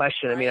interesting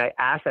question. I mean, I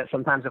ask that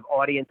sometimes of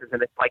audiences,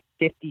 and it's like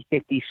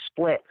 50-50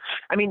 split.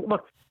 I mean,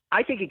 look,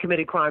 I think he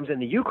committed crimes in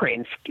the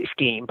Ukraine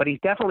scheme, but he's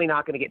definitely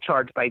not going to get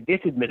charged by this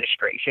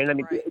administration. I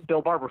mean,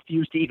 Bill Barr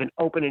refused to even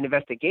open an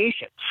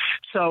investigation.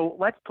 So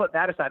let's put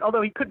that aside,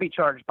 although he could be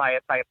charged by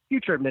a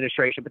future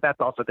administration, but that's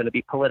also going to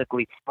be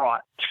politically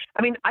fraught.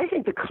 I mean, I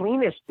think the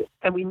cleanest,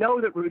 and we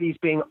know that Rudy's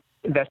being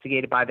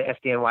investigated by the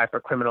SDNY for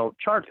criminal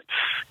charges.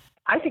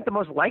 I think the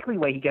most likely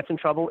way he gets in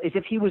trouble is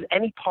if he was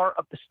any part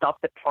of the stuff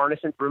that Parnas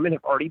and Fruman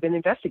have already been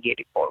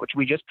investigated for, which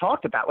we just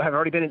talked about, have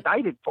already been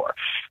indicted for,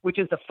 which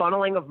is the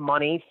funneling of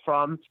money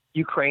from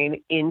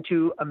Ukraine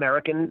into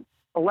American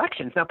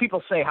elections. Now,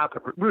 people say, how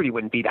could Rudy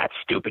wouldn't be that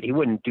stupid? He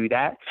wouldn't do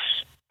that.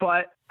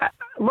 But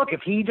look,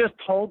 if he just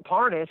told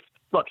Parnas,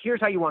 look,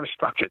 here's how you want to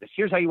structure this.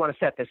 Here's how you want to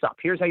set this up.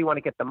 Here's how you want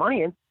to get the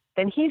money in.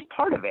 Then he's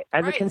part of it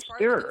as a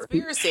conspirator. It's part of the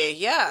conspiracy,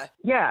 yeah.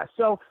 Yeah.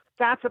 So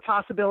that's a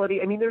possibility.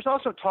 I mean, there's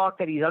also talk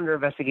that he's under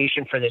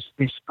investigation for this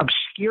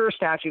obscure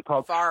statute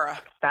called FARA,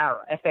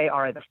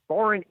 F-A-R-A, the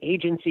Foreign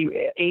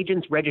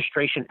Agents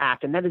Registration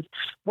Act. And that is,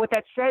 what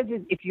that says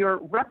is if you're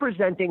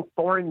representing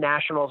foreign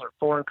nationals or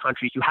foreign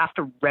countries, you have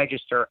to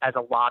register as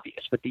a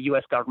lobbyist with the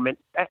U.S. government.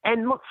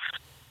 And look,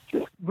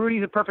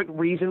 Rudy's a perfect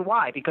reason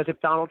why, because if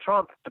Donald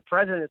Trump, the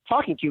president, is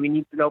talking to you, he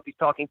needs to know if he's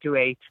talking to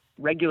a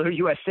regular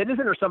U.S.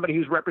 citizen or somebody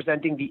who's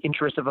representing the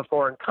interests of a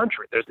foreign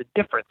country. There's a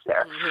difference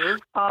there.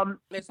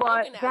 There's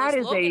but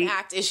Logan, Logan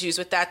Act issues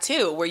with that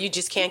too, where you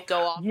just can't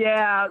go off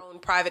your own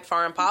private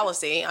foreign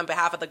policy on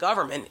behalf of the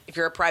government if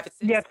you're a private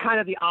citizen. Yeah, it's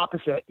kind of the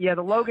opposite. Yeah,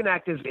 the Logan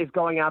Act is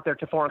going out there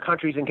to foreign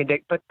countries and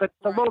convict, but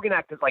the Logan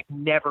Act has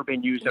never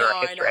been used in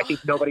our history. I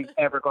think nobody's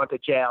ever gone to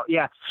jail.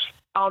 Yeah.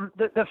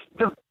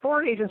 The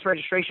Foreign Agents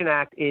Registration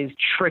Act is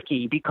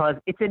tricky because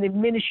it's an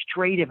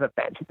administrative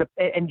offense,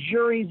 and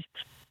juries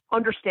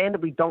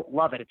understandably don't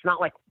love it. It's not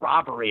like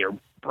robbery or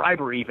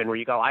bribery even where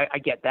you go, I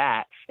get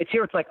that. It's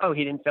like, oh,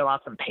 he didn't fill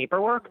out some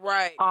paperwork.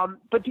 Right.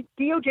 But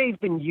DOJ's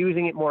been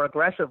using it more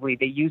aggressively.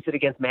 They used it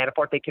against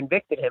Manafort. They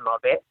convicted him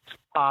of it,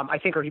 I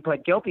think, or he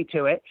pled guilty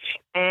to it.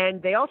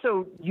 And they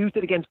also used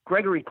it against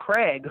Gregory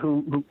Craig,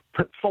 who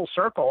full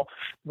circle,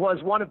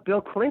 was one of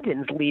Bill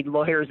Clinton's lead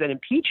lawyers in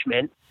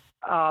impeachment.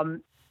 A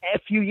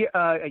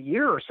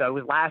year or so, it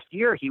was last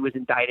year, he was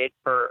indicted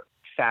for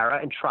FARA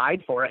and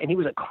tried for it, and he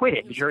was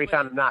acquitted. The jury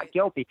found him not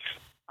guilty.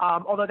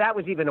 Although that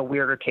was even a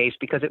weirder case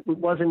because it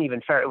wasn't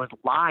even fair. It was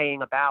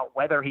lying about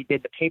whether he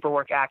did the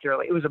paperwork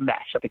accurately. It was a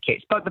mess of a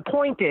case. But the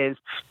point is,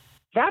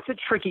 that's a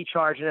tricky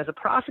charge. And as a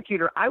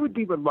prosecutor, I would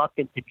be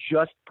reluctant to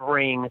just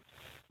bring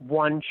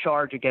one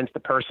charge against the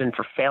person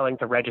for failing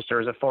to register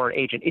as a foreign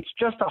agent. It's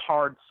just a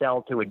hard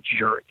sell to a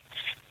jury.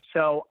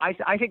 So I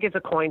think it's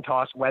a coin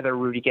toss whether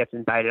Rudy gets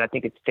indicted. I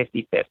think it's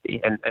 50-50,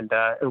 and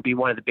it'll be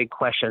one of the big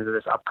questions of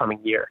this upcoming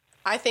year.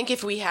 I think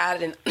if we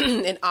had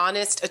an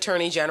honest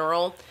attorney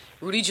general,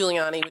 Rudy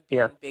Giuliani would be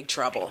in big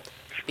trouble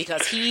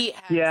because he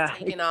has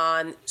taken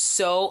on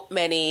so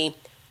many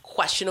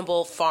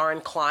questionable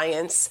foreign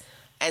clients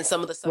and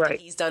some of the stuff that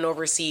he's done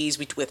overseas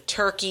with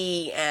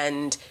Turkey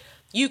and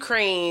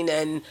Ukraine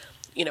and,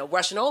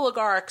 Russian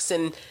oligarchs,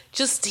 and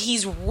just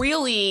he's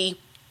really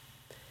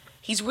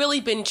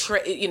been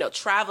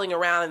traveling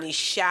around in these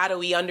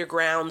shadowy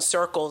underground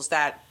circles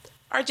that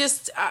are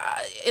just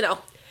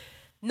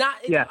not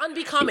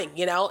unbecoming,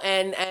 and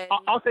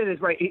I'll say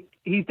this, right.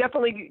 He's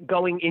definitely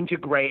going into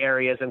gray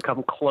areas and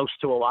come close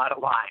to a lot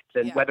of lines,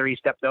 and whether he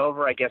stepped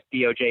over, I guess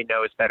DOJ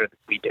knows better than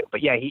we do.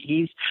 But yeah,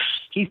 he's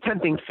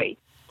tempting fate.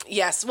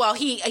 Yes, well,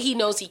 he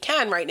knows he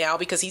can right now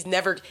because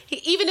even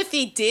if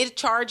he did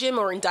charge him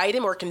or indict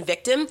him or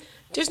convict him,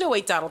 there's no way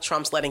Donald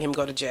Trump's letting him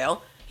go to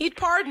jail. He'd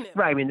pardon him.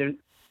 Right. I mean,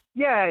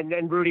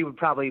 and Rudy would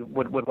probably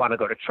would want to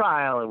go to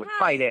trial and would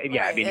fight it.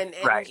 Yeah, I mean, and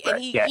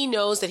he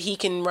knows that he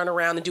can run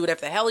around and do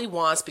whatever the hell he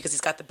wants because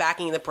he's got the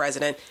backing of the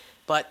president.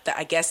 But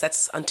I guess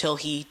that's until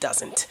he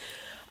doesn't.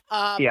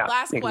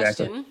 Last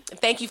question.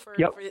 Thank you for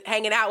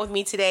hanging out with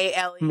me today,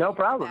 Ellie. No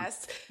problem.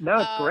 No,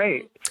 it's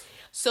great.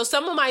 So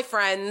some of my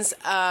friends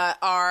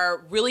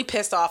are really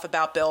pissed off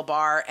about Bill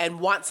Barr and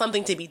want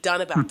something to be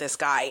done about this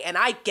guy. And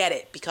I get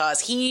it because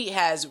he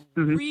has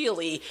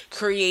really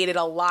created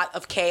a lot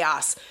of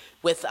chaos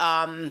with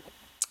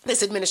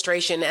this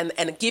administration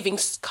and giving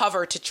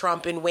cover to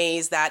Trump in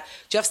ways that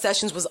Jeff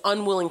Sessions was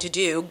unwilling to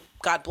do.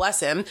 God bless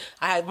him.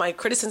 I had my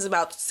criticisms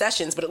about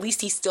Sessions, but at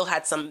least he still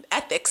had some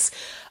ethics.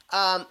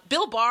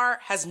 Bill Barr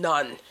has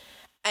none.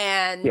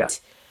 And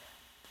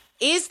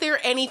is there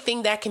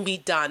anything that can be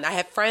done? I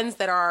have friends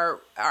that are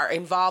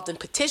involved in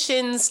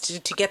petitions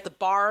to get the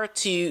Bar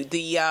to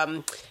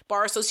the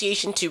Bar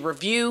Association to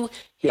review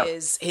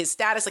his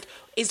status.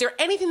 Is there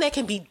anything that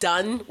can be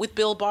done with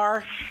Bill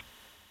Barr?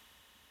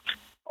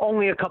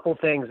 Only a couple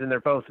things, and they're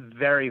both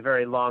very,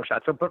 very long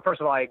shots. So, but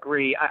first of all, I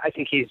agree. I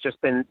think he's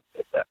just been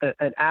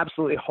an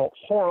absolutely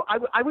horrible,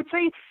 I would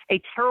say a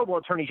terrible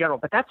attorney general,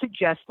 but that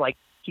suggests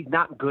he's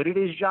not good at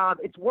his job.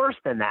 It's worse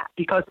than that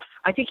because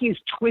I think he's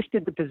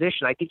twisted the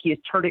position. I think he has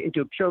turned it into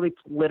a purely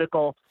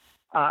political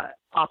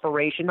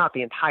operation, not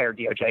the entire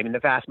DOJ. I mean, the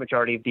vast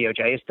majority of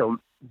DOJ is still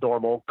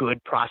normal,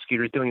 good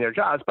prosecutors doing their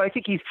jobs. But I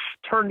think he's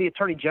turned the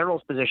attorney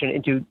general's position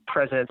into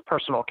president's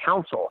personal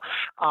counsel.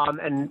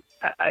 And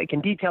I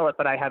can detail it,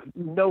 but I have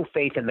no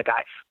faith in the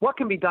guy. What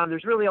can be done?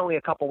 There's really only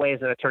a couple ways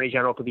an attorney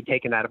general could be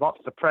taken out of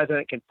office. The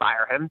president can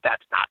fire him.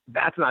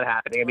 That's not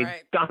happening. I mean,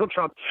 Donald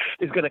Trump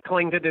is going to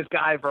cling to this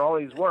guy for all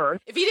he's worth.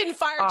 If he didn't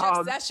fire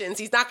Jeff Sessions,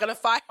 he's not going to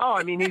fire him. Oh,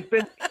 I mean,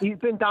 he's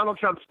been Donald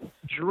Trump's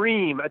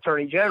dream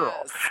attorney general.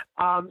 Yes.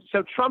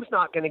 So Trump's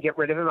not going to get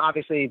rid of him.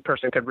 Obviously, the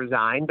person could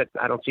resign, but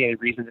I don't see any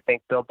reason to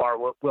think Bill Barr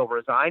will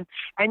resign.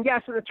 And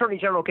yes, an attorney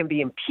general can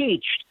be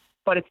impeached,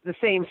 but it's the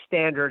same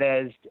standard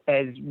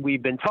as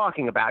we've been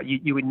talking about.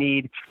 You would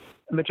need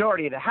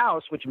majority of the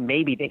House, which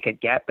maybe they could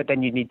get, but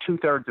then you need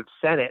 2/3 of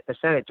the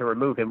Senate to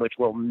remove him, which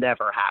will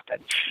never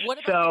happen. What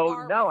about So, the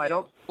bar no, review? I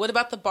don't. What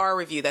about the bar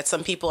review that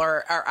some people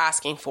are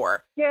asking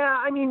for? Yeah,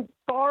 I mean,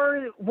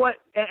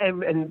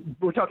 and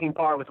we're talking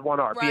bar with one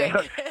R. Right.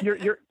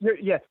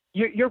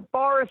 Your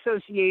bar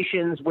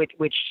associations, which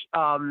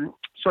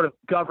sort of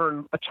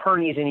govern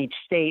attorneys in each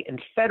state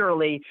and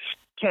federally,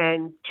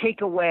 can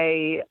take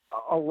away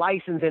a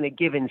license in a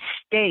given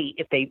state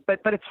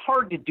but it's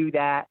hard to do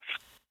that.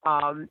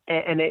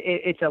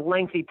 It's a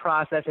lengthy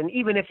process. And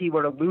even if he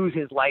were to lose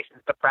his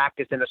license to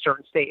practice in a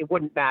certain state, it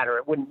wouldn't matter.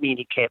 It wouldn't mean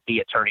he can't be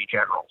attorney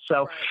general.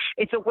 So Right.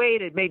 It's a way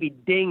to maybe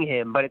ding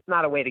him, but it's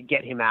not a way to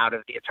get him out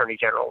of the attorney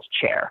general's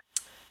chair.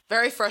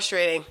 Very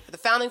frustrating. The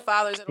founding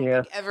fathers, I don't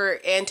think ever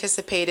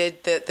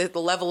anticipated the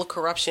level of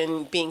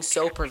corruption being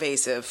so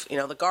pervasive. You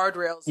know, the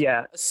guardrails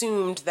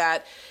assumed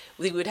that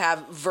we would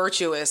have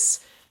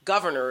virtuous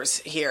governors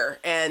here,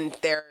 and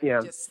they're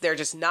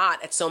just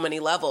not at so many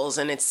levels,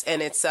 and it's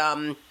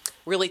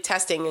really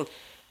testing.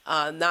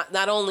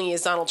 Not only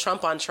is Donald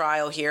Trump on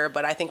trial here,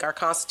 but I think our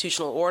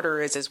constitutional order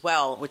is as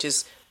well, which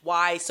is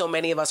why so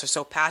many of us are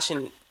so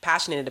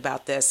passionate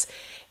about this,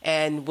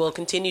 and will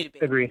continue to be.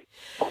 Agree.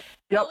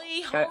 Yep,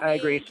 Ellie Honig, I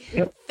agree.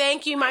 Yep.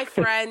 Thank you, my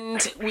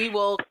friend. We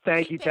will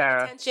Thank you,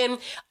 Tara. attention.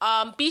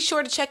 Be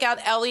sure to check out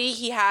Ellie.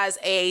 He has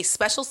a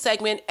special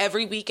segment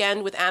every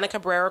weekend with Anna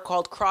Cabrera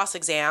called Cross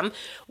Exam.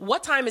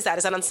 What time is that?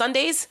 Is that on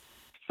Sundays?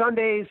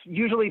 Sundays,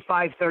 usually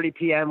 5:30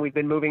 p.m. We've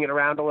been moving it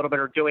around a little bit,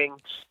 or doing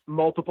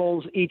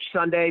multiples each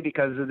Sunday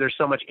because there's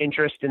so much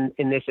interest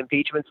in this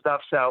impeachment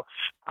stuff. So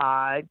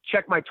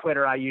check my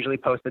Twitter. I usually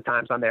post the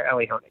times on there,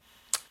 Ellie Honig.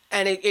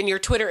 And your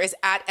Twitter is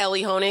at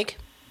Ellie Honig?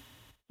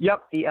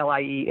 Yep,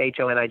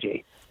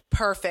 ELIEHONIG.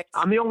 Perfect.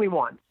 I'm the only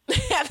one.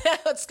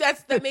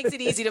 That makes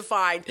it easy to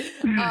find.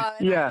 And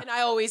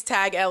I always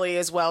tag Ellie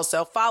as well,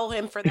 so follow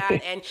him for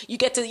that. And you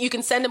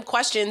can send him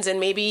questions, and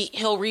maybe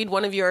he'll read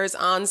one of yours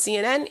on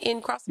CNN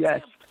in Cross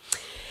Exam. Yes.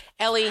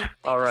 Ellie, thank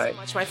you so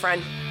much, my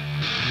friend.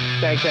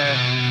 Thanks, Sarah.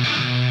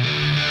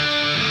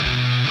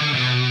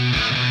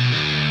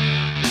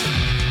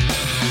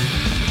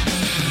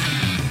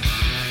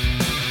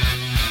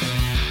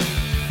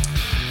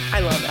 I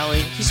love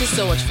Ellie. He's just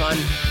so much fun,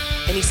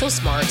 and he's so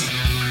smart.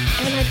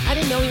 And I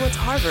didn't know he went to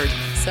Harvard,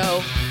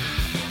 so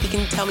he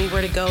can tell me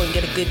where to go and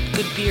get a good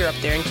beer up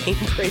there in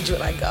Cambridge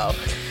when I go.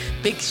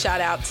 Big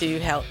shout out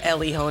to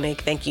Ellie Honig.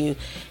 Thank you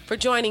for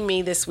joining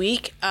me this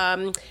week.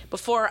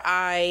 Before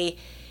I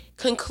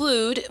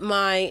conclude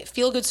my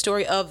feel-good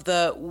story of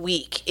the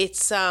week,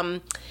 it's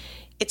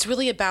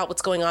really about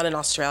what's going on in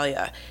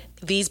Australia.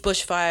 These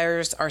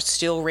bushfires are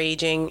still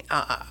raging.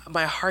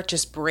 My heart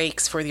just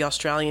breaks for the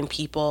Australian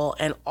people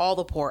and all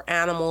the poor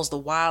animals, the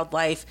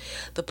wildlife,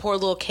 the poor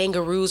little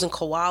kangaroos and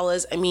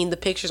koalas. I mean, the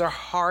pictures are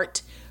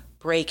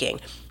heartbreaking.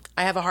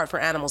 I have a heart for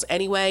animals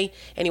anyway.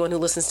 Anyone who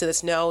listens to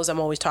this knows I'm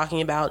always talking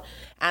about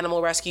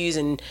animal rescues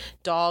and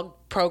dog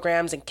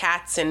programs and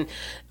cats. And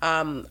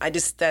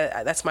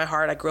that's my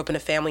heart. I grew up in a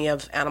family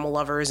of animal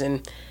lovers.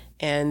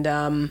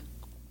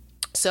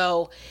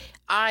 So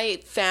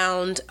I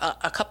found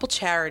a couple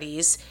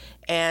charities,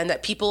 and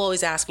that people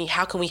always ask me,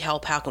 how can we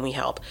help? How can we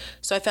help?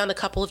 So I found a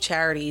couple of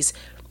charities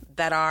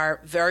that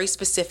are very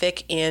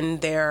specific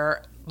in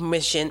their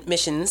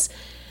missions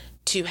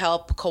to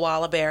help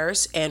koala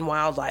bears and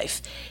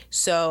wildlife.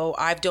 So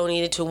I've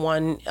donated to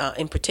one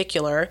in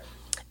particular,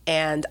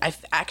 and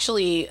I've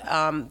actually,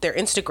 their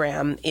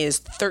Instagram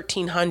is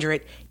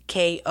 1300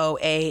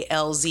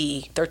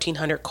 KOALZ,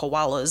 1300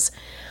 koalas.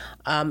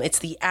 It's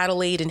the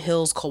Adelaide and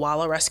Hills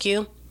Koala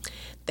Rescue.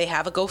 They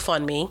have a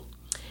GoFundMe,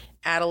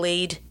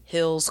 Adelaide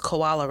Hills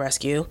Koala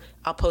Rescue.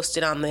 I'll post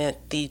it on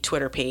the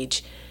Twitter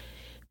page.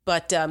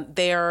 But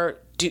they're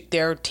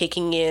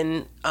taking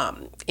in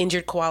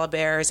injured koala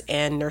bears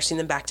and nursing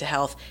them back to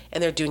health,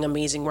 and they're doing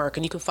amazing work.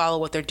 And you can follow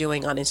what they're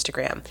doing on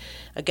Instagram.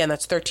 Again,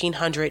 that's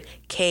 1300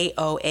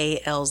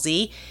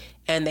 KOALZ,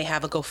 and they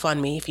have a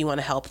GoFundMe if you want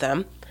to help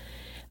them.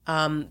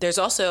 There's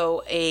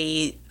also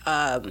a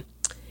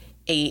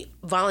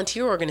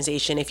volunteer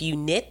organization. If you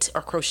knit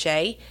or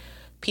crochet,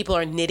 people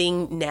are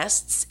knitting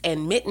nests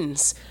and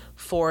mittens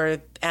for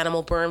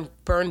animal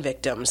burn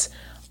victims,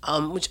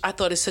 which I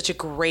thought is such a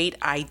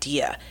great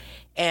idea.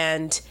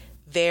 And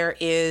there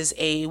is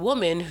a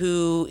woman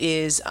who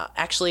is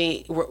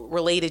actually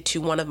related to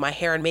one of my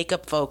hair and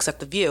makeup folks at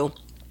The View,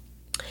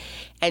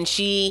 and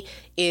she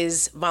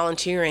is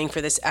volunteering for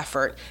this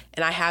effort.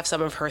 And I have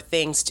some of her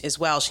things as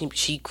well.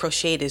 She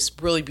crocheted this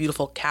really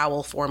beautiful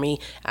cowl for me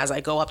as I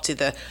go up to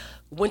the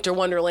Winter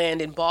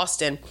Wonderland in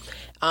Boston.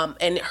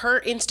 And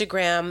her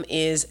Instagram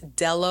is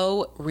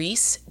Dello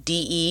Reese,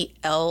 DELLOREESE.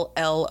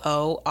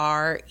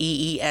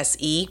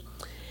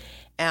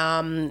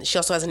 She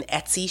also has an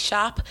Etsy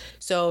shop.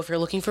 So if you're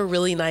looking for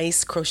really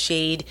nice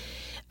crocheted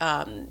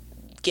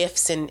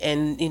gifts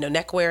and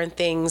neckwear and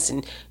things,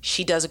 and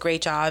she does a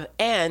great job,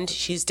 and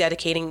she's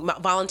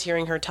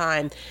volunteering her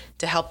time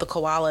to help the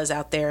koalas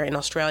out there in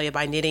Australia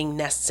by knitting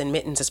nests and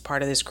mittens as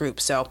part of this group.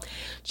 So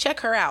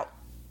check her out.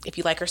 if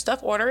you like her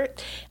stuff, order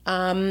it,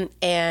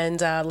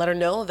 and let her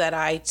know that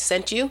I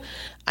sent you.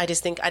 I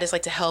just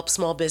like to help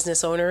small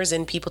business owners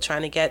and people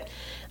trying to get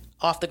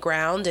off the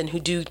ground and who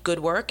do good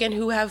work and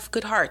who have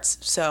good hearts.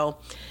 So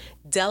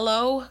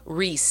Dello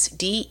Reese,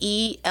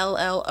 DELLOREESE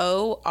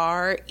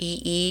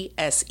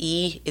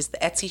is the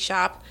Etsy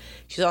shop.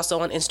 She's also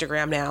on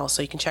Instagram now,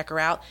 so you can check her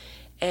out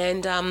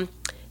and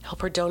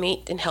help her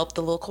donate and help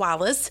the little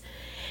koalas.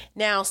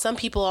 Now, some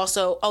people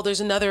also, there's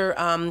another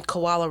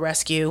koala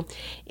rescue.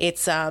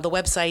 It's the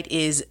website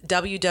is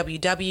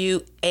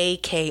www.akr.org.au.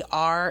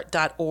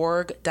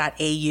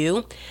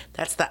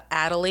 That's the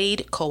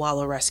Adelaide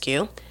Koala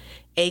Rescue,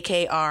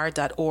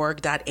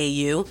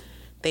 akr.org.au.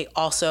 They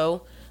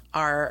also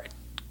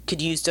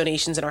could use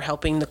donations and are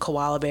helping the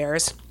koala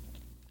bears.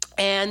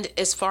 And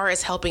as far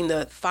as helping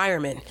the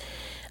firemen,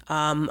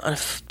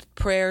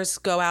 prayers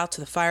go out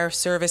to the fire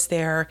service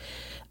there.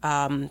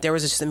 There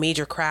was just a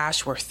major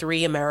crash where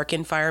 3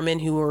 American firemen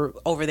who were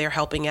over there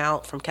helping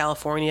out from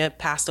California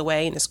passed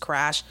away in this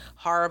crash.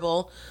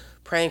 Horrible.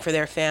 Praying for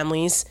their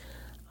families.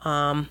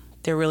 They're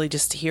really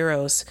just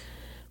heroes.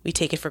 We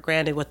take it for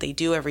granted what they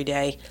do every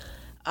day.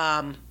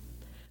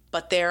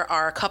 But there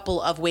are a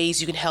couple of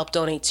ways you can help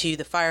donate to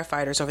the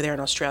firefighters over there in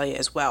Australia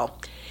as well.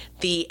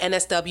 The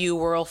NSW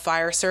World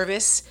Fire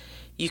Service,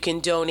 you can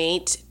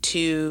donate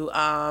to,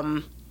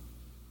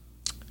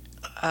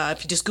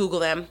 if you just Google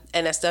them,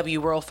 NSW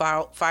World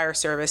Fire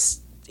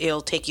Service,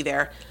 it'll take you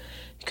there.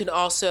 You can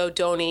also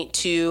donate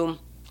to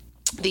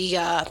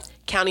the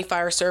County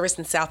Fire Service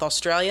in South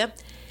Australia.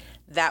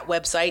 That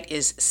website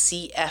is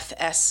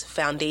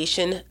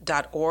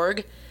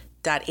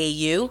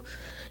cfsfoundation.org.au.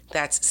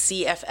 That's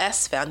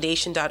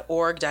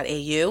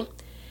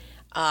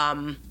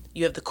cfsfoundation.org.au.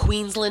 You have the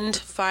Queensland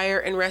Fire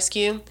and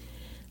Rescue.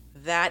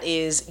 That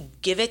is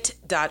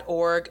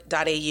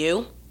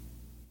givit.org.au.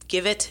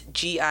 Givit,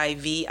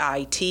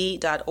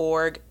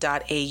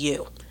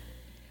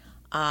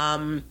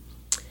 GIVIT.org.au.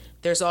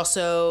 There's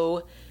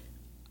also,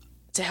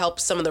 to help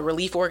some of the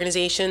relief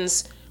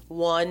organizations,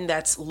 one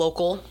that's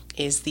local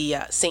is the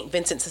St.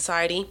 Vincent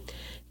Society.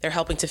 They're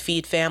helping to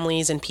feed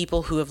families and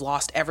people who have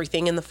lost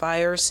everything in the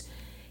fires,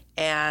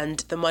 and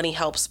the money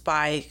helps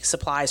buy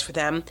supplies for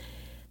them.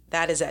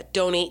 That is at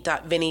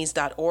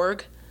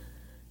donate.vinnies.org.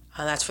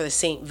 That's for the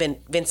St.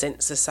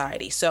 Vincent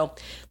Society. So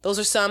those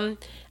are some.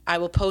 I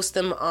will post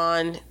them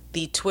on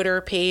the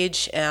Twitter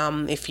page.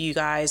 If you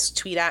guys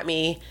tweet at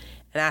me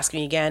and ask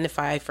me again if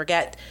I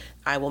forget,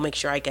 I will make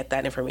sure I get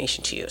that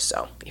information to you.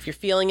 So if you're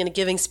feeling in a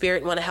giving spirit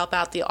and want to help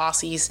out the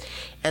Aussies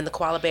and the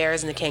koala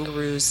bears and the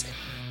kangaroos,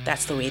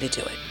 that's the way to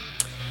do it.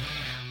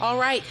 All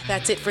right,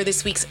 that's it for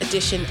this week's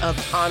edition of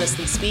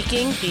Honestly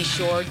Speaking. Be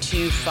sure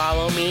to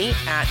follow me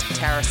at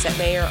Tara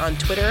Setmayer on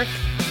Twitter.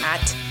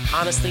 At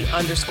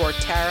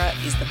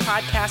honestly_Tara is the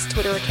podcast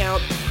Twitter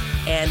account.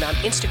 And on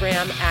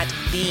Instagram at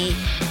the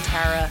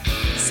Tara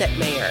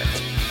Setmayer.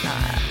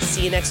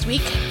 See you next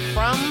week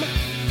from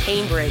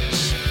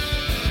Cambridge.